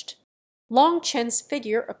splashed. Long Chen's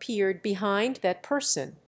figure appeared behind that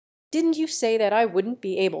person. "Didn't you say that I wouldn't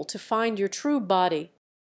be able to find your true body?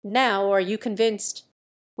 Now are you convinced?"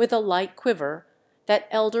 With a light quiver, that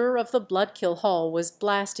elder of the Bloodkill Hall was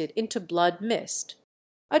blasted into blood mist.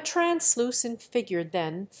 A translucent figure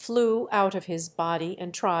then flew out of his body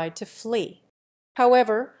and tried to flee.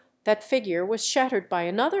 However, that figure was shattered by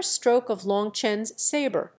another stroke of Long Chen's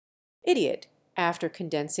saber. "Idiot, after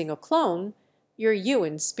condensing a clone, your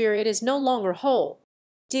Yuan spirit is no longer whole.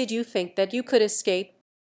 Did you think that you could escape?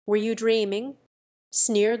 Were you dreaming?"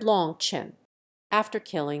 sneered Long Chen. After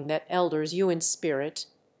killing that elder's Yuan spirit,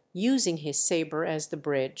 using his saber as the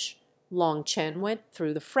bridge, Long Chen went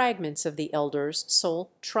through the fragments of the elder's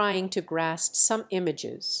soul, trying to grasp some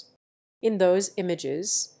images. In those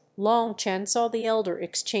images, Long Chen saw the elder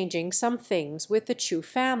exchanging some things with the Chu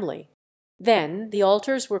family. Then the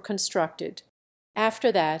altars were constructed.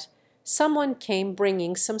 After that, someone came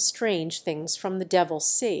bringing some strange things from the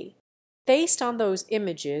Devil's Sea. Based on those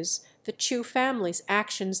images, the Chu family's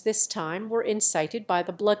actions this time were incited by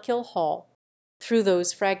the Bloodkill Hall. Through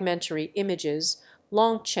those fragmentary images,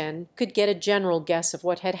 Long Chen could get a general guess of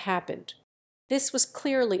what had happened. This was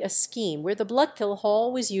clearly a scheme where the Bloodkill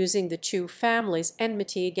Hall was using the Chu family's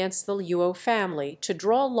enmity against the Luo family to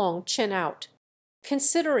draw Long Chen out.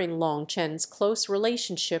 Considering Long Chen's close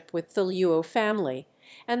relationship with the Luo family,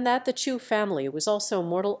 and that the Chu family was also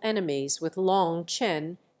mortal enemies with Long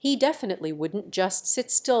Chen, he definitely wouldn't just sit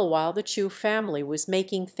still while the Chu family was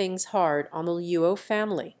making things hard on the Luo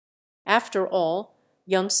family. After all,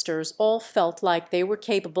 youngsters all felt like they were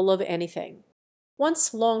capable of anything.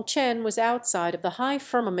 Once Long Chen was outside of the High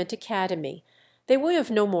Firmament Academy, they would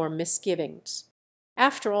have no more misgivings.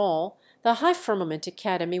 After all, the High Firmament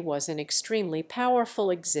Academy was an extremely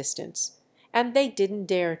powerful existence, and they didn't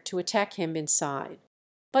dare to attack him inside.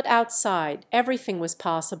 But outside, everything was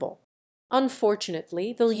possible.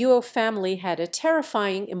 Unfortunately, the Luo family had a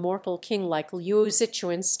terrifying immortal king like Luo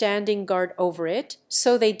Zichuan standing guard over it,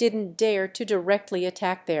 so they didn't dare to directly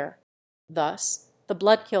attack there. Thus, the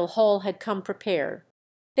Bloodkill Hall had come prepared.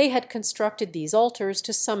 They had constructed these altars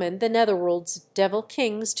to summon the Netherworld's devil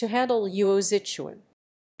kings to handle Luo Zichuan.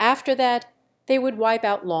 After that, they would wipe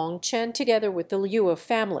out Long Chen together with the Luo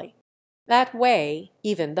family. That way,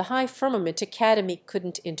 even the High Firmament Academy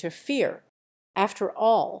couldn't interfere. After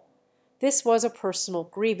all, this was a personal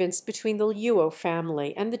grievance between the Luo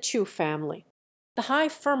family and the Chu family. The High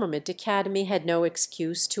Firmament Academy had no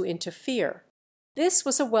excuse to interfere. This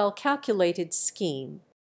was a well-calculated scheme.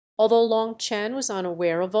 Although Long Chen was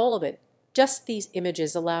unaware of all of it, just these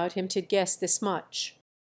images allowed him to guess this much.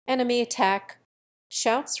 Enemy attack!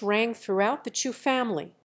 Shouts rang throughout the Chu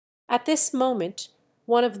family. At this moment,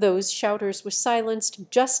 one of those shouters was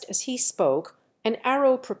silenced just as he spoke, an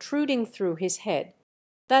arrow protruding through his head.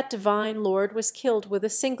 That divine lord was killed with a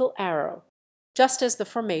single arrow. Just as the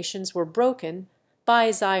formations were broken, Bai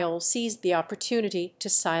Zial seized the opportunity to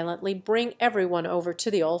silently bring everyone over to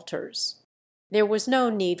the altars. There was no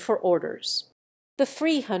need for orders. The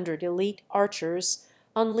 300 elite archers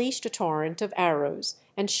unleashed a torrent of arrows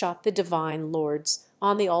and shot the divine lords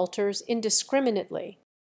on the altars indiscriminately.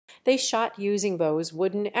 They shot using those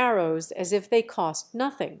wooden arrows as if they cost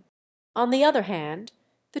nothing. On the other hand,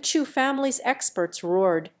 the Chu family's experts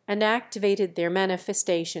roared and activated their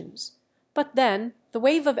manifestations. But then the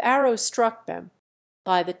wave of arrows struck them.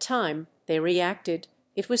 By the time they reacted,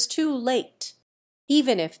 it was too late.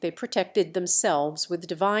 Even if they protected themselves with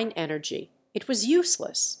divine energy, it was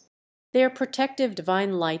useless. Their protective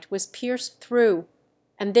divine light was pierced through,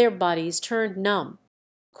 and their bodies turned numb.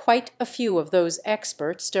 Quite a few of those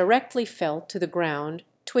experts directly fell to the ground,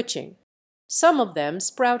 twitching. Some of them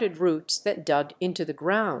sprouted roots that dug into the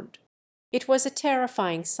ground. It was a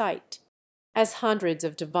terrifying sight. As hundreds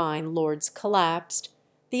of divine lords collapsed,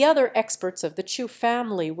 the other experts of the Chu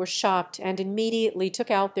family were shocked and immediately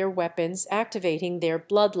took out their weapons, activating their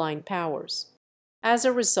bloodline powers. As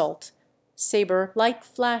a result, saber light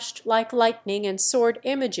flashed like lightning and sword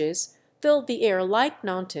images filled the air like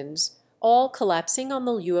mountains, all collapsing on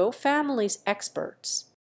the Luo family's experts.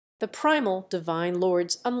 The primal divine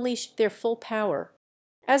lords unleashed their full power.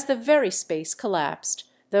 As the very space collapsed,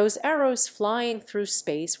 those arrows flying through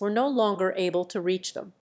space were no longer able to reach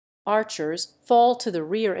them. Archers fall to the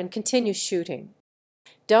rear and continue shooting.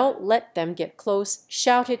 "Don't let them get close,"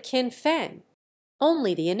 shouted Qin Feng.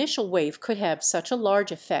 Only the initial wave could have such a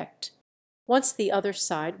large effect. Once the other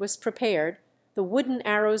side was prepared, the wooden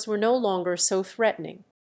arrows were no longer so threatening.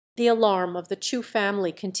 The alarm of the Chu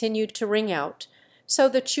family continued to ring out, so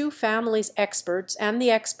the Chu family's experts and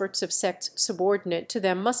the experts of sects subordinate to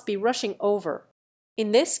them must be rushing over.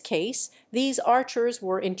 In this case, these archers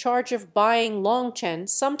were in charge of buying Longchen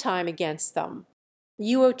some time against them.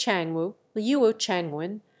 Luo Changwu, Luo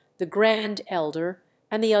Changwen, the Grand Elder,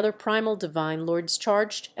 and the other primal divine lords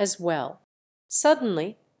charged as well.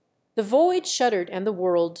 Suddenly, the void shuddered and the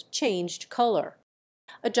world changed color.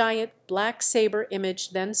 A giant black saber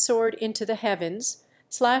image then soared into the heavens,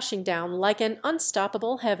 slashing down like an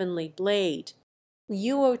unstoppable heavenly blade.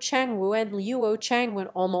 Luo Changwu and Luo Changwen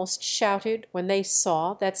almost shouted when they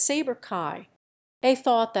saw that saber kai. They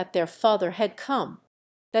thought that their father had come.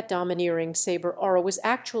 That domineering saber aura was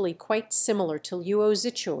actually quite similar to Luo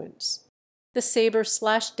Zichuan's. The saber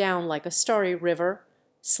slashed down like a starry river,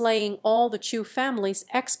 slaying all the Chu family's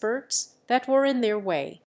experts that were in their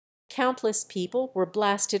way. Countless people were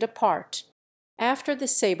blasted apart. After the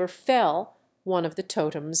saber fell, one of the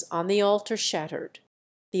totems on the altar shattered.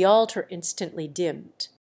 The altar instantly dimmed.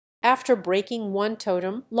 After breaking one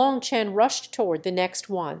totem, Longchen rushed toward the next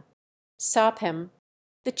one. "Stop him!"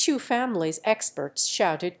 the Chu family's experts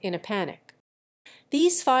shouted in a panic.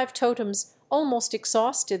 These 5 totems almost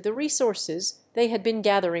exhausted the resources they had been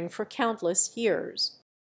gathering for countless years.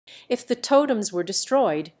 If the totems were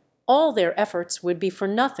destroyed, all their efforts would be for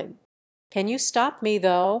nothing. "Can you stop me,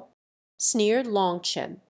 though?" sneered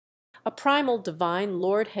Longchen. A primal divine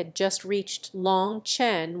lord had just reached Long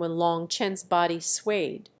Chen when Long Chen's body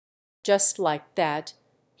swayed. Just like that,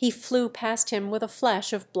 he flew past him with a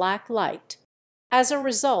flash of black light. As a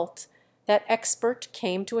result, that expert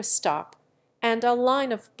came to a stop, and a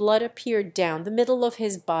line of blood appeared down the middle of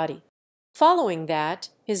his body. Following that,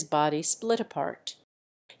 his body split apart.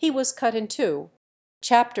 He was cut in two.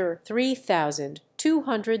 Chapter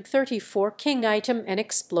 3234 King Item and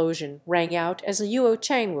Explosion rang out as Luo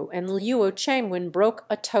Changwu and Luo Changwen broke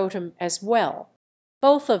a totem as well.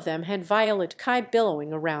 Both of them had violet kai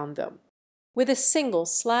billowing around them. With a single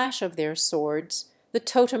slash of their swords, the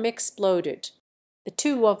totem exploded. The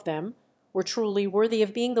 2 of them were truly worthy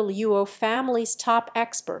of being the Luo family's top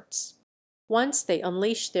experts. Once they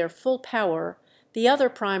unleashed their full power, the other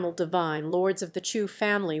primal divine lords of the Chu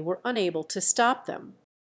family were unable to stop them.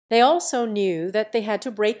 They also knew that they had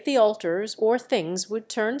to break the altars or things would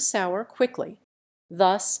turn sour quickly.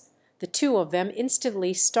 Thus, the 2 of them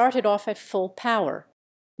instantly started off at full power.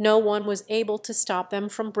 No one was able to stop them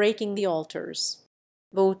from breaking the altars.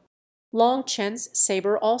 Long Chen's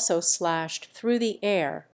saber also slashed through the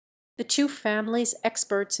air. The Chu family's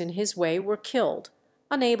experts in his way were killed,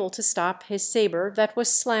 unable to stop his saber that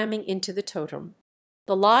was slamming into the totem.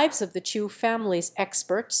 The lives of the Chu family's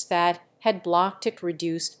experts that had blocked it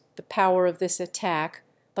reduced the power of this attack,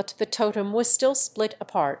 but the totem was still split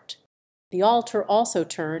apart. The altar also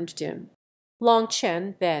turned dim. Long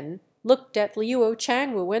Chen then looked at Luo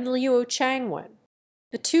Changwu and Luo Changwen.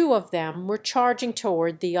 The 2 of them were charging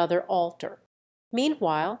toward the other altar.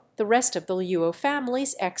 Meanwhile, the rest of the Luo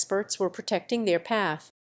family's experts were protecting their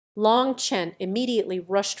path. Long Chen immediately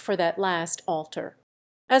rushed for that last altar.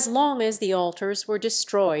 As long as the altars were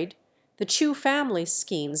destroyed, the Chu family's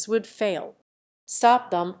schemes would fail.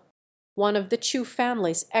 "Stop them!" One of the Chu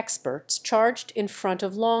family's experts charged in front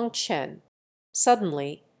of Long Chen.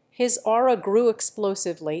 Suddenly, his aura grew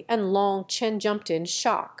explosively, and Long Chen jumped in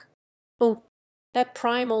shock. Boom! That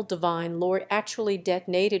primal divine lord actually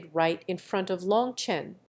detonated right in front of Long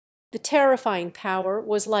Chen. The terrifying power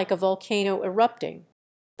was like a volcano erupting.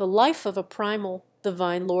 The life of a primal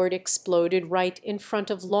divine lord exploded right in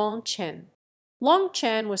front of Long Chen. Long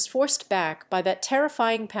Chen was forced back by that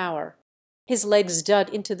terrifying power. His legs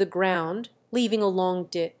dug into the ground, leaving a long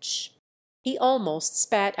ditch. He almost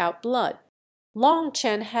spat out blood. Long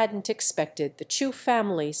Chen hadn't expected the Chu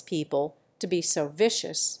family's people to be so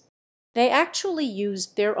vicious. They actually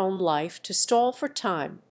used their own life to stall for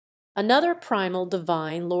time. Another primal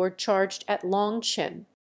divine lord charged at Long Chen.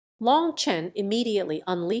 Long Chen immediately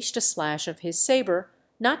unleashed a slash of his saber,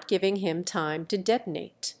 not giving him time to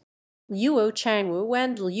detonate. Luo Changwu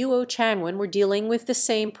and Luo Changwen were dealing with the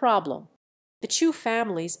same problem. The Chu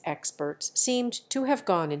family's experts seemed to have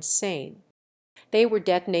gone insane. They were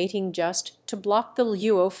detonating just to block the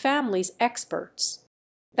Luo family's experts.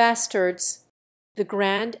 Bastards! The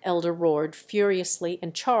Grand Elder roared furiously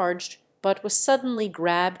and charged, but was suddenly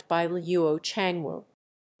grabbed by Luo Changwu.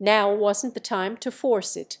 Now wasn't the time to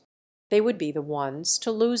force it. They would be the ones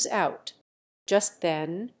to lose out. Just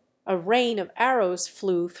then, a rain of arrows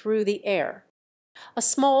flew through the air. A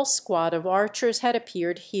small squad of archers had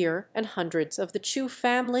appeared here, and hundreds of the Chu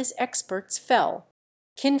family's experts fell.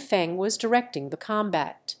 Qin Feng was directing the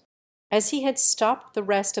combat. As he had stopped the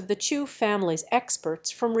rest of the Chu family's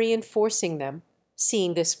experts from reinforcing them,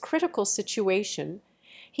 seeing this critical situation,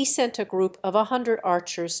 he sent a group of 100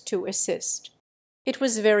 archers to assist. It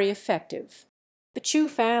was very effective. The Chu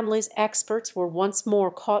family's experts were once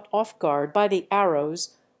more caught off guard by the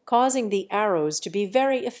arrows, causing the arrows to be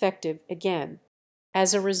very effective again.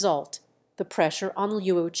 As a result, the pressure on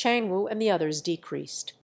Luo Changwu and the others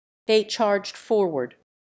decreased. They charged forward.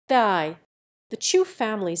 Die! The Chu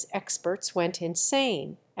family's experts went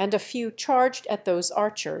insane, and a few charged at those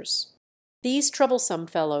archers. These troublesome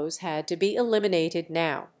fellows had to be eliminated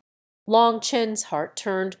now. Long Chen's heart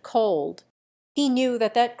turned cold. He knew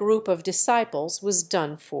that that group of disciples was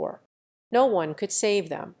done for. No one could save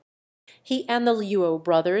them. He and the Luo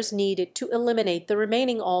brothers needed to eliminate the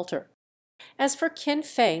remaining altar. As for Qin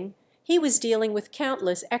Feng, he was dealing with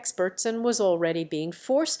countless experts and was already being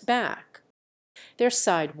forced back. Their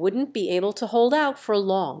side wouldn't be able to hold out for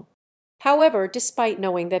long. However, despite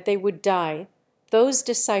knowing that they would die, those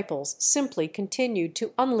disciples simply continued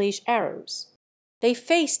to unleash arrows. They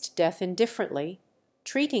faced death indifferently,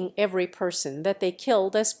 treating every person that they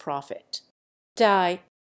killed as profit. Die!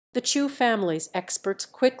 The Chu family's experts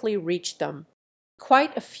quickly reached them.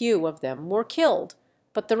 Quite a few of them were killed,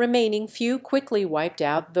 but the remaining few quickly wiped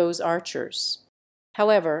out those archers.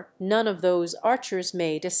 However, none of those archers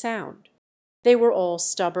made a sound. They were all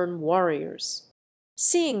stubborn warriors.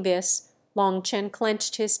 Seeing this, Long Chen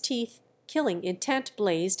clenched his teeth, killing intent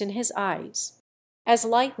blazed in his eyes. As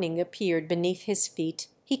lightning appeared beneath his feet,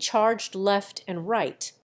 he charged left and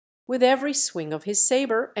right. With every swing of his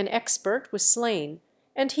saber, an expert was slain,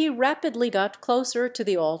 and he rapidly got closer to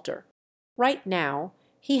the altar. Right now,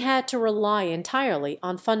 he had to rely entirely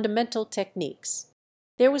on fundamental techniques.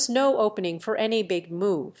 There was no opening for any big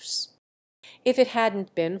moves. If it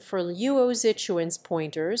hadn't been for Luo Zichuan's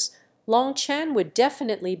pointers, Long Chen would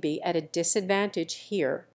definitely be at a disadvantage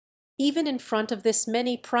here. Even in front of this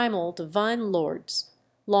many primal divine lords,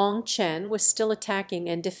 Long Chen was still attacking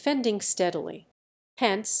and defending steadily.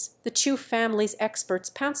 Hence, the Chu family's experts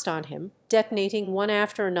pounced on him, detonating one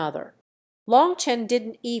after another. Long Chen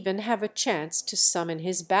didn't even have a chance to summon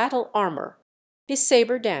his battle armor. His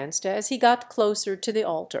saber danced as he got closer to the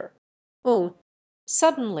altar.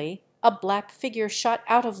 Suddenly, a black figure shot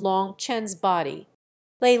out of Long Chen's body.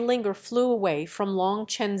 Lei Linger flew away from Long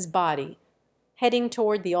Chen's body, heading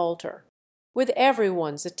toward the altar. With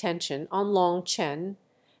everyone's attention on Long Chen,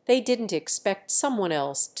 they didn't expect someone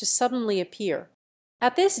else to suddenly appear.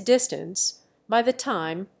 At this distance, by the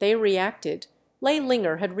time they reacted, Lei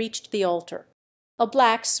Linger had reached the altar. A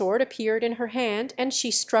black sword appeared in her hand, and she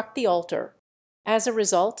struck the altar. As a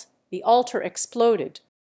result, the altar exploded.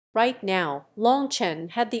 Right now, Long Chen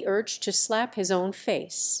had the urge to slap his own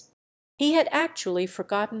face. He had actually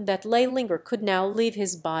forgotten that Lei Linger could now leave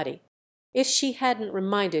his body. If she hadn't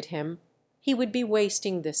reminded him, he would be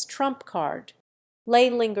wasting this trump card. Lei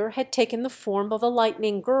Linger had taken the form of a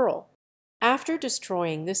lightning girl. After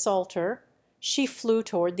destroying this altar, she flew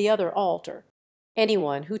toward the other altar.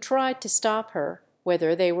 Anyone who tried to stop her,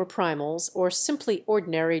 whether they were primals or simply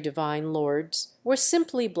ordinary divine lords, were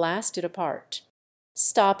simply blasted apart.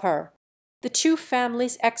 Stop her! The Chu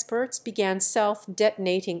family's experts began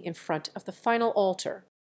self-detonating in front of the final altar.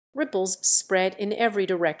 Ripples spread in every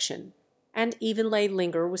direction, and even Lei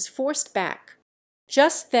Linger was forced back.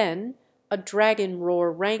 Just then, a dragon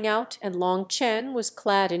roar rang out, and Long Chen was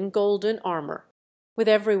clad in golden armor. With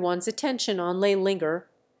everyone's attention on Lei Linger,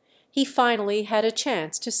 he finally had a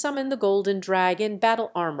chance to summon the golden dragon battle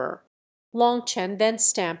armor. Long Chen then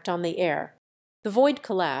stamped on the air. The void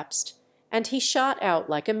collapsed, and he shot out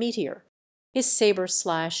like a meteor. His saber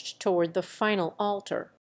slashed toward the final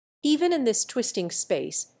altar. Even in this twisting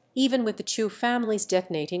space, even with the Chu family's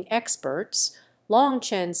detonating experts, Long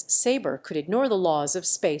Chen's saber could ignore the laws of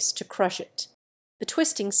space to crush it. The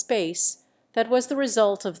twisting space that was the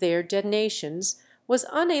result of their detonations was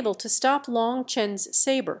unable to stop Long Chen's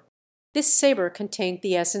saber. This saber contained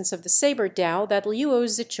the essence of the saber Tao that Luo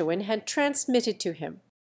Zichuan had transmitted to him.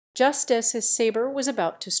 Just as his saber was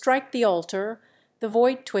about to strike the altar, the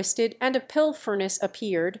void twisted and a pill furnace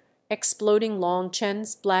appeared, exploding Long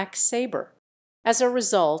Chen's black saber. As a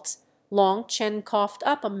result, Long Chen coughed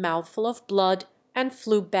up a mouthful of blood and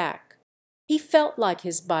flew back. He felt like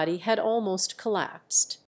his body had almost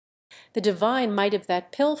collapsed. The divine might of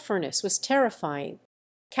that pill furnace was terrifying.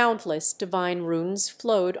 Countless divine runes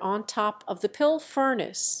flowed on top of the pill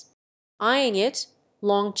furnace. Eyeing it,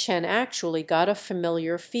 Long Chen actually got a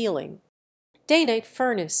familiar feeling. "Danite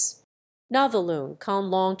furnace." "Noveloon," Kan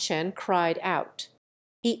Long Chen cried out.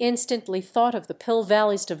 He instantly thought of the Pill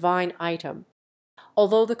Valley's divine item.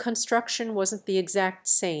 Although the construction wasn't the exact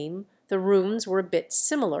same, the runes were a bit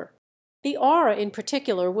similar. The aura in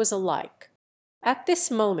particular was alike. At this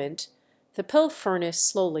moment, the pill furnace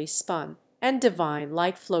slowly spun, and divine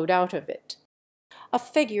light flowed out of it. A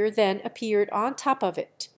figure then appeared on top of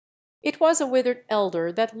it. It was a withered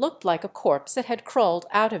elder that looked like a corpse that had crawled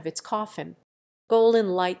out of its coffin.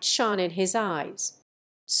 Golden light shone in his eyes.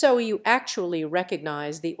 "So you actually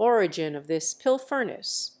recognize the origin of this pill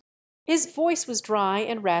furnace?" His voice was dry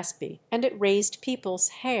and raspy, and it raised people's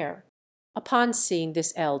hair. Upon seeing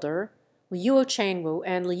this elder, Luo Changwu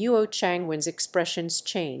and Luo Changwen's expressions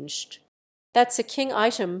changed. "That's a king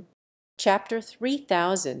item." Chapter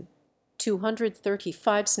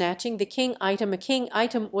 3235 Snatching the king item. A king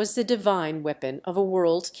item was the divine weapon of a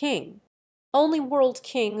world king. Only world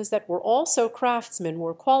kings that were also craftsmen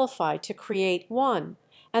were qualified to create one,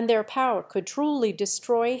 and their power could truly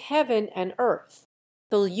destroy heaven and earth.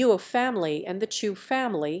 The Luo family and the Chu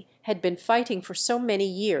family had been fighting for so many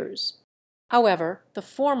years. However, the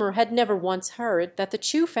former had never once heard that the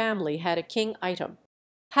Chu family had a king item.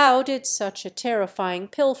 How did such a terrifying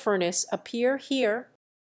pill furnace appear here?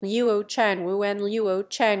 Luo Chanwu and Luo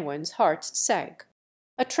Changwen's hearts sank.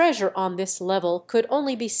 A treasure on this level could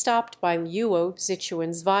only be stopped by Luo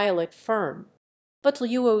Zichuan's violet firm. But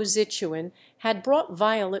Luo Zichuan had brought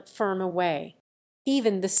violet firm away.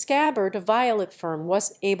 Even the scabbard of violet firm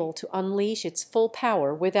was able to unleash its full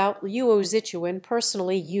power without Luo Zichuan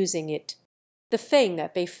personally using it. The thing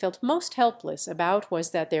that they felt most helpless about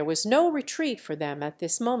was that there was no retreat for them at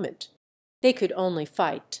this moment. They could only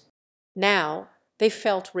fight. Now they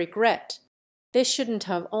felt regret. They shouldn't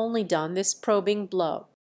have only done this probing blow.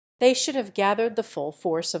 They should have gathered the full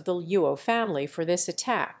force of the Luo family for this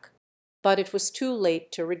attack. But it was too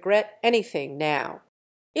late to regret anything now.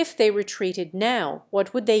 If they retreated now,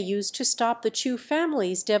 what would they use to stop the Chu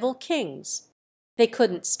family's devil kings? They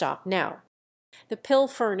couldn't stop now. The pill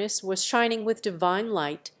furnace was shining with divine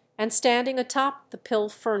light, and standing atop the pill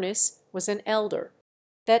furnace was an elder.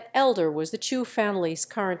 That elder was the Chu family's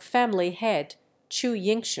current family head, Chu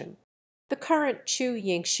Yingxin. The current Chu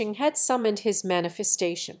Yingxin had summoned his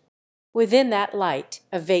manifestation. Within that light,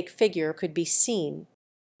 a vague figure could be seen.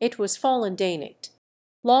 It was Fallen Danate.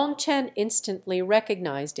 Long Chen instantly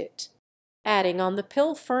recognized it. Adding on the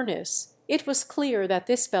pill furnace, it was clear that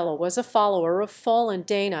this fellow was a follower of Fallen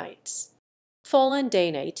Danites. Fallen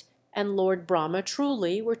Danate and Lord Brahma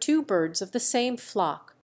truly were two birds of the same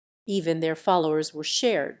flock. Even their followers were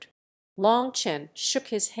shared. Long Chen shook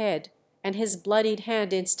his head, and his bloodied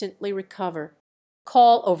hand instantly recovered.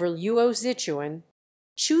 "Call over Luo Zichuan."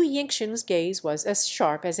 Chu Yingxin's gaze was as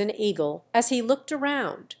sharp as an eagle as he looked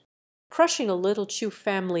around. Crushing a little Chu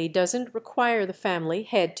family doesn't require the family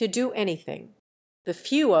head to do anything. The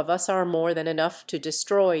few of us are more than enough to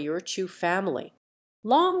destroy your Chu family.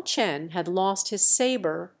 Long Chen had lost his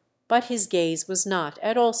saber, but his gaze was not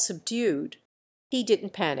at all subdued. He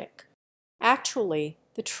didn't panic. Actually,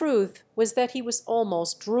 the truth was that he was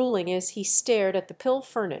almost drooling as he stared at the pill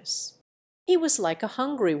furnace. He was like a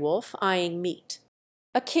hungry wolf eyeing meat.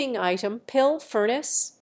 A king item pill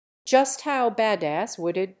furnace? Just how badass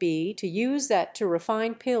would it be to use that to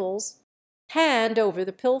refine pills? Hand over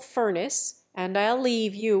the pill furnace, and I'll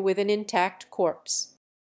leave you with an intact corpse.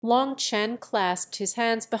 Long Chen clasped his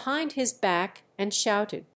hands behind his back and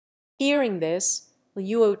shouted. Hearing this,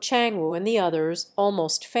 Luo Changwu and the others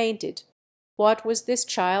almost fainted. What was this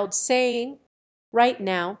child saying? Right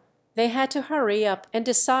now, they had to hurry up and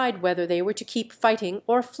decide whether they were to keep fighting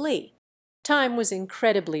or flee. Time was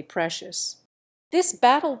incredibly precious. This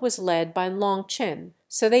battle was led by Long Chen,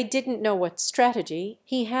 so they didn't know what strategy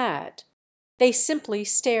he had. They simply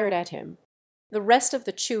stared at him. The rest of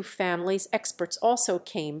the Chu family's experts also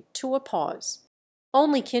came to a pause.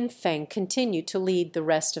 Only Qin Feng continued to lead the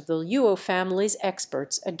rest of the Luo family's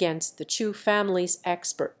experts against the Chu family's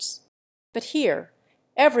experts. But here,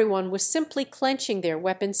 everyone was simply clenching their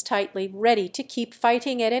weapons tightly, ready to keep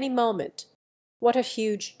fighting at any moment. What a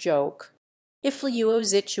huge joke. If Luo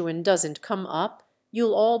Zichuan doesn't come up,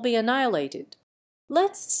 you'll all be annihilated.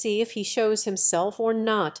 Let's see if he shows himself or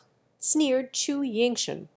not, sneered Chu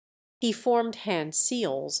Yingshan. He formed hand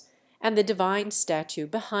seals, and the divine statue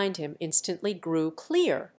behind him instantly grew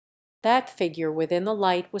clear. That figure within the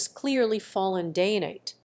light was clearly fallen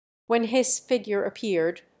Dainate. When his figure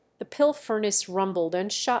appeared, the pill furnace rumbled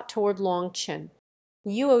and shot toward Long Chen.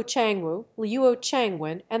 Luo Changwu, Luo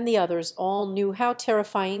Changwen, and the others all knew how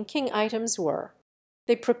terrifying king items were.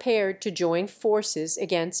 They prepared to join forces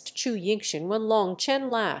against Chu Yingshan when Long Chen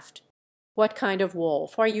laughed. "What kind of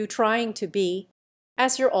wolf are you trying to be?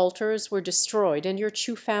 As your altars were destroyed and your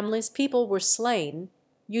Chu family's people were slain,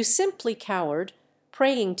 you simply cowered,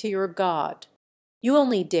 praying to your god. You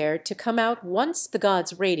only dared to come out once the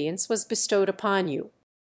god's radiance was bestowed upon you.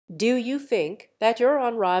 Do you think that you're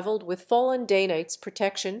unrivaled with fallen Dainate's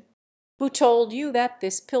protection? Who told you that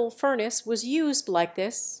this pill furnace was used like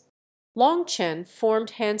this?" Long Chen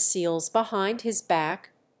formed hand seals behind his back,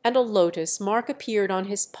 and a lotus mark appeared on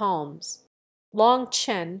his palms. Long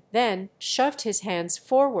Chen then shoved his hands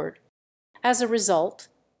forward. As a result,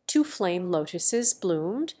 2 flame lotuses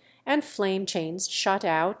bloomed and flame chains shot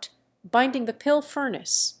out, binding the pill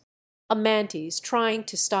furnace. A mantis trying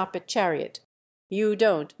to stop a chariot. "You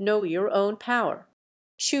don't know your own power,"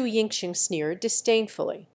 Chu Yingshan sneered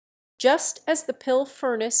disdainfully. Just as the pill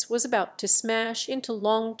furnace was about to smash into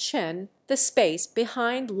Long Chen, the space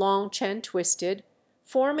behind Long Chen twisted,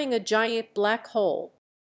 forming a giant black hole.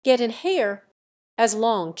 "Get in here!" As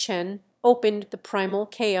Long Chen opened the primal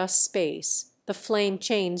chaos space, the flame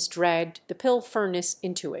chains dragged the pill furnace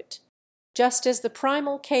into it. Just as the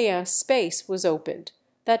primal chaos space was opened,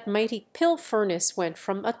 that mighty pill furnace went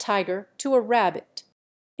from a tiger to a rabbit.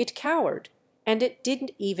 It cowered, and it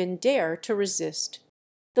didn't even dare to resist.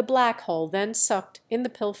 The black hole then sucked in the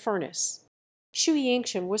pill furnace. Chu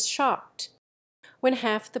Yingshan was shocked. When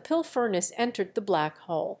half the pill furnace entered the black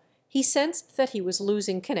hole, he sensed that he was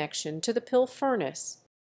losing connection to the pill furnace.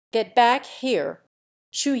 "Get back here!"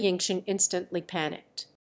 Chu Yingshan instantly panicked.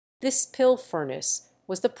 This pill furnace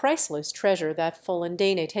was the priceless treasure that fallen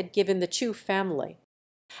Dainate had given the Chu family.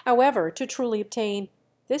 However, to truly obtain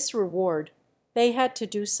this reward, they had to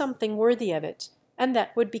do something worthy of it, and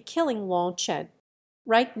that would be killing Long Chen.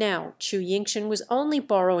 Right now, Chu Yingshan was only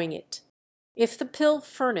borrowing it. If the pill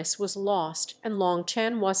furnace was lost and Long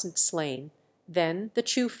Chen wasn't slain, then the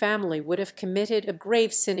Chu family would have committed a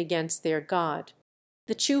grave sin against their god.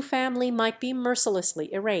 The Chu family might be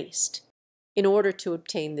mercilessly erased. In order to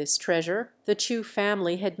obtain this treasure, the Chu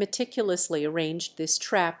family had meticulously arranged this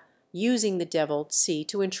trap, using the deviled sea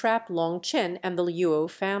to entrap Long Chen and the Luo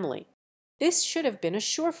family. This should have been a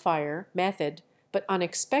surefire method, but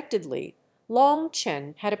unexpectedly, Long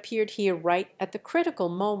Chen had appeared here right at the critical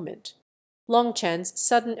moment. Long Chen's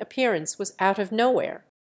sudden appearance was out of nowhere.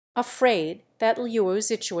 Afraid that Luo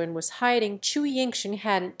Zichuan was hiding, Chu Yingshan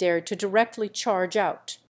hadn't dared to directly charge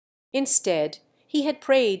out. Instead, he had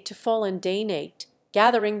prayed to fallen Dainate,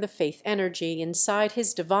 gathering the faith energy inside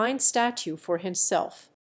his divine statue for himself.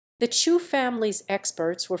 The Chu family's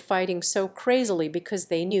experts were fighting so crazily because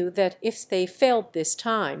they knew that if they failed this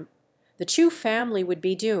time, the Chu family would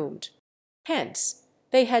be doomed. Hence,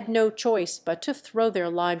 they had no choice but to throw their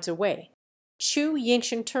lives away. Chu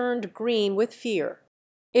Yingshan turned green with fear.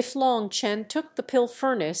 If Long Chen took the pill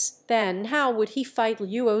furnace, then how would he fight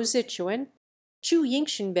Luo Zichuan? Chu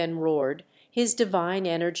Yingshan then roared, his divine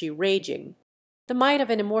energy raging. The might of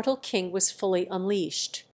an immortal king was fully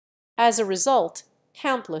unleashed. As a result,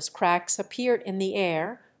 countless cracks appeared in the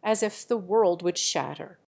air, as if the world would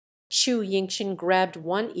shatter. Chu Yingshan grabbed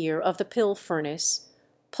one ear of the pill furnace,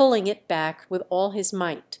 pulling it back with all his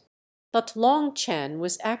might. But Long Chen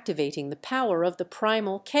was activating the power of the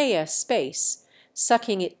primal chaos space,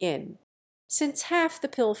 sucking it in. Since half the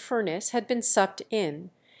pill furnace had been sucked in,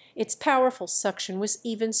 its powerful suction was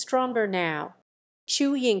even stronger now.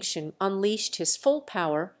 Chu Yingshan unleashed his full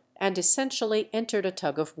power and essentially entered a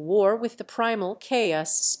tug of war with the primal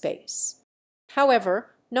chaos space.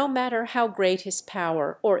 However, no matter how great his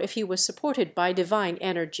power, or if he was supported by divine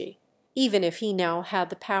energy, even if he now had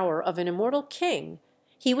the power of an immortal king,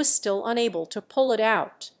 he was still unable to pull it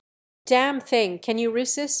out. "Damn thing, can you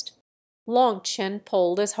resist?" Long Chen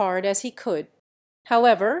pulled as hard as he could.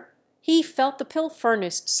 However, he felt the pill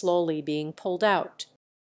furnace slowly being pulled out.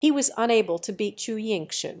 He was unable to beat Chu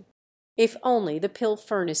Yingshan. If only the pill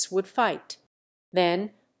furnace would fight.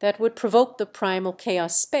 Then that would provoke the primal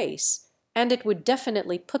chaos space, and it would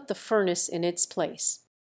definitely put the furnace in its place.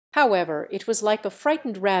 However, it was like a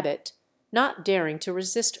frightened rabbit, not daring to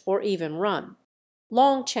resist or even run.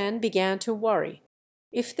 Long Chen began to worry.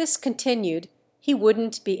 If this continued, he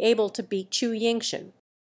wouldn't be able to beat Chu Yingshan.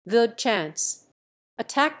 The chance.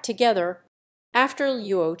 Attacked together. After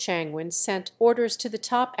Luo Changwen sent orders to the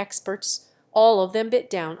top experts, all of them bit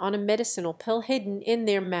down on a medicinal pill hidden in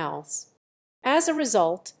their mouths. As a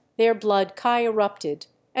result, their blood Kai erupted,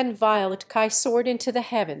 and violet Kai soared into the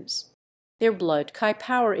heavens. Their blood Kai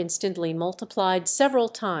power instantly multiplied several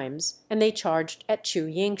times, and they charged at Chu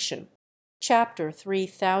Yingshan. Chapter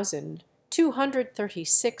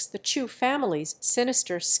 3236, The Chu Family's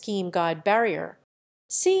Sinister Scheme Guide Barrier.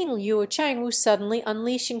 Seeing Luo Changwu suddenly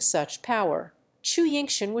unleashing such power, Chu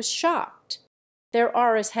Yingshan was shocked. Their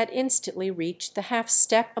auras had instantly reached the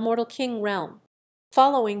half-step Immortal King realm.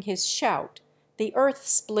 Following his shout, the earth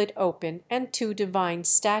split open and two divine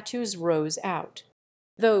statues rose out.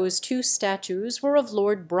 Those two statues were of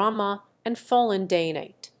Lord Brahma and fallen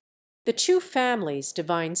Dainate. The Chu family's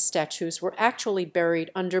divine statues were actually buried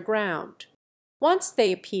underground. Once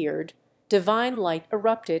they appeared, divine light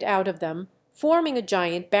erupted out of them, forming a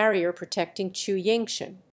giant barrier protecting Chu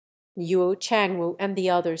Yingshan. Luo Changwu and the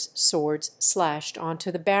others' swords slashed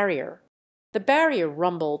onto the barrier. The barrier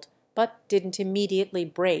rumbled, but didn't immediately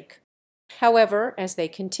break. However, as they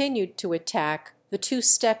continued to attack, the two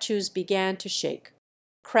statues began to shake.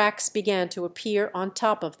 Cracks began to appear on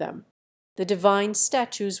top of them. "The divine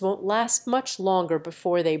statues won't last much longer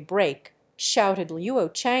before they break," shouted Luo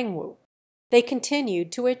Changwu. They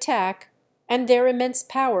continued to attack, and their immense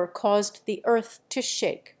power caused the earth to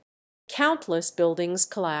shake. Countless buildings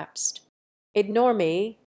collapsed. "Ignore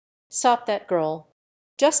me. Stop that girl."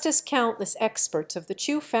 Just as countless experts of the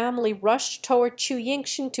Chu family rushed toward Chu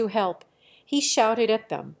Yingshan to help, he shouted at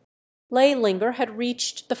them. Lei Linger had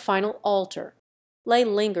reached the final altar. Lei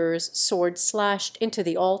Linger's sword slashed into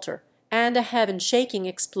the altar, and a heaven-shaking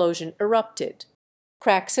explosion erupted.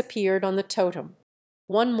 Cracks appeared on the totem.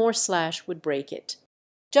 One more slash would break it.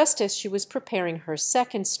 Just as she was preparing her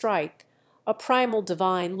second strike, a primal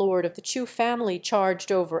divine lord of the Chu family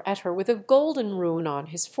charged over at her with a golden rune on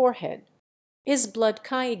his forehead. His blood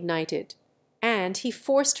Kai ignited, and he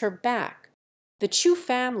forced her back. The Chu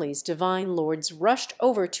family's divine lords rushed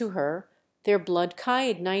over to her, their blood Kai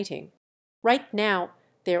igniting. Right now,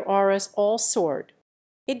 their auras all soared,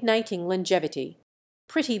 igniting longevity.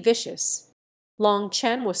 Pretty vicious. Long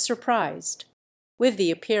Chen was surprised. With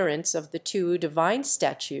the appearance of the two divine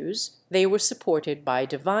statues, they were supported by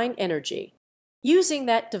divine energy. Using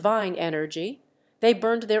that divine energy, they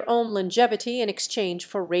burned their own longevity in exchange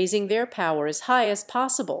for raising their power as high as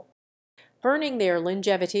possible. Burning their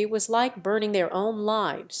longevity was like burning their own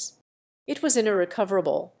lives. It was an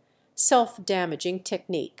irrecoverable, self-damaging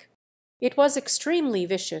technique. It was extremely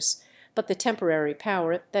vicious, but the temporary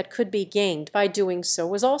power that could be gained by doing so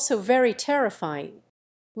was also very terrifying.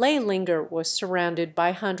 Lei Linger was surrounded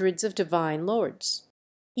by hundreds of divine lords.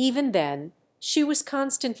 Even then, she was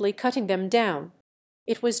constantly cutting them down.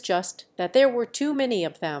 It was just that there were too many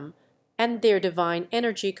of them, and their divine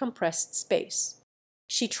energy compressed space.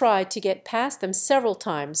 She tried to get past them several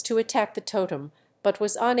times to attack the totem, but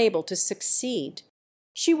was unable to succeed.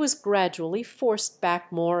 She was gradually forced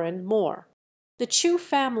back more and more. The Chu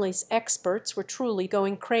family's experts were truly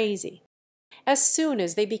going crazy. As soon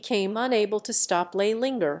as they became unable to stop Lei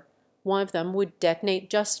Linger, one of them would detonate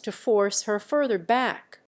just to force her further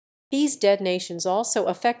back. These detonations also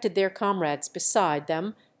affected their comrades beside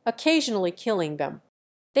them, occasionally killing them.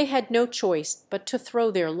 They had no choice but to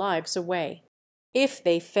throw their lives away. If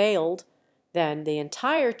they failed, then the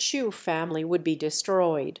entire Chu family would be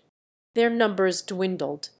destroyed. Their numbers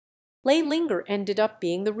dwindled. Lei Linger ended up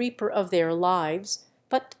being the reaper of their lives,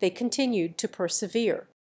 but they continued to persevere.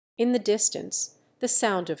 In the distance, the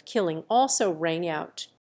sound of killing also rang out.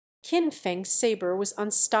 Qin Feng's saber was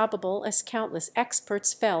unstoppable as countless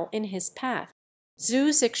experts fell in his path. Zhu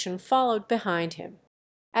Zixin followed behind him.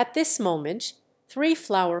 At this moment, 3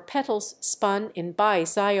 flower petals spun in Bai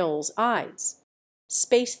Xiaol's eyes.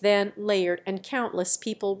 Space then layered, and countless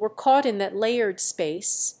people were caught in that layered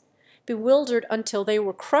space, bewildered until they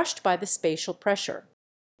were crushed by the spatial pressure.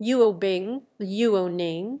 Luo Bing, Luo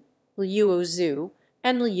Ning, Luo Zhu,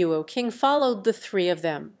 and Luo King followed the 3 of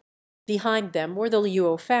them. Behind them were the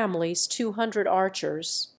Luo family's 200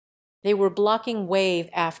 archers. They were blocking wave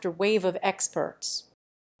after wave of experts.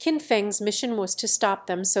 Qin Feng's mission was to stop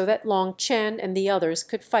them so that Long Chen and the others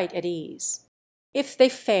could fight at ease. If they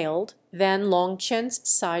failed, then Long Chen's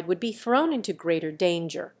side would be thrown into greater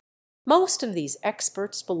danger. Most of these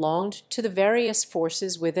experts belonged to the various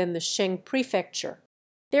forces within the Qing prefecture.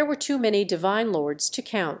 There were too many divine lords to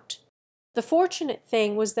count. The fortunate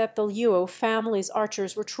thing was that the Luo family's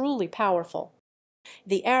archers were truly powerful.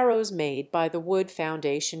 The arrows made by the Wood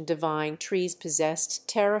Foundation divine trees possessed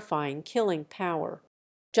terrifying killing power.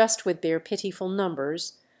 Just with their pitiful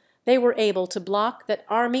numbers, they were able to block that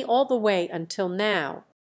army all the way until now.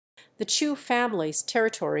 The Chu family's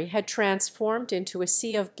territory had transformed into a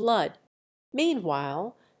sea of blood.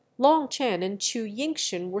 Meanwhile, Long Chen and Chu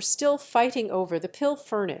Yingxin were still fighting over the pill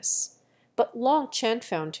furnace. But Long Chen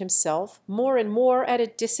found himself more and more at a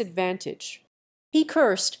disadvantage. He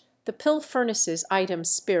cursed the pill furnace's item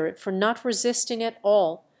spirit for not resisting at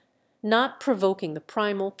all, not provoking the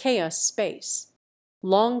primal chaos space.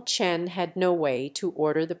 Long Chen had no way to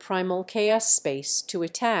order the primal chaos space to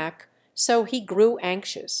attack, so he grew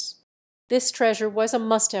anxious. This treasure was a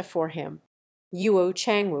must-have for him. Yuo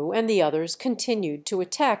Changwu and the others continued to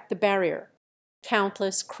attack the barrier.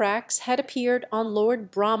 Countless cracks had appeared on Lord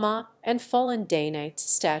Brahma and fallen Daenate's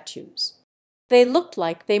statues. They looked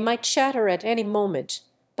like they might shatter at any moment,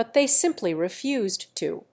 but they simply refused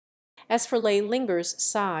to. As for Lei Linger's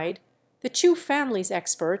side, the Chu family's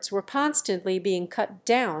experts were constantly being cut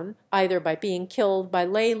down, either by being killed by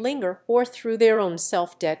Lei Linger or through their own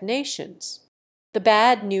self-detonations. The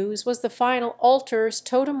bad news was the final altar's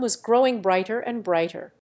totem was growing brighter and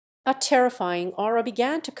brighter. A terrifying aura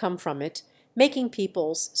began to come from it, making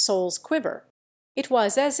people's souls quiver. It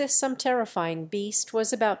was as if some terrifying beast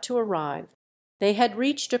was about to arrive. They had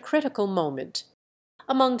reached a critical moment.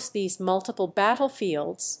 Amongst these multiple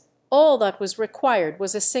battlefields, all that was required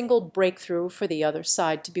was a single breakthrough for the other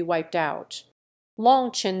side to be wiped out.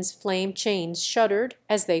 Long Chen's flame chains shuddered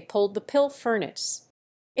as they pulled the pill furnace.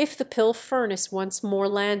 If the pill furnace once more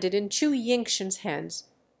landed in Chu Yingxin's hands,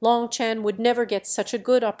 Long Chen would never get such a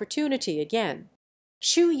good opportunity again.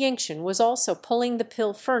 Chu Yingxin was also pulling the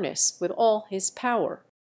pill furnace with all his power.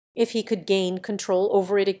 If he could gain control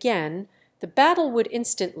over it again, the battle would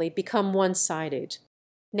instantly become one-sided.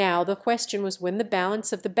 Now the question was when the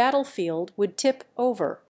balance of the battlefield would tip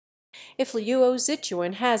over. If Luo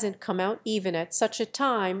Zichuan hasn't come out even at such a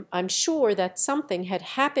time, I'm sure that something had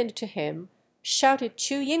happened to him, shouted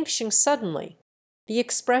Chu Yingxin suddenly. The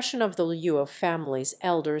expression of the Luo family's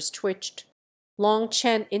elders twitched. Long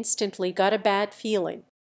Chen instantly got a bad feeling.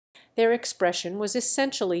 Their expression was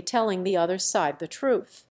essentially telling the other side the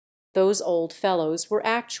truth. Those old fellows were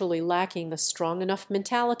actually lacking the strong enough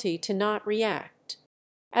mentality to not react.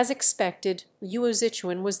 As expected, Luo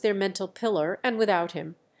Zichuan was their mental pillar, and without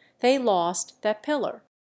him, they lost that pillar.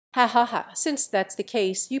 Ha ha ha, since that's the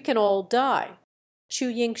case, you can all die. Chu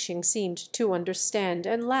Yingxin seemed to understand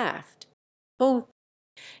and laughed. Both.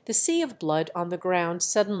 The sea of blood on the ground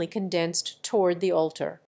suddenly condensed toward the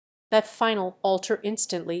altar. That final altar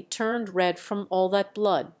instantly turned red from all that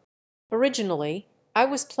blood. Originally, I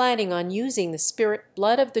was planning on using the spirit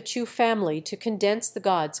blood of the Chu family to condense the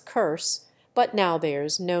god's curse, but now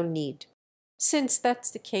there's no need. Since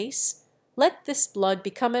that's the case, let this blood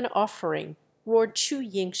become an offering, roared Chu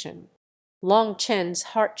Yingxin. Long Chen's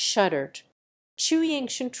heart shuddered. Chu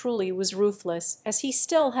Yingxin truly was ruthless, as he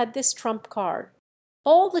still had this trump card.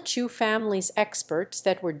 All the Chu family's experts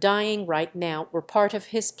that were dying right now were part of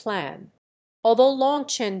his plan. Although Long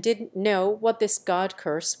Chen didn't know what this god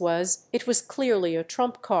curse was, it was clearly a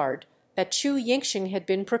trump card that Chu Yingxin had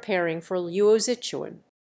been preparing for Luo Zichuan.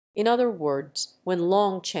 In other words, when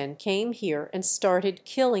Long Chen came here and started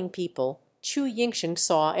killing people, Chu Yingxin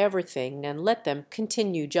saw everything and let them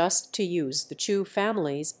continue just to use the Chu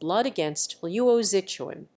family's blood against Luo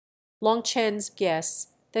Zichuan. Long Chen's guess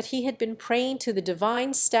that he had been praying to the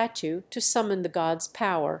divine statue to summon the god's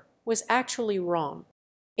power was actually wrong.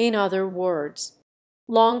 In other words,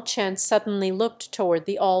 Long Chen suddenly looked toward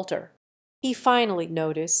the altar. He finally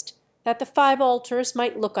noticed that the 5 altars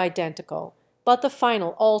might look identical, but the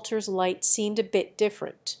final altar's light seemed a bit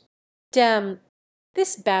different. Damn,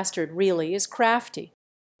 this bastard really is crafty.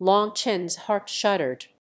 Long Chen's heart shuddered.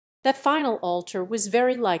 That final altar was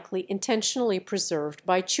very likely intentionally preserved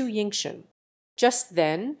by Chu Yingxin. Just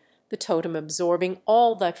then, the totem absorbing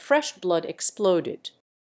all that fresh blood exploded.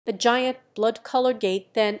 The giant blood-colored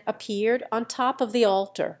gate then appeared on top of the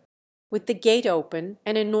altar. With the gate open,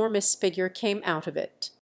 an enormous figure came out of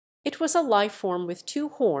it. It was a life form with 2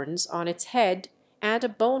 horns on its head and a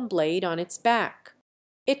bone blade on its back.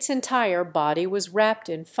 Its entire body was wrapped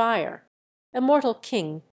in fire. Immortal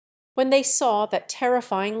King, when they saw that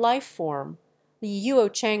terrifying life form, Yuo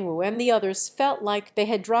Changwu and the others felt like they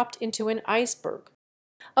had dropped into an iceberg.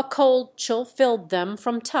 A cold chill filled them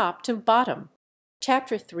from top to bottom.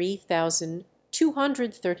 Chapter 3000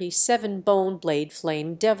 237 bone blade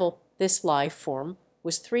flame devil. This life form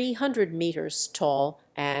was 300 meters tall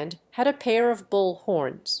and had a pair of bull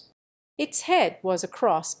horns. Its head was a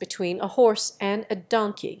cross between a horse and a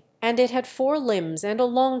donkey, and it had 4 limbs and a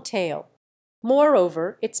long tail.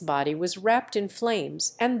 Moreover, its body was wrapped in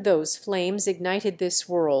flames, and those flames ignited this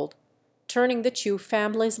world, turning the Chu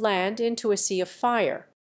family's land into a sea of fire.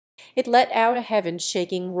 It let out a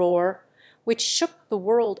heaven-shaking roar, which shook the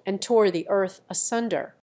world and tore the earth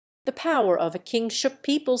asunder. The power of a king shook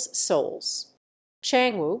people's souls.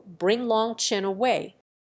 "Changwu, bring Long Chen away.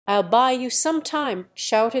 I'll buy you some time,"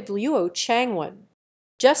 shouted Luo Changwen.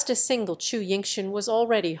 Just a single Chu Yingshan was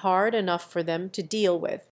already hard enough for them to deal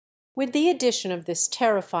with. With the addition of this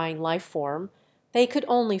terrifying life form, they could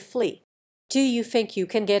only flee. "Do you think you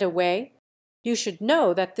can get away? You should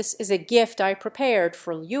know that this is a gift I prepared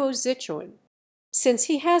for Luo Zichuan. Since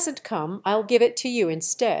he hasn't come, I'll give it to you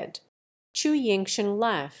instead." Chu Yingshan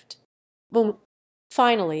laughed. Boom!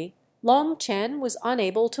 Finally, Long Chen was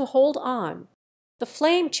unable to hold on. The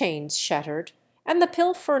flame chains shattered, and the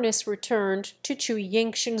pill furnace returned to Chu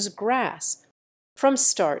Yingshan's grasp. From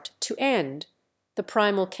start to end, the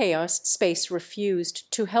primal chaos space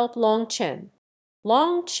refused to help Long Chen.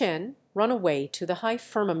 Long Chen run away to the High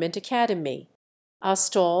Firmament Academy. "I'll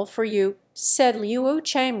stall for you," said Luo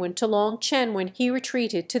Changwen to Long Chen when he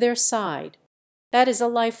retreated to their side. "That is a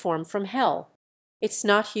life form from hell. It's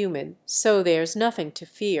not human, so there's nothing to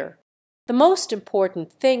fear. The most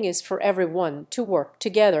important thing is for everyone to work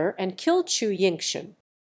together and kill Chu Yingshan."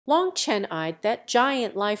 Long Chen eyed that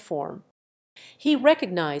giant life form. He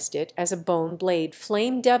recognized it as a bone blade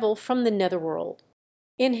flame devil from the netherworld.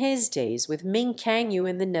 In his days with Ming Kangyu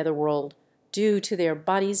in the netherworld, due to their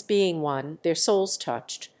bodies being one, their souls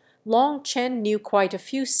touched, Long Chen knew quite a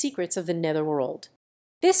few secrets of the netherworld.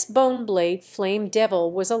 This bone blade flame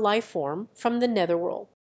devil was a life form from the netherworld,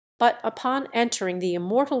 but upon entering the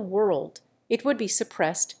immortal world it would be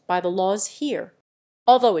suppressed by the laws here.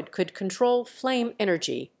 Although it could control flame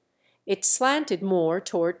energy, it slanted more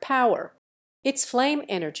toward power. Its flame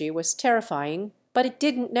energy was terrifying, but it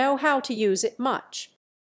didn't know how to use it much.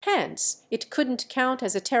 Hence, it couldn't count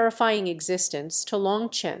as a terrifying existence to Long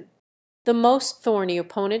Chen. The most thorny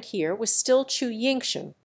opponent here was still Chu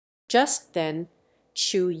Yingshan. Just then,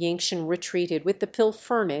 Chu Yingshan retreated with the pill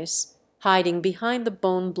furnace, hiding behind the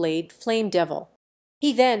bone blade flame devil.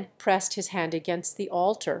 He then pressed his hand against the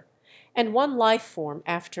altar, and one life form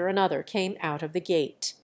after another came out of the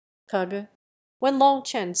gate. When Long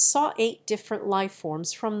Chen saw 8 different life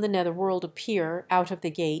forms from the netherworld appear out of the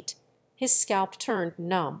gate, his scalp turned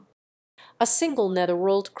numb. A single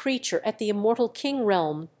netherworld creature at the immortal king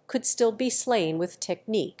realm could still be slain with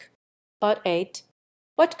technique. But 8?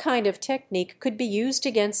 What kind of technique could be used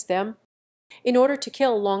against them? In order to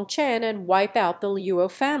kill Long Chen and wipe out the Luo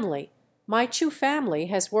family, my Chu family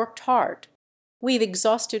has worked hard. We've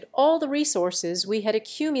exhausted all the resources we had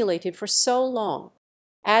accumulated for so long.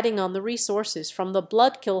 Adding on the resources from the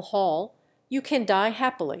Bloodkill Hall, you can die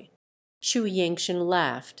happily." Chu Yingshan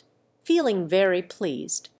laughed, feeling very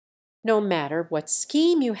pleased. "No matter what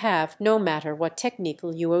scheme you have, no matter what technique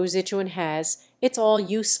Luo Zichuan has, it's all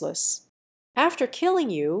useless. After killing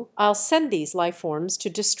you, I'll send these life forms to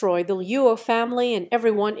destroy the Luo family and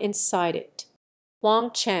everyone inside it."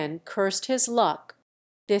 Long Chen cursed his luck.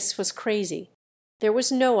 This was crazy. There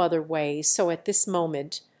was no other way, so at this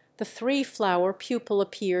moment the 3-flower pupil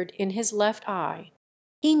appeared in his left eye.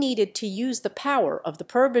 He needed to use the power of the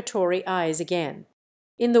purgatory eyes again.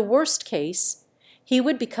 In the worst case, he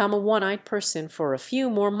would become a one-eyed person for a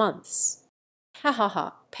few more months. "Ha ha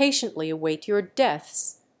ha, patiently await your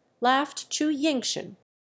deaths," laughed Chu Yingshan.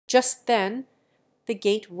 Just then the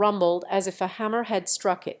gate rumbled as if a hammer had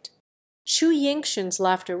struck it. Chu Yingshan's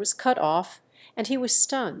laughter was cut off, and he was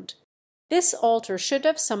stunned. This altar should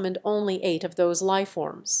have summoned only 8 of those life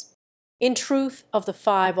forms. In truth, of the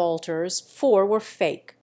 5 altars, 4 were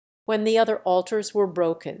fake. When the other altars were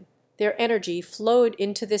broken, their energy flowed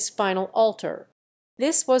into this final altar.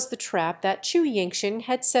 This was the trap that Chu Yingshan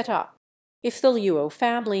had set up. If the Luo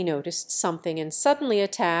family noticed something and suddenly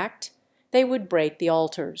attacked, they would break the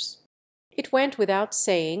altars. It went without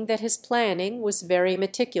saying that his planning was very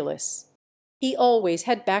meticulous. He always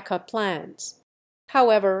had backup plans.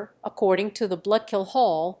 However, according to the Bloodkill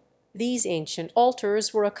Hall, these ancient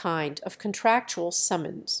altars were a kind of contractual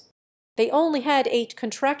summons. They only had 8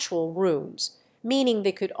 contractual runes, meaning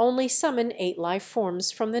they could only summon 8 life forms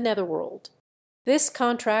from the netherworld. This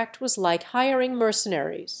contract was like hiring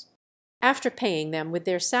mercenaries. After paying them with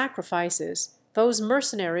their sacrifices, those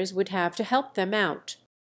mercenaries would have to help them out.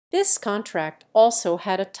 This contract also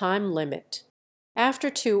had a time limit. After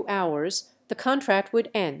 2 hours, the contract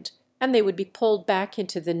would end, and they would be pulled back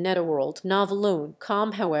into the netherworld Novaloon.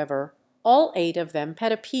 Calm, however, all 8 of them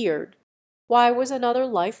had appeared. Why was another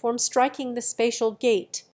life form striking the spatial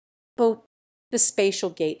gate? Boom! The spatial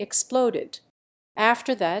gate exploded.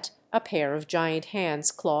 After that, a pair of giant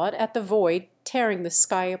hands clawed at the void, tearing the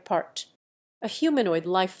sky apart. A humanoid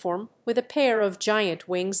life form with a pair of giant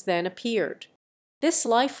wings then appeared. This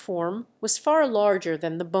life form was far larger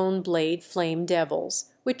than the bone blade flame devils,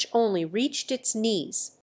 which only reached its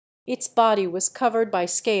knees. Its body was covered by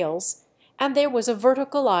scales, and there was a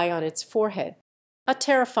vertical eye on its forehead. A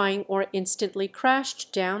terrifying aura instantly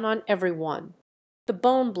crashed down on everyone. The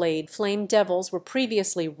bone blade flame devils were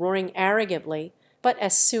previously roaring arrogantly, but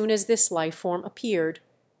as soon as this life form appeared,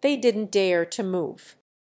 they didn't dare to move.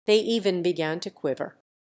 They even began to quiver.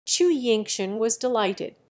 Chu Yingxin was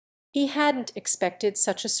delighted. He hadn't expected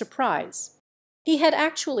such a surprise. He had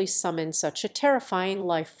actually summoned such a terrifying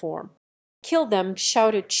life form. "Kill them!"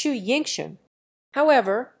 shouted Chu Yingxin.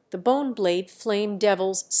 However, the bone blade flame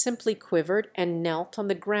devils simply quivered and knelt on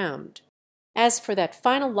the ground. As for that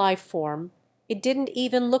final life form, it didn't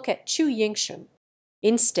even look at Chu Yingxin.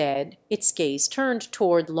 Instead, its gaze turned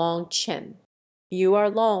toward Long Chen. "You are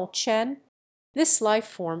Long Chen?" This life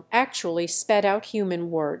form actually spat out human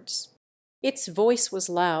words. Its voice was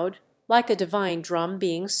loud, like a divine drum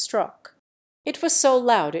being struck. It was so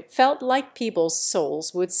loud it felt like people's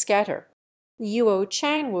souls would scatter. Luo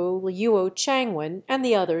Changwu, Luo Changwen, and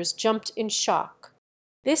the others jumped in shock.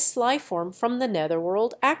 This life form from the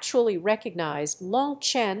netherworld actually recognized Long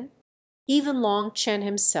Chen. Even Long Chen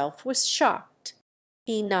himself was shocked.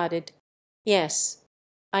 He nodded. "Yes,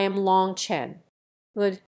 I am Long Chen.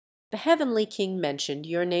 Good. The Heavenly King mentioned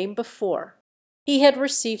your name before. He had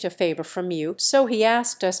received a favor from you, so he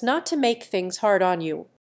asked us not to make things hard on you.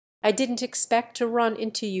 I didn't expect to run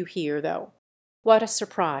into you here, though. What a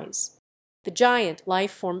surprise." The giant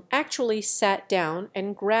life form actually sat down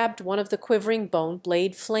and grabbed one of the quivering bone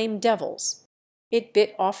blade flame devils. It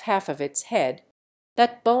bit off half of its head.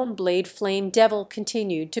 That bone blade flame devil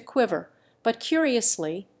continued to quiver, but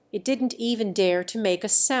curiously, it didn't even dare to make a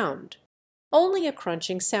sound. Only a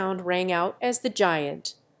crunching sound rang out as the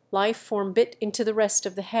giant life form bit into the rest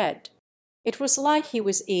of the head. It was like he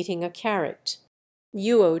was eating a carrot.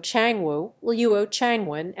 Luo Changwu, Luo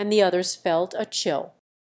Changwen, and the others felt a chill.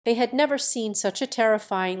 They had never seen such a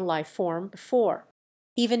terrifying life form before.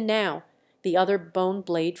 Even now, the other bone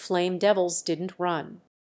blade flame devils didn't run.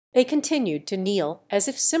 They continued to kneel as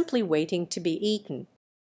if simply waiting to be eaten.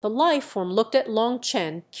 The life form looked at Long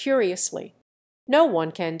Chen curiously. No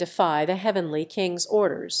one can defy the Heavenly King's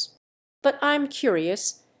orders. "But I'm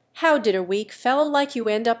curious, how did a weak fellow like you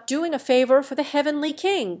end up doing a favor for the Heavenly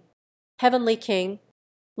King?" Heavenly King?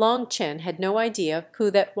 Long Chen had no idea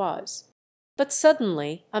who that was. But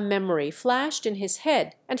suddenly a memory flashed in his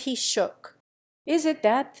head, and he shook. "Is it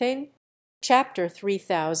that thing?" Chapter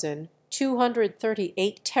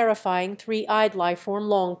 3238. Terrifying three-eyed life form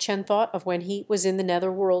Long Chen thought of when he was in the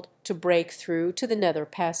netherworld to break through to the nether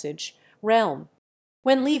passage realm.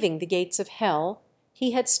 When leaving the gates of hell,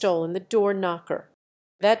 he had stolen the door knocker.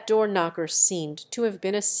 That door knocker seemed to have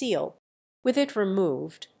been a seal. With it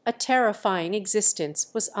removed, a terrifying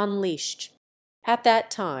existence was unleashed. At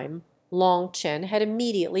that time, Long Chen had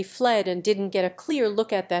immediately fled and didn't get a clear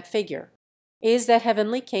look at that figure. "Is that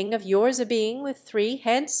Heavenly King of yours a being with 3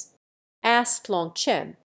 heads?" asked Long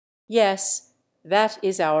Chen. "Yes, that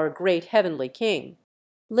is our great Heavenly King."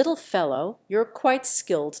 "Little fellow, you're quite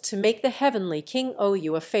skilled to make the Heavenly King owe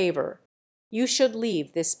you a favor. You should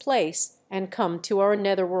leave this place and come to our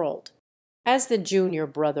netherworld. As the junior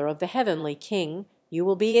brother of the Heavenly King, you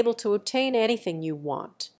will be able to obtain anything you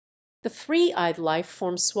want." The three-eyed life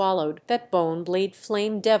form swallowed that bone blade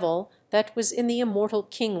flame devil that was in the immortal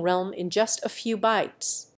king realm in just a few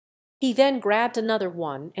bites. He then grabbed another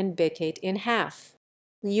one and bit it in half.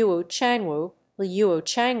 Luo Changwu, Luo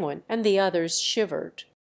Changwen, and the others shivered.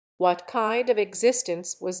 What kind of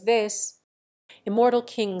existence was this? Immortal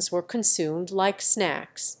kings were consumed like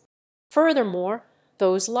snacks. Furthermore,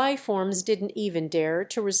 those life forms didn't even dare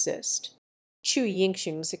to resist. Chu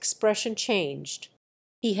Yingxin's expression changed.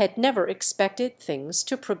 He had never expected things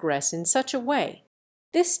to progress in such a way.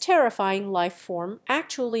 This terrifying life form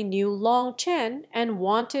actually knew Long Chen and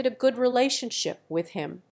wanted a good relationship with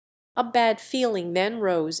him. A bad feeling then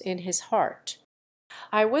rose in his heart.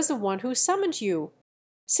 "I was the one who summoned you.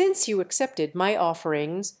 Since you accepted my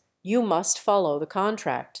offerings, you must follow the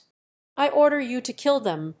contract. I order you to kill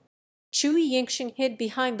them." Chu Yingxin hid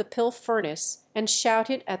behind the pill furnace and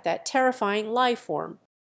shouted at that terrifying life form.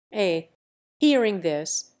 Hearing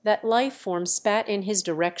this, that life form spat in his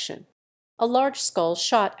direction. A large skull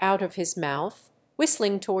shot out of his mouth,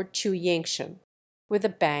 whistling toward Chu Yingxin. With a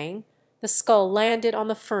bang, the skull landed on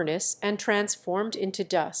the furnace and transformed into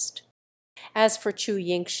dust. As for Chu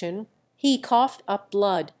Yingxin, he coughed up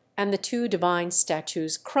blood, and the two divine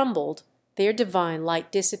statues crumbled, their divine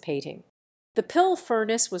light dissipating. The pill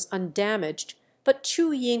furnace was undamaged, but Chu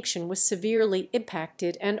Yingxin was severely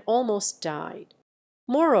impacted and almost died.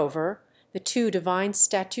 Moreover, the two divine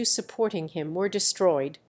statues supporting him were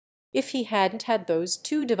destroyed. If he hadn't had those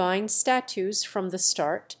two divine statues from the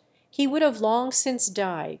start, he would have long since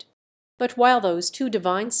died. But while those two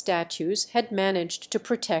divine statues had managed to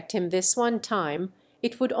protect him this one time,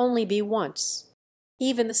 it would only be once.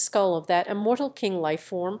 Even the skull of that immortal king life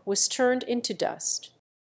form was turned into dust.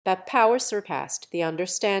 That power surpassed the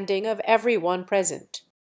understanding of every one present.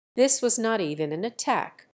 This was not even an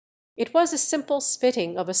attack. It was a simple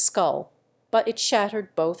spitting of a skull, but it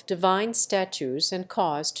shattered both divine statues and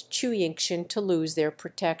caused Chu Yingxin to lose their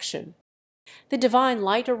protection. The divine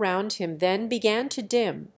light around him then began to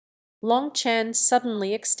dim. Long Chen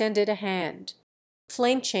suddenly extended a hand.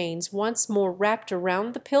 Flame chains once more wrapped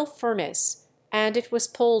around the pill furnace, and it was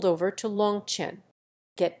pulled over to Long Chen.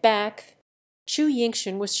 "Get back!" Chu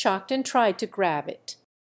Yingxin was shocked and tried to grab it.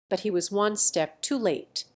 But he was one step too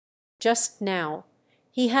late. Just now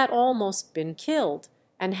he had almost been killed,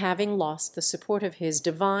 and having lost the support of his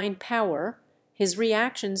divine power, his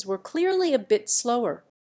reactions were clearly a bit slower.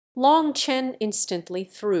 Long Chen instantly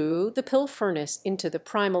threw the pill furnace into the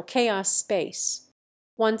primal chaos space.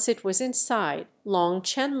 Once it was inside, Long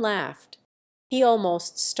Chen laughed. He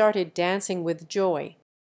almost started dancing with joy.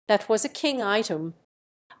 That was a king item,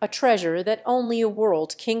 a treasure that only a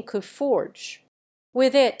world king could forge.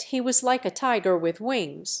 With it he was like a tiger with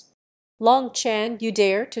wings. "Long Chen, you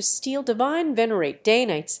dare to steal divine venerate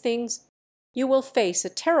Danite's things? You will face a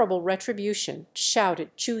terrible retribution,"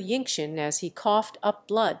 shouted Chu Yingxin as he coughed up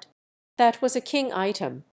blood. That was a king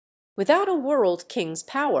item. Without a world king's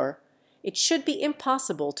power, it should be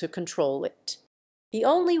impossible to control it. The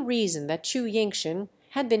only reason that Chu Yingxin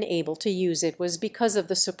had been able to use it was because of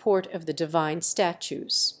the support of the divine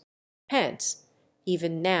statues. Hence,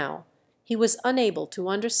 even now, he was unable to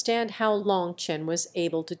understand how Long Chen was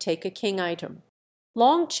able to take a king item.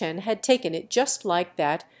 Long Chen had taken it just like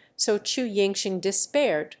that, so Chu Yingxin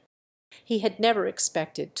despaired. He had never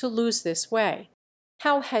expected to lose this way.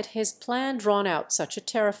 How had his plan drawn out such a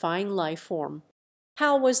terrifying life form?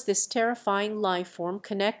 How was this terrifying life form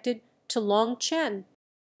connected to Long Chen?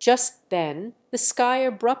 Just then the sky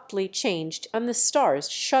abruptly changed and the stars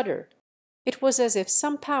shuddered. It was as if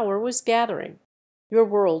some power was gathering. "Your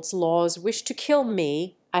world's laws wish to kill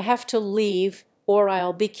me. I have to leave, or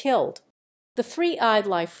I'll be killed." The three-eyed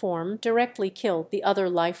life form directly killed the other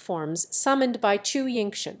life forms summoned by Chu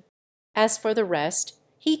Yingxin. As for the rest,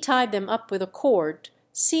 he tied them up with a cord,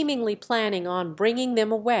 seemingly planning on bringing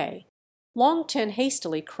them away. Long Chen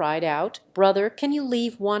hastily cried out, "Brother, can you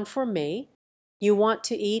leave one for me?" "You want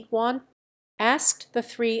to eat one?" asked the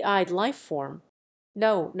three-eyed life form.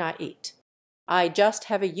 "No, not eat. I just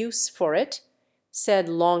have a use for it," said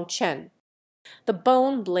Long Chen. The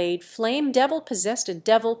bone blade flame devil possessed a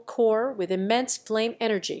devil core with immense flame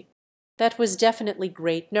energy. That was definitely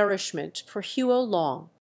great nourishment for Huo Long.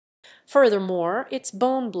 Furthermore, its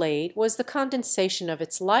bone blade was the condensation of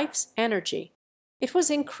its life's energy. It was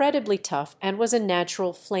incredibly tough and was a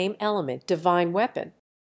natural flame element divine weapon.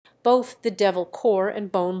 Both the devil core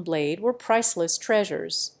and bone blade were priceless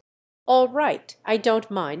treasures. "All right, I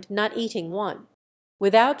don't mind not eating one.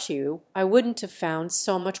 Without you, I wouldn't have found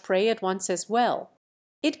so much prey at once as well.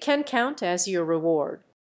 It can count as your reward."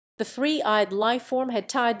 The three-eyed life form had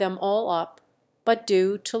tied them all up, but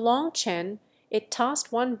due to Long Chen, it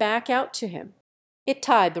tossed one back out to him. It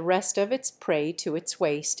tied the rest of its prey to its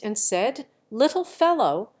waist and said, "Little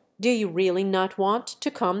fellow, do you really not want to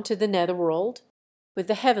come to the netherworld? With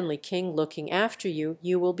the heavenly king looking after you,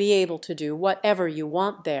 you will be able to do whatever you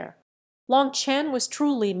want there." Long Chen was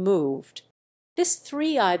truly moved. This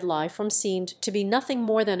three-eyed life form seemed to be nothing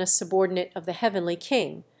more than a subordinate of the heavenly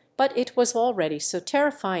king, but it was already so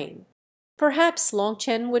terrifying. Perhaps Long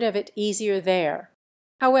Chen would have it easier there.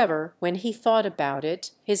 However, when he thought about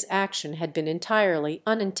it, his action had been entirely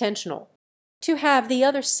unintentional. To have the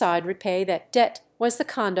other side repay that debt was the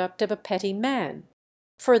conduct of a petty man.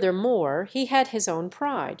 Furthermore, he had his own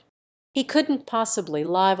pride. He couldn't possibly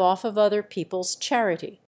live off of other people's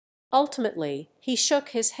charity. Ultimately, he shook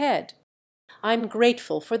his head. "I'm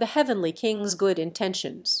grateful for the heavenly king's good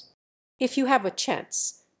intentions. If you have a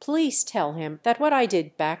chance, please tell him that what I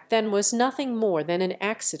did back then was nothing more than an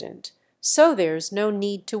accident, so there's no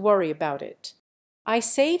need to worry about it. I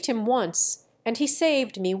saved him once, and he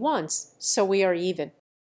saved me once, so we are even.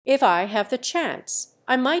 If I have the chance,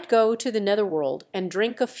 I might go to the netherworld and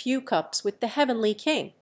drink a few cups with the heavenly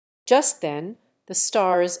king." Just then the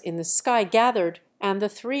stars in the sky gathered, and the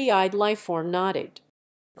three-eyed life form nodded.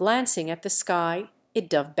 Glancing at the sky, it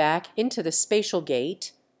dove back into the spatial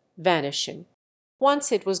gate, vanishing.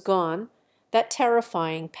 Once it was gone, that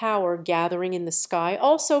terrifying power gathering in the sky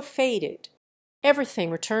also faded.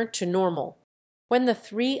 Everything returned to normal. When the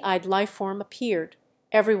three-eyed life form appeared,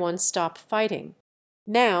 everyone stopped fighting.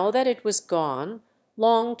 Now that it was gone,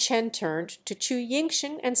 Long Chen turned to Chu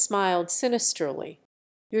Yingxin and smiled sinisterly.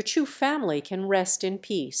 "Your Chu family can rest in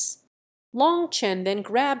peace." Long Chen then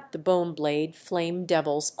grabbed the bone blade flame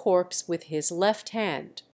devil's corpse with his left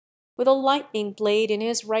hand. With a lightning blade in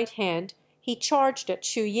his right hand, he charged at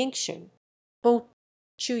Chu Yingxin. Boom!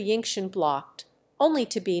 Chu Yingxin blocked, only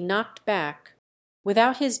to be knocked back.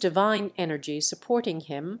 Without his divine energy supporting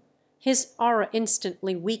him, his aura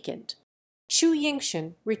instantly weakened. "Chu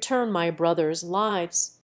Yingxin, return my brother's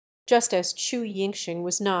lives." Just as Chu Yingxin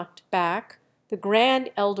was knocked back, the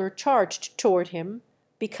Grand Elder charged toward him,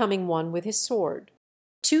 becoming one with his sword.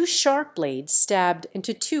 Two sharp blades stabbed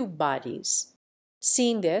into two bodies.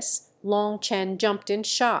 Seeing this, Long Chen jumped in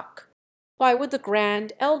shock. Why would the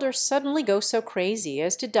Grand Elder suddenly go so crazy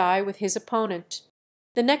as to die with his opponent?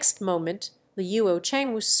 The next moment, Liu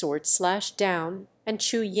Changwu's sword slashed down, and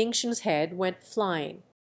Chu Yingxin's head went flying.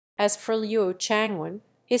 As for Liu Changwen,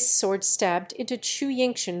 his sword stabbed into Chu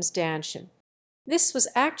Yingxin's danshan. This was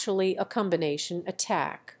actually a combination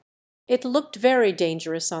attack. It looked very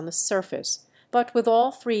dangerous on the surface, but with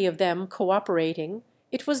all three of them cooperating,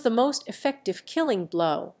 it was the most effective killing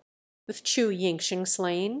blow. With Chu Yingxin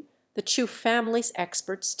slain, the Chu family's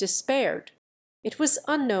experts despaired. It was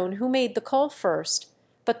unknown who made the call first,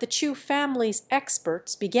 but the Chu family's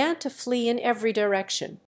experts began to flee in every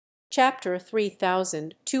direction. Chapter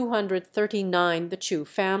 3239, The Chu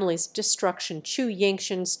Family's Destruction. Chu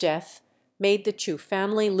Yingxin's death made the Chu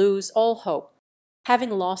family lose all hope.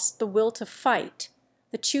 Having lost the will to fight,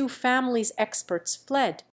 the Chu family's experts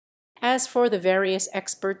fled. As for the various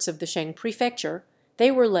experts of the Sheng prefecture,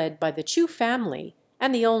 they were led by the Chu family,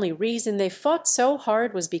 and the only reason they fought so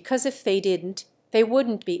hard was because if they didn't, they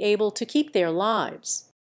wouldn't be able to keep their lives.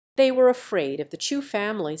 They were afraid of the Chu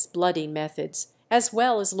family's bloody methods, as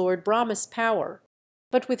well as Lord Brahma's power.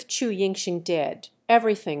 But with Chu Yingxin dead,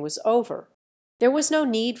 everything was over. There was no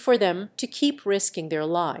need for them to keep risking their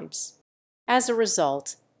lives. As a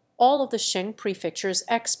result, all of the Sheng prefecture's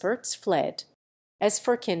experts fled. As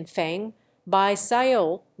for Qin Feng, Bai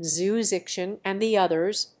Xiao, Zhu Zixin, and the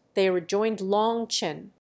others, they rejoined Long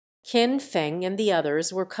Chen. Qin Feng and the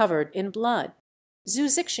others were covered in blood. Zhu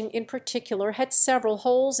Zixin in particular had several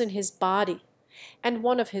holes in his body, and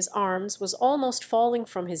one of his arms was almost falling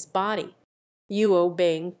from his body. Yuo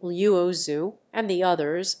Bing, Luo Zhu, and the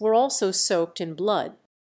others were also soaked in blood.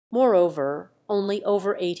 Moreover, only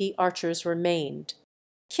over 80 archers remained.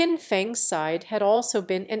 Qin Feng's side had also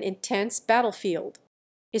been an intense battlefield.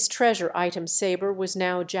 His treasure item saber was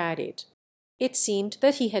now jaded. It seemed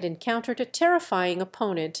that he had encountered a terrifying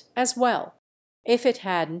opponent as well. If it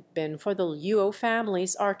hadn't been for the Luo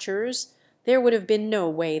family's archers, there would have been no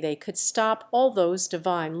way they could stop all those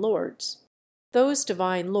divine lords. Those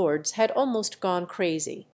divine lords had almost gone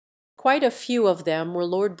crazy. Quite a few of them were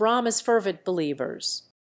Lord Brahma's fervent believers.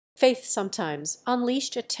 Faith sometimes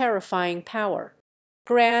unleashed a terrifying power.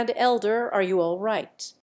 "Grand Elder, are you all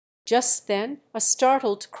right?" Just then a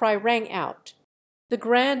startled cry rang out. The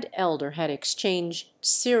Grand Elder had exchanged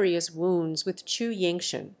serious wounds with Chu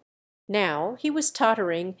Yingxin. Now he was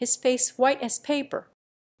tottering, his face white as paper.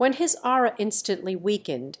 When his aura instantly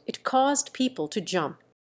weakened, it caused people to jump.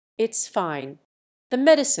 "It's fine. The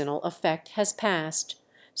medicinal effect has passed,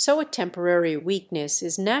 so a temporary weakness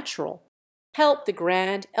is natural. Help the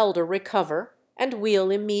Grand Elder recover, and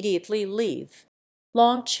we'll immediately leave."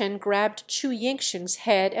 Long Chen grabbed Chu Yingxin's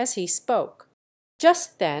head as he spoke.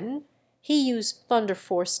 Just then he used thunder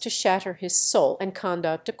force to shatter his soul and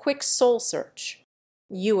conduct a quick soul search.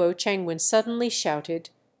 Yuo Changwen suddenly shouted,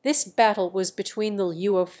 "This battle was between the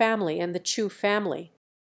Luo family and the Chu family.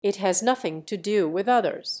 It has nothing to do with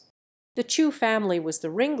others. The Chu family was the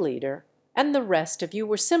ringleader, and the rest of you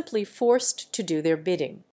were simply forced to do their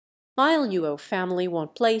bidding. My Luo family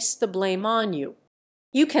won't place the blame on you.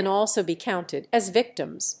 You can also be counted as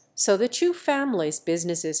victims, so the Chu family's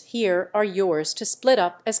businesses here are yours to split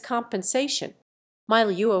up as compensation. My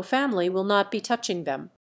Luo family will not be touching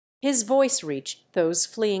them." His voice reached those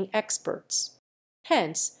fleeing experts.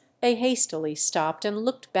 Hence, they hastily stopped and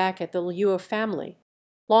looked back at the Luo family.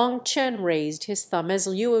 Long Chen raised his thumb as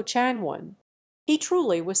Luo Changwen. He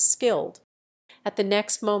truly was skilled. At the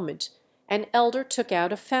next moment an elder took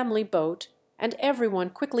out a family boat, and everyone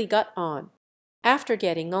quickly got on. After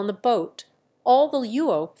getting on the boat, all the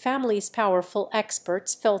Luo family's powerful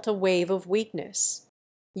experts felt a wave of weakness.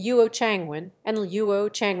 Luo Changwen and Luo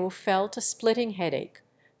Changwu felt a splitting headache,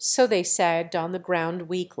 so they sagged on the ground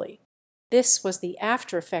weakly. This was the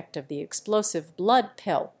after effect of the explosive blood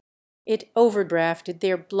pill. It overdrafted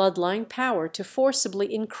their bloodline power to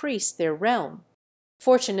forcibly increase their realm.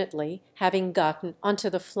 Fortunately, having gotten onto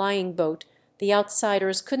the flying boat, the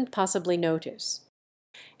outsiders couldn't possibly notice.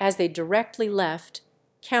 As they directly left,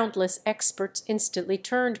 countless experts instantly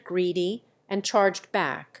turned greedy and charged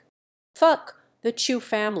back. Fuck, the Chu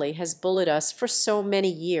family has bullied us for so many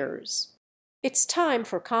years. It's time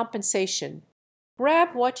for compensation.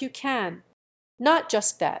 Grab what you can. Not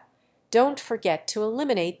just that. Don't forget to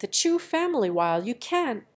eliminate the Chu family while you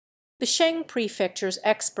can. The Sheng prefecture's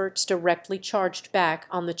experts directly charged back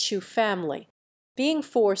on the Chu family. Being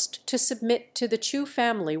forced to submit to the Chu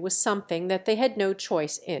family was something that they had no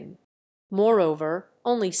choice in. Moreover,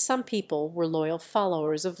 only some people were loyal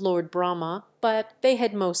followers of Lord Brahma, but they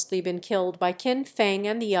had mostly been killed by Qin Feng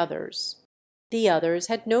and the others. The others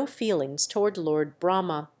had no feelings toward Lord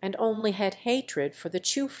Brahma and only had hatred for the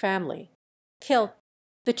Chu family. Kill.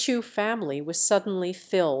 The Chu family was suddenly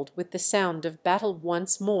filled with the sound of battle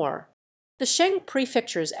once more. The Sheng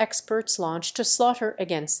prefecture's experts launched a slaughter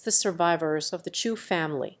against the survivors of the Chu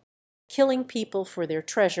family. Killing people for their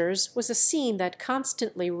treasures was a scene that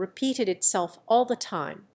constantly repeated itself all the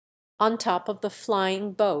time. On top of the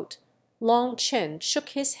flying boat, Long Chen shook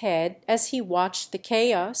his head as he watched the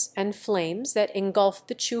chaos and flames that engulfed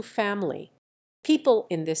the Chu family. People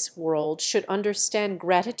in this world should understand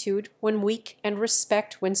gratitude when weak and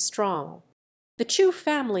respect when strong. The Chu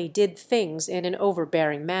family did things in an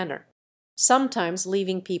overbearing manner. Sometimes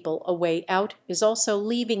leaving people a way out is also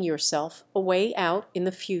leaving yourself a way out in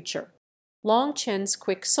the future. Long Chen's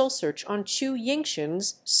quick soul search on Chu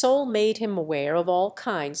Yingxin's soul made him aware of all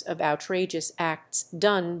kinds of outrageous acts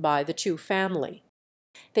done by the Chu family.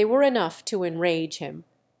 They were enough to enrage him,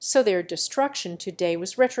 so their destruction today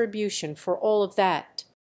was retribution for all of that.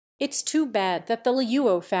 It's too bad that the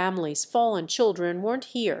Luo family's fallen children weren't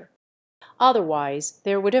here. Otherwise,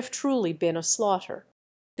 there would have truly been a slaughter.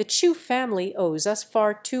 The Chu family owes us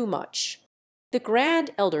far too much. The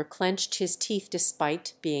Grand Elder clenched his teeth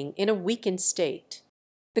despite being in a weakened state.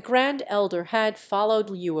 The Grand Elder had followed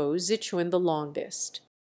Luo Zichuan the longest.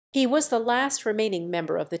 He was the last remaining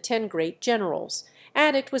member of the 10 great generals,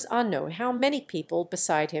 and it was unknown how many people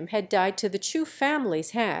beside him had died to the Chu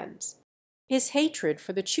family's hands. His hatred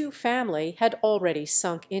for the Chu family had already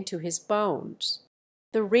sunk into his bones.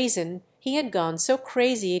 The reason he had gone so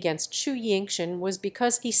crazy against Chu Yingxin was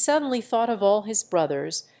because he suddenly thought of all his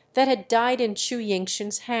brothers that had died in Chu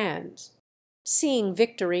Yingxin's hands. Seeing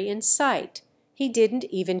victory in sight, he didn't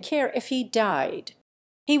even care if he died.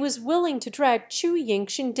 He was willing to drag Chu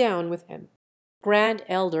Yingxin down with him. Grand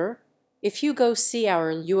Elder, if you go see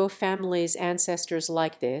our Luo family's ancestors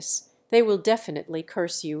like this, they will definitely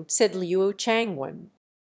curse you, said Luo Changwen.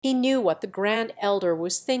 He knew what the Grand Elder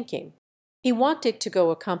was thinking. He wanted to go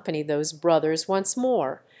accompany those brothers once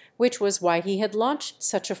more, which was why he had launched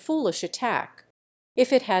such a foolish attack.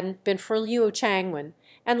 If it hadn't been for Luo Changwen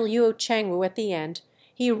and Luo Changwu at the end,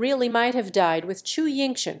 he really might have died with Chu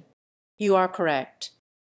Yingxin. You are correct.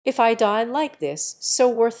 If I die like this, so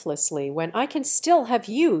worthlessly, when I can still have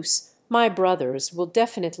use, my brothers will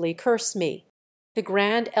definitely curse me. The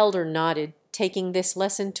Grand Elder nodded, taking this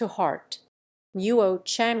lesson to heart. Luo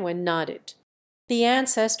Changwen nodded. The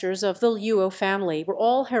ancestors of the Luo family were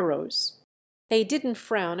all heroes. They didn't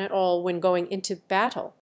frown at all when going into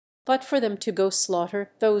battle. But for them to go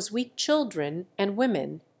slaughter those weak children and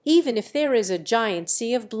women, even if there is a giant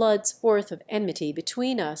sea of blood's worth of enmity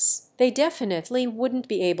between us, they definitely wouldn't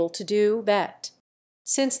be able to do that.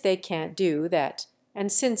 Since they can't do that,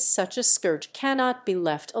 and since such a scourge cannot be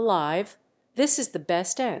left alive, this is the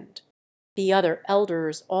best end. The other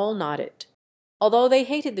elders all nodded. Although they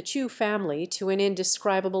hated the Chu family to an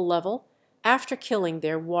indescribable level, after killing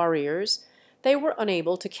their warriors, they were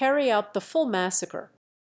unable to carry out the full massacre.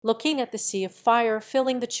 Looking at the sea of fire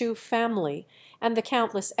filling the Chu family and the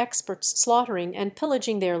countless experts slaughtering and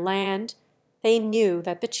pillaging their land, they knew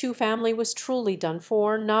that the Chu family was truly done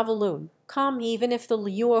for. Navalun, come, even if the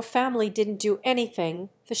Luo family didn't do anything,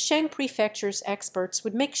 the Sheng prefecture's experts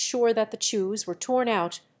would make sure that the Chus were torn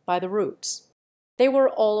out by the roots. They were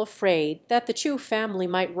all afraid that the Chu family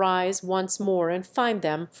might rise once more and find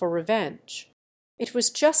them for revenge. It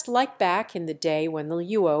was just like back in the day when the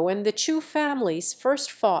Luo and the Chu families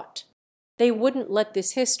first fought. They wouldn't let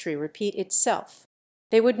this history repeat itself.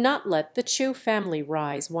 They would not let the Chu family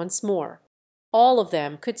rise once more. All of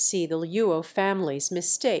them could see the Luo family's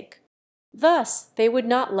mistake. Thus they would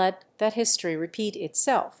not let that history repeat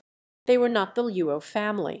itself. They were not the Luo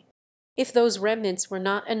family. If those remnants were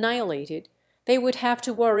not annihilated, they would have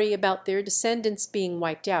to worry about their descendants being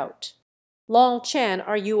wiped out. "Long Chen,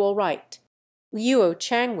 are you all right?" Luo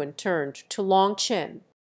Changwen turned to Long Chen.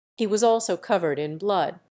 He was also covered in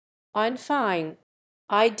blood. "I'm fine.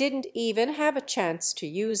 I didn't even have a chance to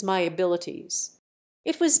use my abilities.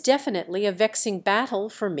 It was definitely a vexing battle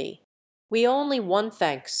for me. We only won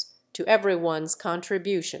thanks to everyone's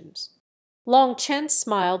contributions." Long Chen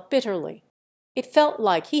smiled bitterly. It felt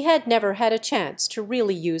like he had never had a chance to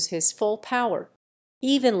really use his full power.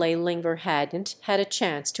 Even Lei Lingver hadn't had a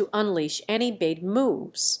chance to unleash any big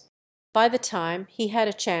moves. By the time he had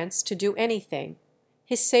a chance to do anything,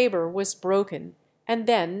 his saber was broken, and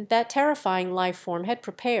then that terrifying life form had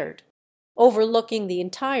prepared. Overlooking the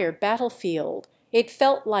entire battlefield, it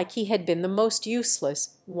felt like he had been the most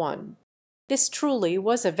useless one. This truly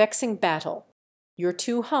was a vexing battle. "You're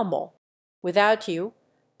too humble. Without you,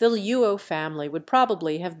 the Luo family would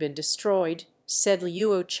probably have been destroyed," said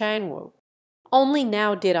Luo Changwu. "Only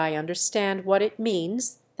now did I understand what it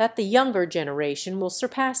means that the younger generation will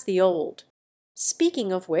surpass the old.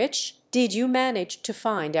 Speaking of which, did you manage to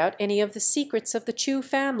find out any of the secrets of the Chu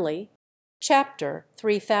family?" Chapter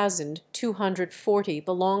 3240.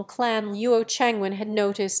 The Long Clan. Luo Changwen had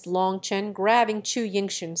noticed Long Chen grabbing Chu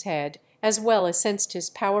Yingshen's head, as well as sensed his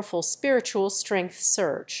powerful spiritual strength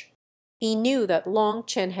surge. He knew that Long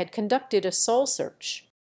Chen had conducted a soul search.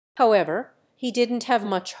 However, he didn't have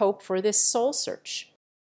much hope for this soul search.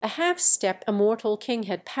 A half-step immortal king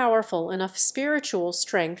had powerful enough spiritual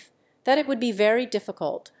strength that it would be very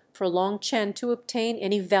difficult for Long Chen to obtain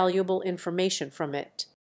any valuable information from it.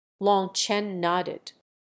 Long Chen nodded.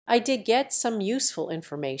 "I did get some useful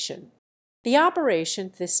information. The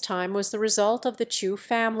operation this time was the result of the Chu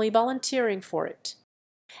family volunteering for it.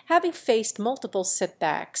 Having faced multiple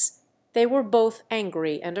setbacks, they were both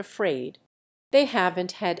angry and afraid. They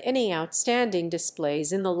haven't had any outstanding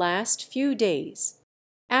displays in the last few days.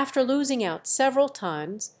 After losing out several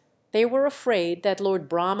times, they were afraid that Lord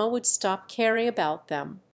Brahma would stop caring about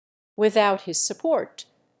them. Without his support,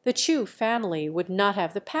 the Chu family would not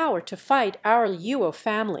have the power to fight our Luo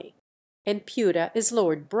family, and Puda is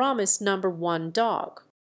Lord Brahma's #1 dog.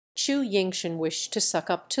 Chu Yingshen wished to suck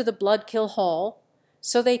up to the Bloodkill Hall,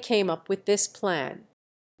 so they came up with this plan.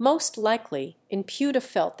 Most likely, Imputa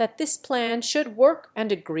felt that this plan should work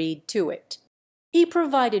and agreed to it. He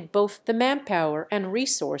provided both the manpower and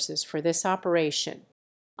resources for this operation.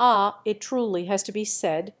 It truly has to be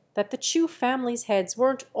said that the Chu family's heads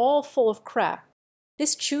weren't all full of crap.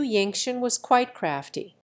 This Chu Yingshen was quite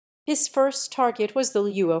crafty. His first target was the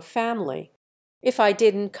Luo family. If I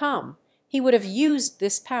didn't come, he would have used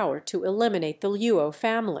this power to eliminate the Luo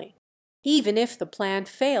family. Even if the plan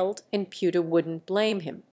failed, Imputa wouldn't blame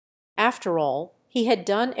him. After all, he had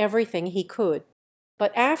done everything he could.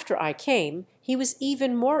 But after I came, he was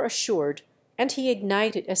even more assured, and he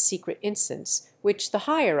ignited a secret incense, which the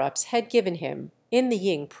higher-ups had given him, in the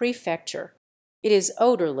Ying prefecture. It is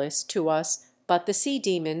odorless to us, but the sea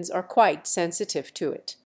demons are quite sensitive to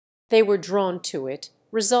it. They were drawn to it,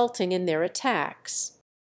 resulting in their attacks.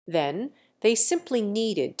 Then they simply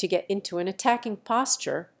needed to get into an attacking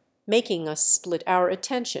posture, making us split our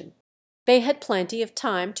attention. They had plenty of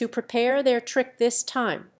time to prepare their trick this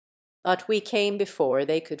time, but we came before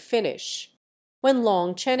they could finish. When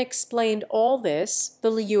Long Chen explained all this,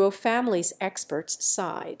 the Luo family's experts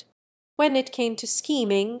sighed. When it came to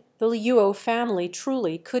scheming, the Luo family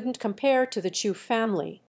truly couldn't compare to the Chu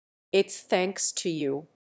family. It's thanks to you.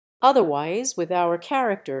 Otherwise, with our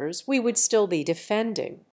characters, we would still be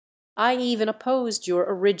defending. I even opposed your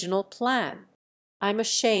original plan. I'm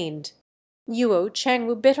ashamed." Luo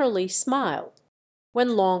Changwu bitterly smiled.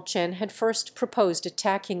 When Long Chen had first proposed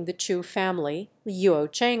attacking the Chu family, Luo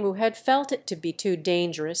Changwu had felt it to be too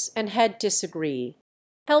dangerous and had disagreed.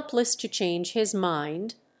 Helpless to change his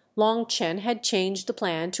mind, Long Chen had changed the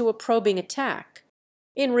plan to a probing attack.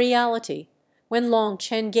 In reality, when Long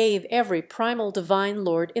Chen gave every primal divine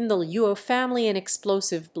lord in the Luo family an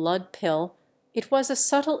explosive blood pill, it was a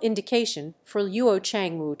subtle indication for Luo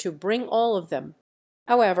Changwu to bring all of them.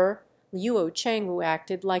 However, Luo Changwu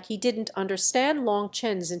acted like he didn't understand Long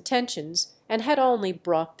Chen's intentions and had only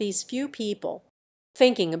brought these few people.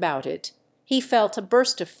 Thinking about it, he felt a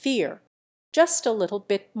burst of fear. Just a little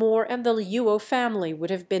bit more and the Luo family would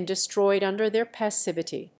have been destroyed under their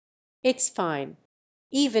passivity. "It's fine.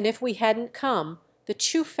 Even if we hadn't come, the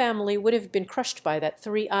Chu family would have been crushed by that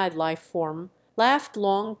three-eyed life form," laughed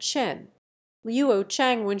Long Chen. Luo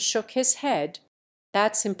Changwen shook his head.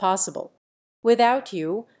 That's impossible. Without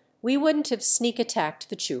you, we wouldn't have sneak attacked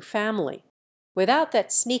the Chu family. Without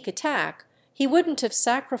that sneak attack, he wouldn't have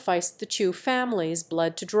sacrificed the Chu family's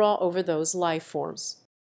blood to draw over those life forms.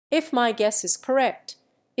 If my guess is correct,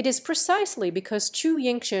 it is precisely because Chu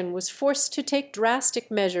Yingchen was forced to take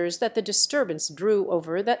drastic measures that the disturbance drew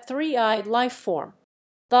over that three-eyed life form.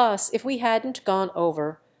 Thus, if we hadn't gone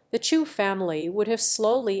over, the Chu family would have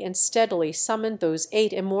slowly and steadily summoned those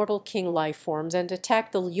 8 immortal king life forms and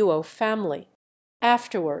attacked the Luo family.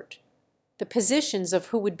 Afterward, the positions of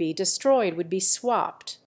who would be destroyed would be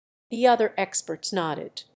swapped. The other experts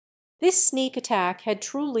nodded. This sneak attack had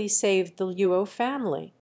truly saved the Luo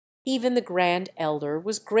family. Even the Grand Elder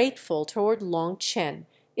was grateful toward Long Chen,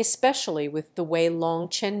 especially with the way Long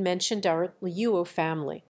Chen mentioned our Luo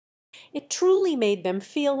family. It truly made them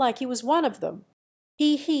feel like he was one of them.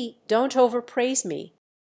 Don't overpraise me.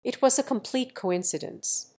 It was a complete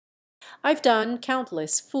coincidence. I've done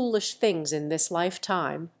countless foolish things in this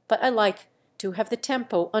lifetime, but I like to have the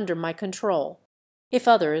tempo under my control. If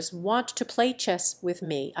others want to play chess with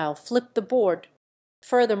me, I'll flip the board.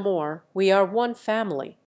 Furthermore, we are one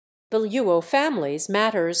family. The Luo family's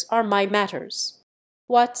matters are my matters.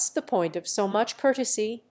 What's the point of so much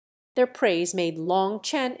courtesy? Their praise made Long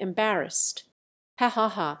Chen embarrassed. Ha ha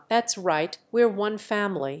ha, that's right, we're one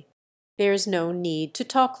family. There's no need to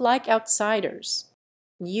talk like outsiders.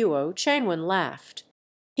 Luo Changwen laughed.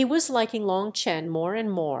 He was liking Long Chen more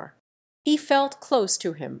and more. He felt close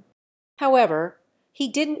to him. However, he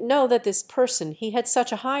didn't know that this person he had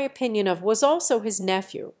such a high opinion of was also his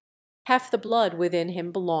nephew. Half the blood within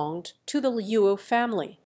him belonged to the Luo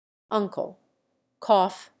family. Uncle.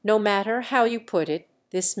 Cough, no matter how you put it,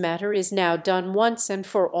 this matter is now done once and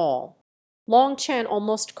for all. Long Chen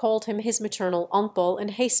almost called him his maternal uncle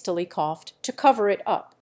and hastily coughed to cover it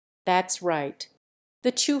up. That's right.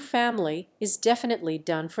 The Chu family is definitely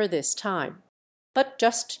done for this time. But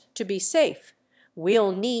just to be safe,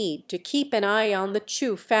 we'll need to keep an eye on the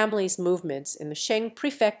Chu family's movements in the Sheng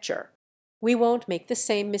prefecture. We won't make the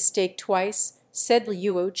same mistake twice, said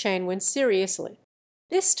Luo Changwen seriously.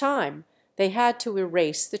 This time, they had to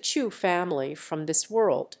erase the Chu family from this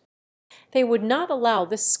world. They would not allow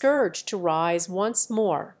the scourge to rise once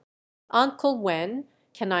more. Uncle Wen,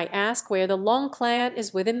 can I ask where the Long clan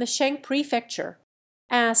is within the Sheng prefecture?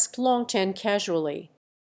 Asked Long Chen casually.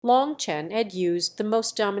 Long Chen had used the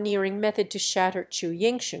most domineering method to shatter Chu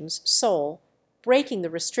Yingchen's soul, breaking the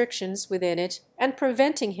restrictions within it and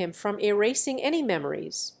preventing him from erasing any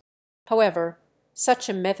memories. However, such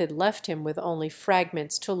a method left him with only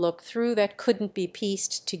fragments to look through that couldn't be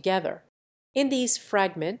pieced together. In these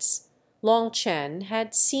fragments, Long Chen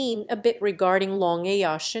had seen a bit regarding Long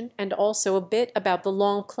Eyashen and also a bit about the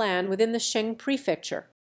Long clan within the Sheng prefecture.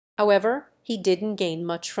 However, he didn't gain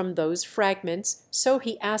much from those fragments, so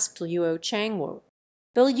he asked Luo Changwu.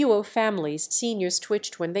 The Luo family's seniors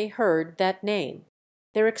twitched when they heard that name.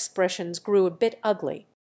 Their expressions grew a bit ugly.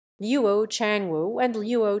 Luo Changwu and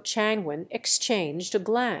Luo Changwen exchanged a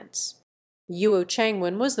glance. Luo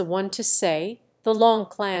Changwen was the one to say the Long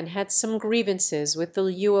clan had some grievances with the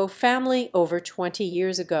Luo family over 20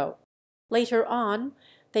 years ago. Later on,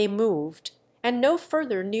 they moved, and no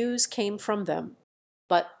further news came from them.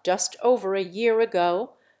 But just over a year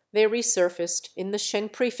ago, they resurfaced in the Sheng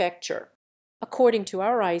prefecture. According to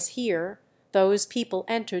our eyes here, those people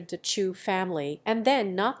entered the Chu family, and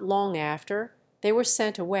then, not long after, they were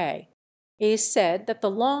sent away. It is said that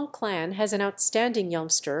the Long clan has an outstanding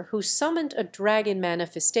youngster who summoned a dragon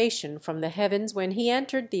manifestation from the heavens when he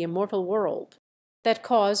entered the immortal world. That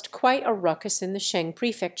caused quite a ruckus in the Sheng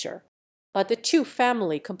prefecture. But the Chu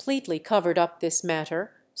family completely covered up this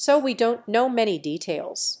matter, so we don't know many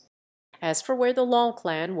details. As for where the Long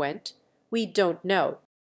clan went, we don't know.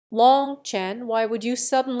 Long Chen, why would you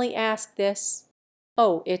suddenly ask this?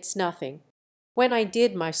 Oh, it's nothing. When I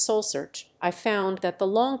did my soul search, I found that the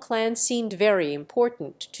Long clan seemed very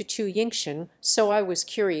important to Chu Yingchen, so I was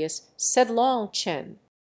curious, said Long Chen.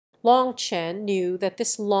 Long Chen knew that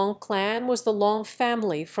this Long clan was the Long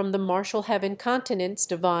family from the Martial Heaven continent's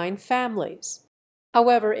divine families.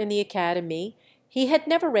 However, in the academy, he had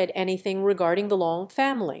never read anything regarding the Long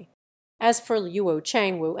family. As for Luo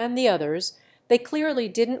Changwu and the others, they clearly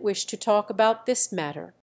didn't wish to talk about this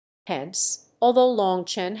matter. Hence, although Long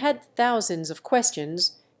Chen had thousands of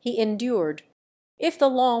questions, he endured. If the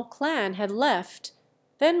Long clan had left,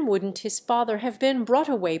 then wouldn't his father have been brought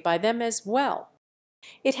away by them as well?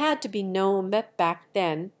 It had to be known that back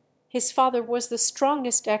then his father was the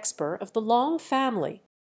strongest expert of the Long family.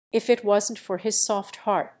 If it wasn't for his soft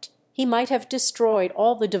heart, he might have destroyed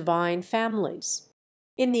all the divine families.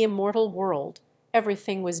 In the immortal world,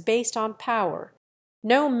 everything was based on power.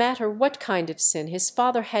 No matter what kind of sin his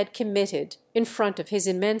father had committed in front of his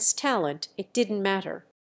immense talent, it didn't matter.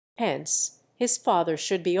 Hence, his father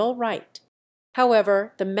should be all right.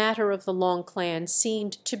 However, the matter of the Long clan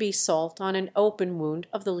seemed to be salt on an open wound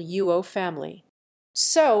of the Yuo family.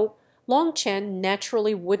 So Long Chen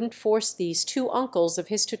naturally wouldn't force these two uncles of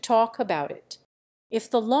his to talk about it. If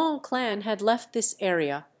the Long clan had left this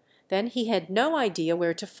area, then he had no idea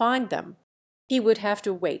where to find them. He would have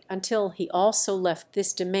to wait until he also left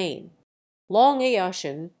this domain. Long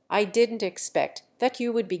Eoshin, I didn't expect that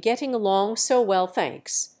you would be getting along so well,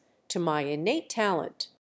 thanks to my innate talent.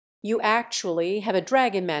 You actually have a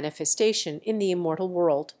dragon manifestation in the immortal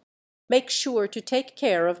world. Make sure to take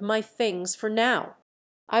care of my things for now.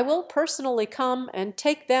 I will personally come and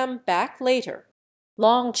take them back later."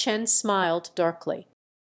 Long Chen smiled darkly.